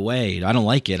 I don't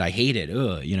like it. I hate it.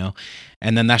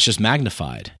 And then that's just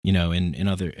magnified, in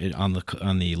other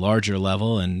on the larger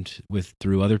level and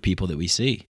through other people that we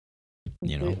see.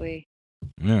 Completely.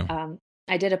 Yeah.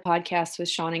 I did a podcast with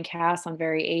Sean and Cass on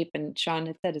Very Ape, and Sean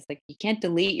had said, it's like, you can't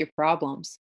delete your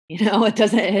problems. It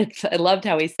doesn't, I loved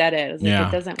how he said it. It was like,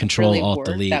 it doesn't Control, really Alt, work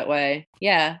Delete. that way.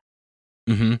 Yeah.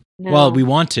 Mm-hmm. No. Well, we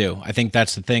want to. I think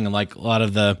that's the thing. Like a lot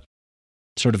of the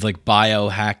sort of like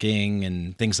biohacking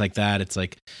and things like that. It's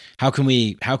like, how can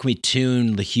we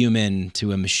tune the human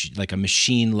to a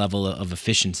machine level of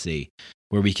efficiency,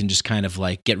 where we can just kind of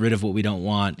like get rid of what we don't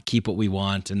want, keep what we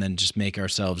want, and then just make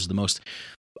ourselves the most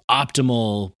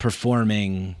optimal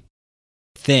performing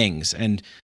things. And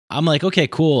I'm like, okay,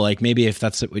 cool. Like, maybe if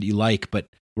that's what you like, but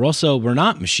we're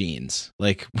not machines.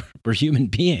 Like, we're human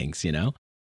beings,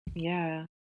 Yeah.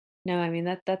 No, I mean,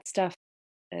 that stuff,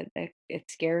 it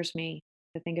scares me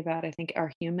to think about. I think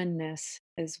our humanness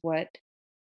is what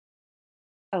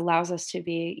allows us to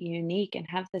be unique and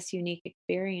have this unique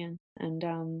experience. And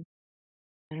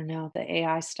I don't know, the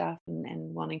AI stuff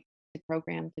and wanting to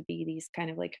program to be these kind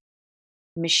of like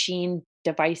machine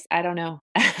device. I don't know.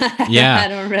 Yeah. I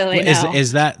don't really Is know.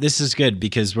 is that this is good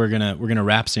because we're gonna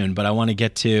wrap soon, but I want to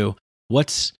get to what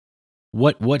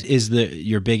is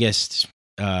your biggest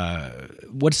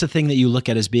what's the thing that you look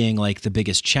at as being like the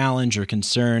biggest challenge or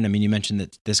concern? I mean, you mentioned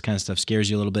that this kind of stuff scares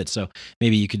you a little bit, so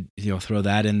maybe you could throw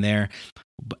that in there,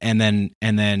 and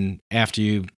then after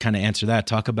you kind of answer that,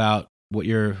 talk about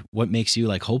what makes you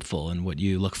like hopeful and what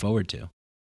you look forward to.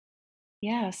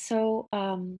 Yeah. So,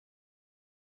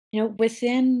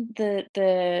 within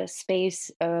the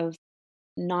space of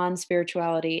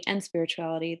non-spirituality and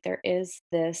spirituality, there is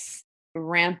this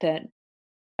rampant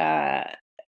uh,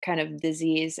 kind of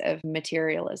disease of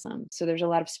materialism. So there's a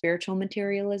lot of spiritual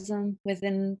materialism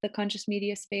within the conscious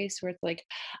media space, where it's like,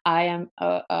 I am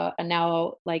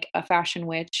now like a fashion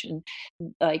witch, and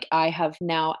like I have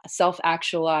now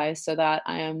self-actualized so that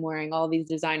I am wearing all these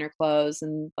designer clothes,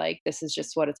 and like this is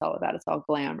just what it's all about. It's all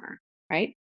glamour,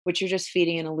 right? Which you're just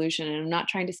feeding an illusion. And I'm not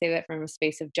trying to say that from a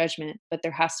space of judgment, but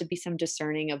there has to be some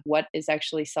discerning of what is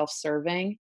actually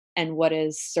self-serving and what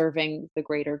is serving the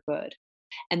greater good.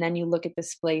 And then you look at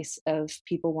this place of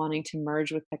people wanting to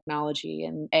merge with technology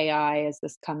and AI as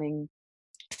this coming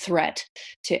threat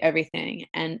to everything.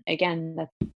 And again,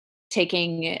 that's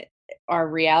taking our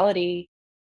reality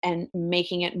and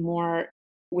making it more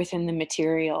within the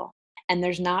material. And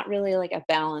there's not really like a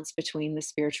balance between the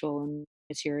spiritual and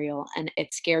material. And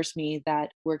it scares me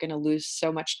that we're going to lose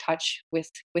so much touch with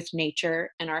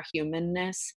nature and our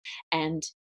humanness and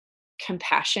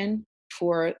compassion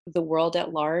for the world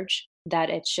at large, that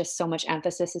it's just so much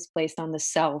emphasis is placed on the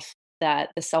self that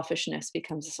the selfishness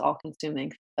becomes this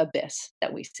all-consuming abyss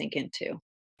that we sink into.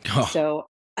 Oh, So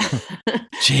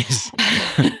jeez.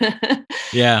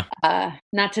 Yeah.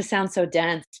 Not to sound so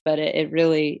dense, but it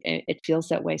really it feels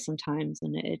that way sometimes,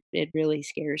 and it really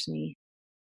scares me.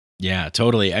 Yeah,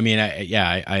 totally. I mean,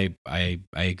 I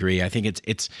agree. I think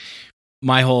it's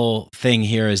my whole thing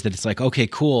here is that it's like, okay,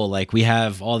 cool. Like we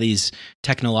have all these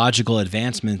technological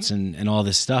advancements and all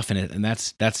this stuff in it. And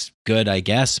that's good, I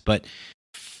guess. But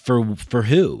for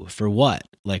who, for what?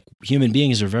 Like human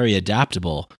beings are very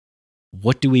adaptable.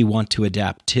 What do we want to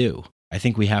adapt to? I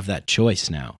think we have that choice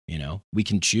now. We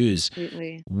can choose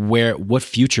Absolutely. what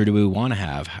future do we want to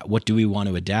have? What do we want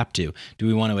to adapt to? Do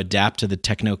we want to adapt to the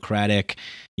technocratic,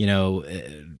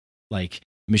 like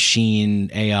machine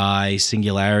AI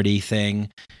singularity thing,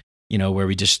 where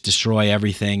we just destroy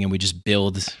everything and we just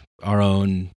build our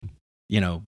own,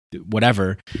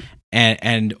 whatever,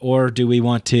 and or do we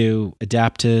want to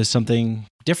adapt to something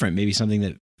different, maybe something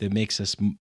that makes us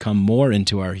come more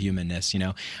into our humanness?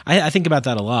 I think about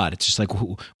that a lot. It's just like,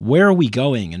 where are we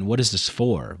going and what is this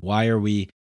for? Why are we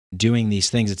doing these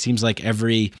things? It seems like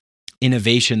every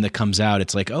innovation that comes out,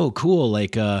 it's like, oh, cool,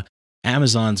 like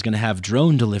Amazon's going to have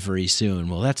drone delivery soon.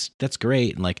 Well, that's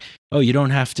great. And like, oh, you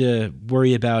don't have to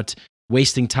worry about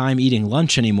wasting time eating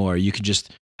lunch anymore. You can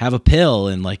just have a pill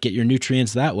and like get your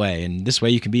nutrients that way. And this way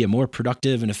you can be a more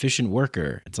productive and efficient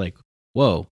worker. It's like,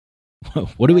 whoa,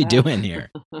 what are we doing here?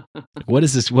 What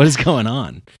is this? What is going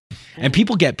on? And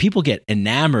people get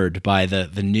enamored by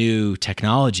the new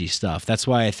technology stuff. That's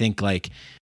why I think like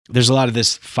there's a lot of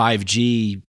this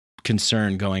 5G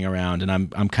concern going around, and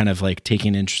I'm kind of like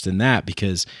taking interest in that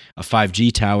because a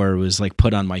 5G tower was like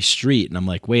put on my street, and I'm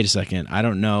like, wait a second, I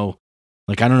don't know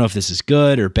if this is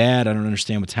good or bad. I don't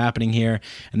understand what's happening here.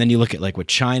 And then you look at like what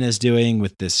China's doing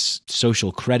with this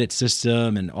social credit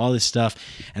system and all this stuff,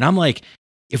 and I'm like,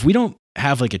 if we don't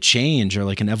have like a change or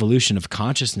like an evolution of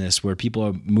consciousness where people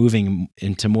are moving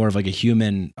into more of like a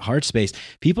human heart space,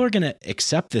 people are going to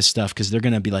accept this stuff because they're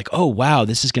going to be like, oh wow,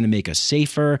 this is going to make us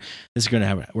safer. We're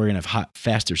going to have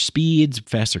faster speeds,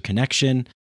 faster connection.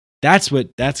 That's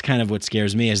kind of what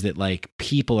scares me, is that like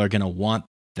people are going to want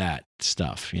that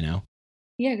stuff, Yeah,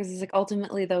 because it's like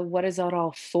ultimately what is that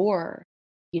all for?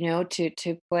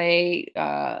 To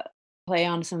play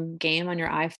on some game on your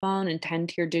iPhone and tend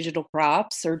to your digital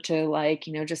props, or to like,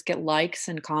 just get likes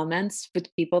and comments with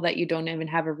people that you don't even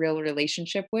have a real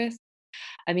relationship with.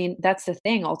 I mean, that's the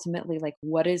thing. Ultimately, like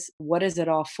what is it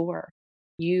all for?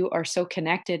 You are so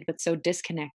connected, but so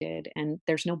disconnected, and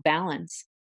there's no balance.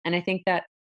 And I think that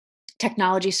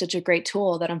technology is such a great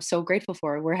tool that I'm so grateful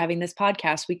for. We're having this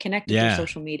podcast. We connected through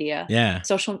social media. Yeah.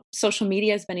 Social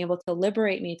media has been able to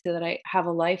liberate me so that I have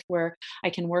a life where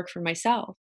I can work for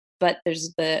myself. But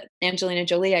there's Angelina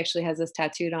Jolie actually has this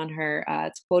tattooed on her.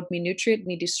 It's quod me nutrit,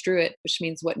 me destruit, which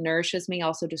means what nourishes me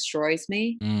also destroys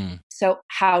me. Mm. So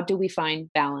how do we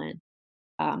find balance?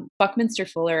 Buckminster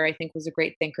Fuller, I think, was a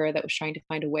great thinker that was trying to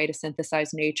find a way to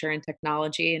synthesize nature and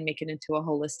technology and make it into a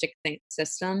holistic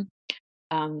system.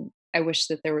 I wish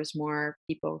that there was more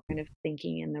people kind of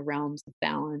thinking in the realms of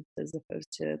balance as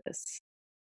opposed to this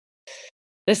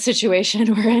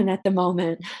situation we're in at the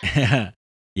moment.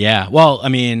 Yeah. Well, I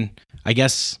mean,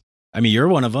 you're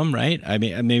one of them, right? I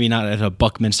mean, maybe not at a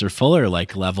Buckminster Fuller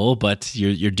like level, but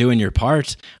you're doing your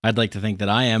part. I'd like to think that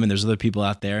I am, and there's other people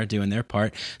out there doing their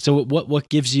part. So what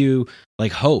gives you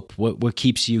like hope? What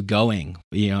keeps you going,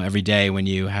 every day when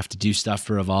you have to do stuff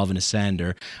for Evolve and Ascend?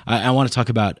 Or I want to talk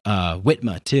about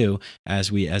WITMA too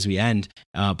as we end.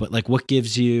 But like, what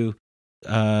gives you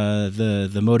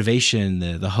the motivation,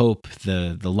 the hope,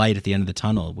 the light at the end of the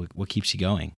tunnel? What keeps you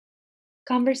going?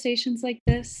 Conversations like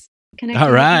this, connecting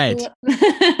all right to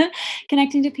people,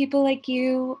 connecting to people like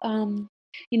you.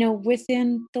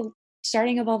 Within the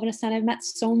starting Evolve and Ascend, I've met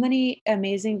so many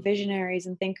amazing visionaries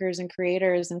and thinkers and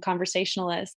creators and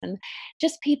conversationalists, and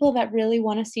just people that really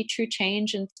want to see true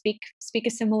change and speak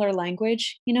a similar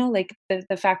language. Like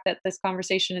the fact that this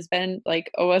conversation has been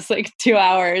like almost like 2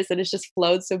 hours and it's just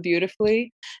flowed so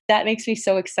beautifully, that makes me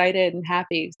so excited and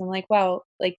happy. So I'm like, wow,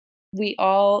 like we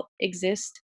all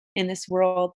exist in this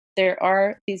world. There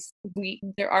are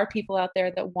people out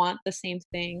there that want the same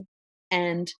thing,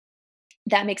 and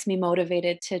that makes me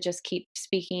motivated to just keep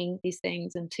speaking these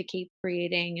things and to keep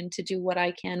creating and to do what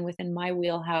I can within my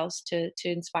wheelhouse to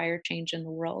inspire change in the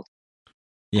world.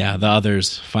 Yeah, the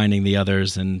others, finding the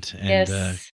others, and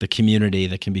Yes. The community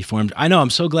that can be formed. I know. I'm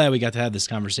so glad we got to have this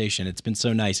conversation. It's been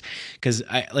so nice because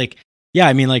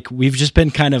we've just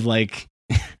been kind of like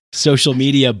social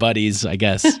media buddies, I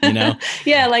guess,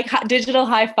 Yeah, like digital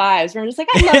high fives. We're just like,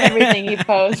 I love everything you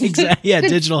post. Exactly. Yeah, Good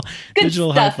digital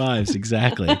high stuff. fives.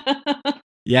 Exactly.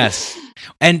 Yes.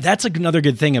 And that's another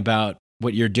good thing about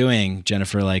what you're doing,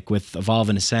 Jennifer, like with Evolve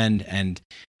and Ascend. And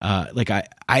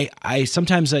I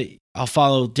sometimes I'll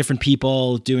follow different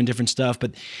people doing different stuff,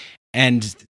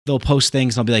 and they'll post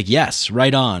things and I'll be like, yes,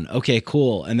 right on. Okay,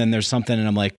 cool. And then there's something and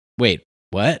I'm like, wait,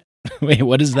 what? Wait,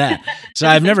 what is that? So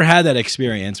I've never had that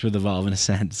experience with Evolve and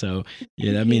Ascend. So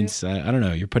yeah, that means, I don't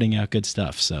know, you're putting out good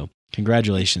stuff. So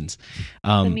congratulations.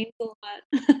 That means a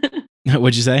lot.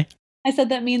 What'd you say? I said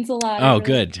that means a lot. Oh,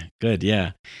 really. Good.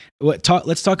 Yeah.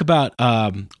 Let's talk about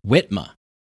WITMA,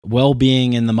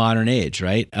 well-being in the modern age,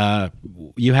 right?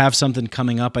 You have something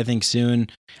coming up, I think,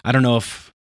 soon. I don't know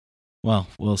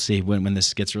we'll see when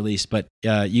this gets released, but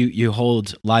you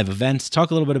hold live events.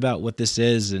 Talk a little bit about what this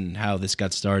is and how this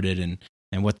got started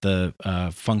and what the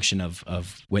function of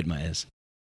WITMA is.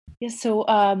 Yeah, so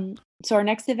our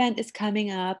next event is coming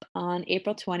up on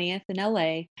April 20th in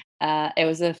LA. It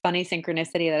was a funny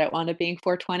synchronicity that it wound up being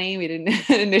 420. We didn't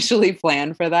initially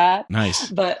plan for that. Nice.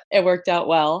 But it worked out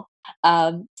well.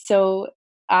 So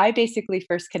I basically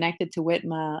first connected to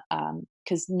WITMA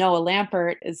because Noah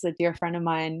Lampert is a dear friend of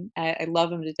mine. I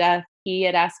love him to death. He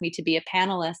had asked me to be a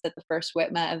panelist at the first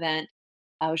WITMA event,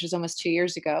 which was almost 2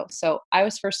 years ago. So I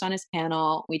was first on his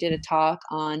panel. We did a talk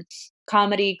on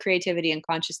comedy, creativity, and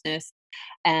consciousness.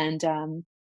 And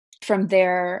from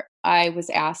there, I was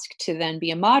asked to then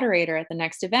be a moderator at the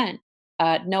next event.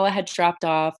 Noah had dropped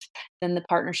off, then the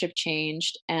partnership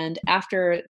changed. And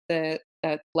after the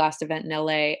last event in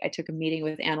LA, I took a meeting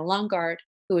with Anna Lungard,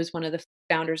 who was one of the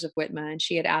founders of WITMA, and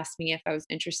she had asked me if I was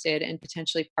interested in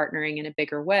potentially partnering in a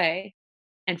bigger way.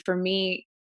 And for me,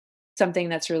 something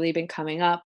that's really been coming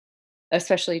up,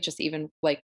 especially just even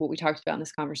like what we talked about in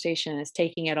this conversation, is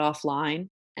taking it offline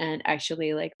and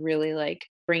actually like really like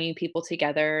bringing people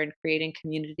together and creating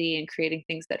community and creating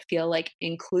things that feel like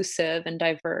inclusive and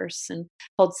diverse and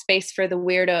hold space for the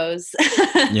weirdos.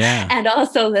 Yeah. And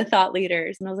also the thought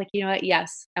leaders. And I was like, you know what?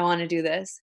 Yes, I want to do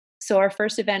this. So our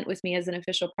first event with me as an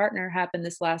official partner happened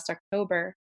this last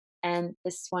October. And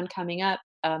this one coming up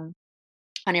on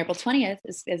April 20th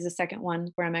is the second one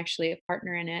where I'm actually a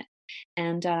partner in it.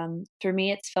 And for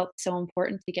me, it's felt so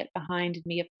important to get behind and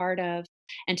be a part of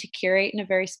and to curate in a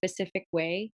very specific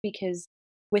way, because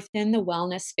within the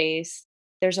wellness space,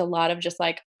 there's a lot of just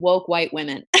like woke white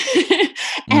women.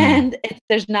 And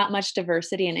there's not much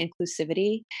diversity and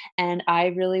inclusivity. And I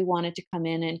really wanted to come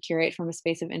in and curate from a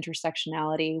space of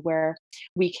intersectionality where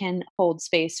we can hold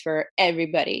space for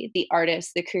everybody, the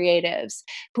artists, the creatives,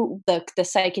 the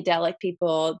psychedelic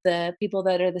people, the people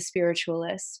that are the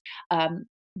spiritualists.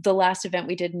 The last event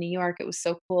we did in New York, it was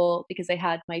so cool because I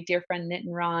had my dear friend Nitin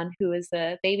Ron, who is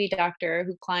a baby doctor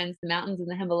who climbs the mountains in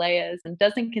the Himalayas and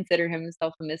doesn't consider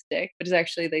himself a mystic, but is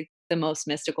actually the most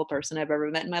mystical person I've ever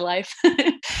met in my life.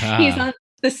 He's on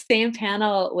the same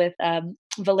panel with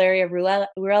Valeria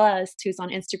Ruelas, who's on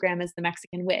Instagram as the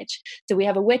Mexican witch. So we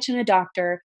have a witch and a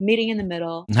doctor meeting in the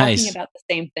middle, Nice. talking about the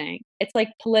same thing. It's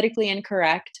like politically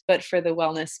incorrect, but for the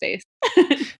wellness space.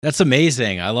 That's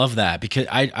amazing. I love that, because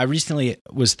I recently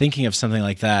was thinking of something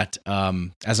like that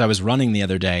as I was running the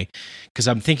other day, because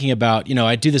I'm thinking about,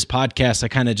 I do this podcast. I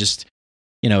kind of just,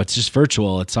 it's just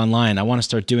virtual. It's online. I want to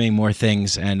start doing more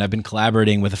things. And I've been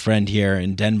collaborating with a friend here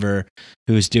in Denver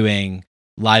who's doing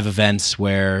live events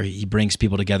where he brings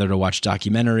people together to watch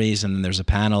documentaries, and then there's a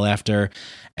panel after,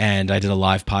 and I did a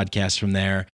live podcast from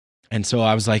there. And so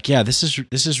I was like, yeah, this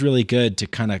is really good to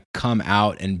kind of come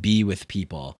out and be with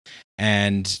people.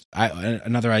 And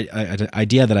another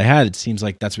idea that I had, it seems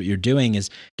like that's what you're doing, is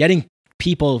getting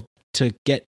people to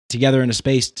get together in a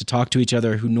space to talk to each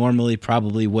other who normally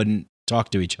probably wouldn't talk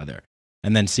to each other,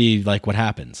 and then see like what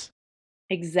happens.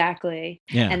 Exactly.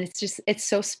 Yeah. And it's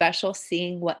so special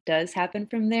seeing what does happen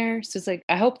from there. So it's like,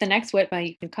 I hope the next WITMA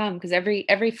you can come, because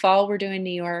every fall we're doing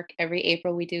New York, every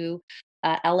April we do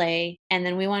LA, and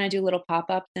then we want to do little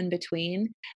pop-ups in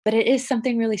between. But it is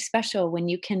something really special when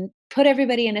you can put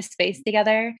everybody in a space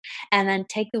together and then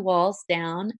take the walls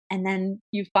down, and then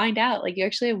you find out like you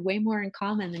actually have way more in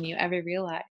common than you ever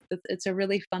realized. It's a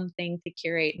really fun thing to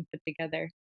curate and put together.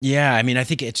 Yeah, I mean, I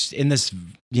think it's in this,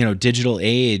 digital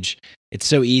age, it's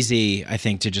so easy, I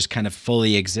think, to just kind of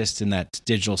fully exist in that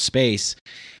digital space.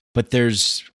 But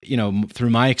there's, through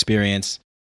my experience,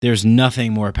 there's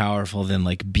nothing more powerful than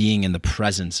like being in the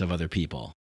presence of other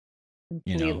people.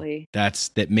 Completely.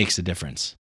 That makes a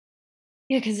difference.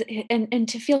 Yeah, because and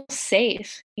to feel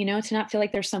safe, to not feel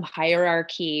like there's some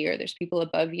hierarchy or there's people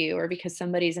above you, or because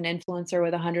somebody's an influencer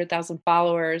with 100,000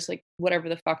 followers, like whatever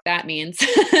the fuck that means,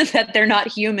 that they're not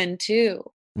human too.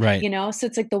 Right. So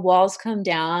it's like the walls come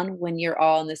down when you're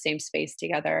all in the same space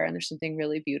together, and there's something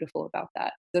really beautiful about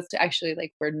that. That's actually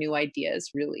like where new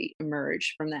ideas really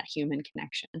emerge from that human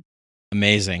connection.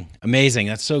 Amazing.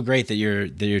 That's so great that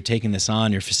you're taking this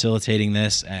on, you're facilitating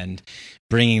this and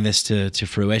bringing this to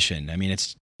fruition. I mean,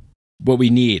 it's what we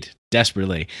need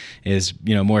desperately is,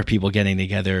 more people getting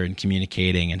together and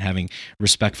communicating and having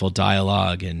respectful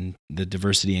dialogue, and the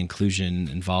diversity and inclusion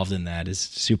involved in that is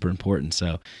super important.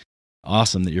 So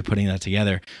awesome that you're putting that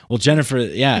together. Well, Jennifer,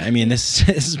 yeah, I mean, this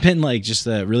has been like just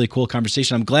a really cool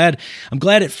conversation. I'm glad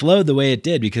it flowed the way it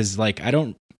did, because like I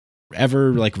don't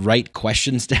ever like write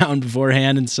questions down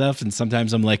beforehand and stuff, and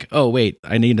sometimes I'm like, oh wait,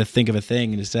 I need to think of a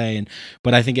thing to say,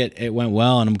 but I think it went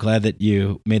well, and I'm glad that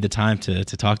you made the time to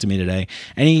talk to me today.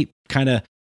 Any kind of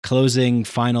closing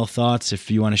final thoughts, if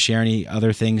you want to share any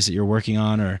other things that you're working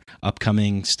on or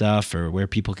upcoming stuff, or where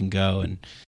people can go,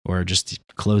 or just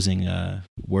closing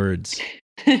words?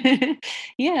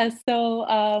 Yeah, so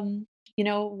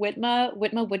WITMA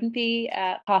wouldn't be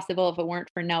possible if it weren't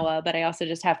for Noah, but I also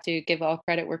just have to give all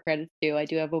credit where credit's due. I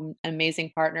do have an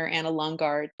amazing partner, Anna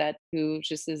Lungard, who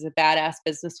just is a badass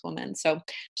businesswoman. So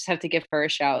just have to give her a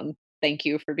shout and thank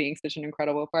you for being such an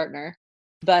incredible partner.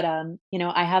 But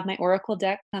I have my Oracle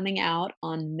deck coming out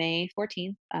on May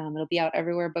 14th. It'll be out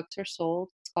everywhere books are sold.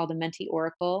 It's called the Menti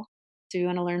Oracle. So if you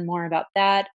want to learn more about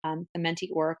that,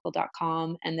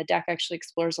 thementiOracle.com, and the deck actually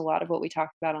explores a lot of what we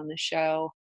talked about on the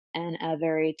show, and a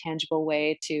very tangible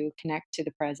way to connect to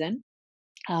the present.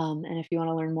 And if you want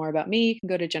to learn more about me, you can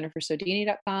go to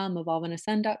jennifersodini.com,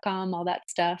 evolveandascend.com, all that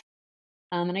stuff.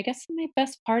 And I guess my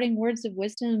best parting words of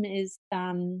wisdom is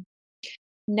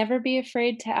never be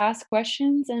afraid to ask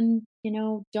questions, and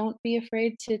don't be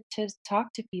afraid to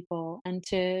talk to people and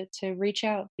to reach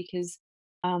out, because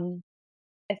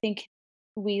I think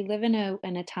we live in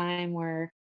a time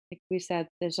where, like we said,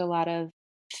 there's a lot of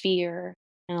fear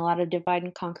and a lot of divide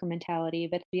and conquer mentality.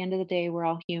 But at the end of the day, we're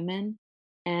all human.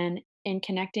 And in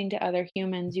connecting to other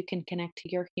humans, you can connect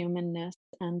to your humanness.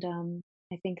 And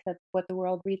I think that what the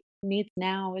world needs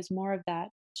now is more of that,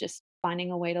 just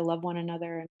finding a way to love one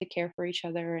another and to care for each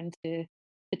other, and to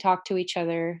talk to each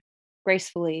other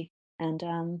gracefully, and,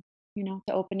 to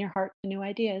open your heart to new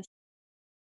ideas.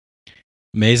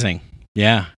 Amazing.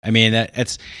 Yeah. I mean,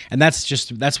 that's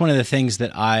one of the things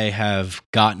that I have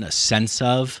gotten a sense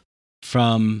of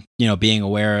from, being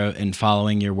aware and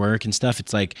following your work and stuff.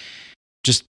 It's like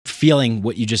just feeling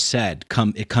what you just said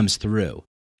it comes through,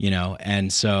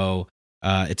 and so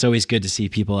it's always good to see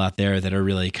people out there that are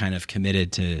really kind of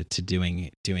committed to doing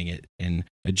it in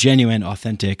a genuine,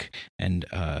 authentic, and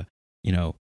I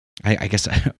guess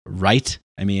right.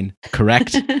 I mean,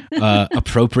 correct,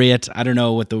 appropriate. I don't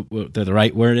know what the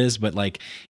right word is, but like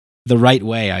the right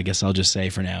way, I guess I'll just say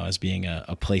for now, as being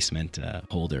a placement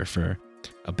holder for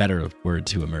a better word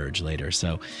to emerge later.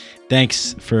 So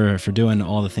thanks for doing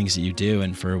all the things that you do,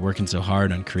 and for working so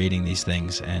hard on creating these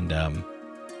things. And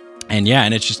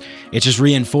it's just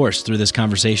reinforced through this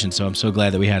conversation. So I'm so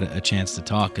glad that we had a chance to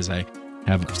talk, because I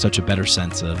have such a better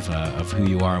sense of who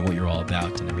you are and what you're all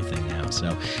about and everything now.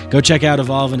 So go check out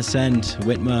Evolve and Ascend,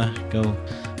 Whitma. Go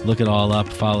look it all up.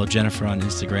 Follow Jennifer on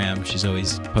Instagram. She's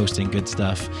always posting good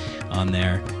stuff on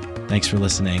there. Thanks for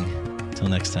listening. Till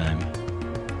next time.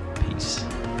 Peace.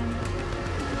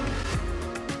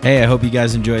 Hey, I hope you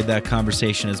guys enjoyed that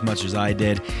conversation as much as I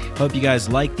did. Hope you guys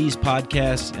like these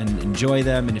podcasts and enjoy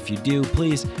them. And if you do,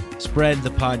 please spread the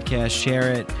podcast,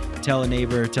 share it, tell a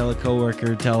neighbor, tell a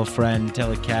coworker, tell a friend,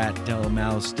 tell a cat, tell a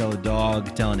mouse, tell a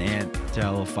dog, tell an ant,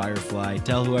 tell a firefly,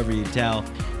 tell whoever you tell.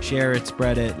 Share it,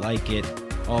 spread it, like it,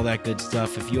 all that good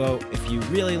stuff. If you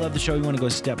really love the show, you want to go a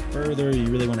step further, you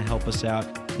really want to help us out,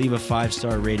 leave a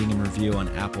 5-star rating and review on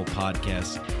Apple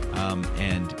Podcasts,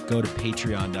 and go to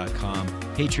patreon.com,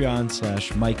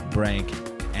 Patreon/Mike Brank,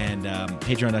 and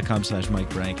patreon.com/Mike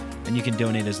Brank, and you can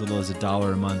donate as little as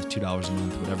 $1 a month, $2 a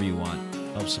month, whatever you want.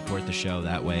 Help support the show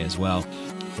that way as well.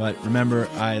 But remember,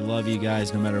 I love you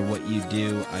guys no matter what you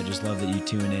do. I just love that you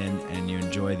tune in and you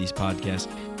enjoy these podcasts.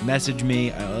 Message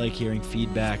me. I like hearing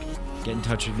feedback. Get in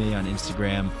touch with me on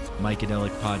Instagram,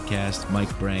 Mikeadelic Podcast,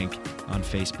 Mike Brank on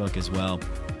Facebook as well.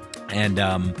 And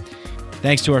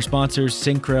thanks to our sponsors,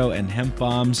 Synchro and Hemp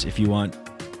Bombs. If you want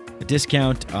a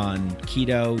discount on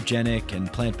ketogenic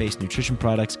and plant-based nutrition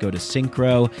products, go to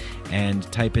Synchro and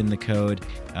type in the code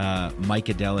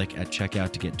Mikeadelic at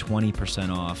checkout to get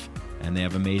 20% off. And they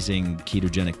have amazing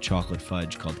ketogenic chocolate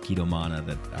fudge called Keto Mana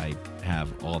that I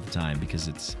have all the time because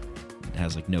it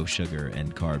has like no sugar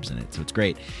and carbs in it. So it's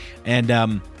great. And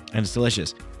it's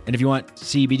delicious. And if you want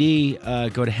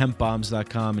CBD, go to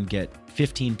hempbombs.com and get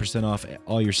 15% off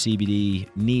all your CBD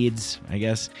needs, I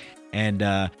guess.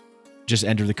 And just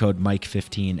enter the code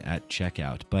Mike15 at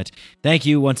checkout. But thank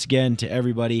you once again to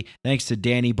everybody. Thanks to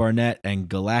Danny Barnett and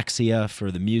Galaxia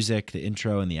for the music, the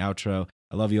intro and the outro.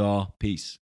 I love you all.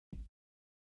 Peace.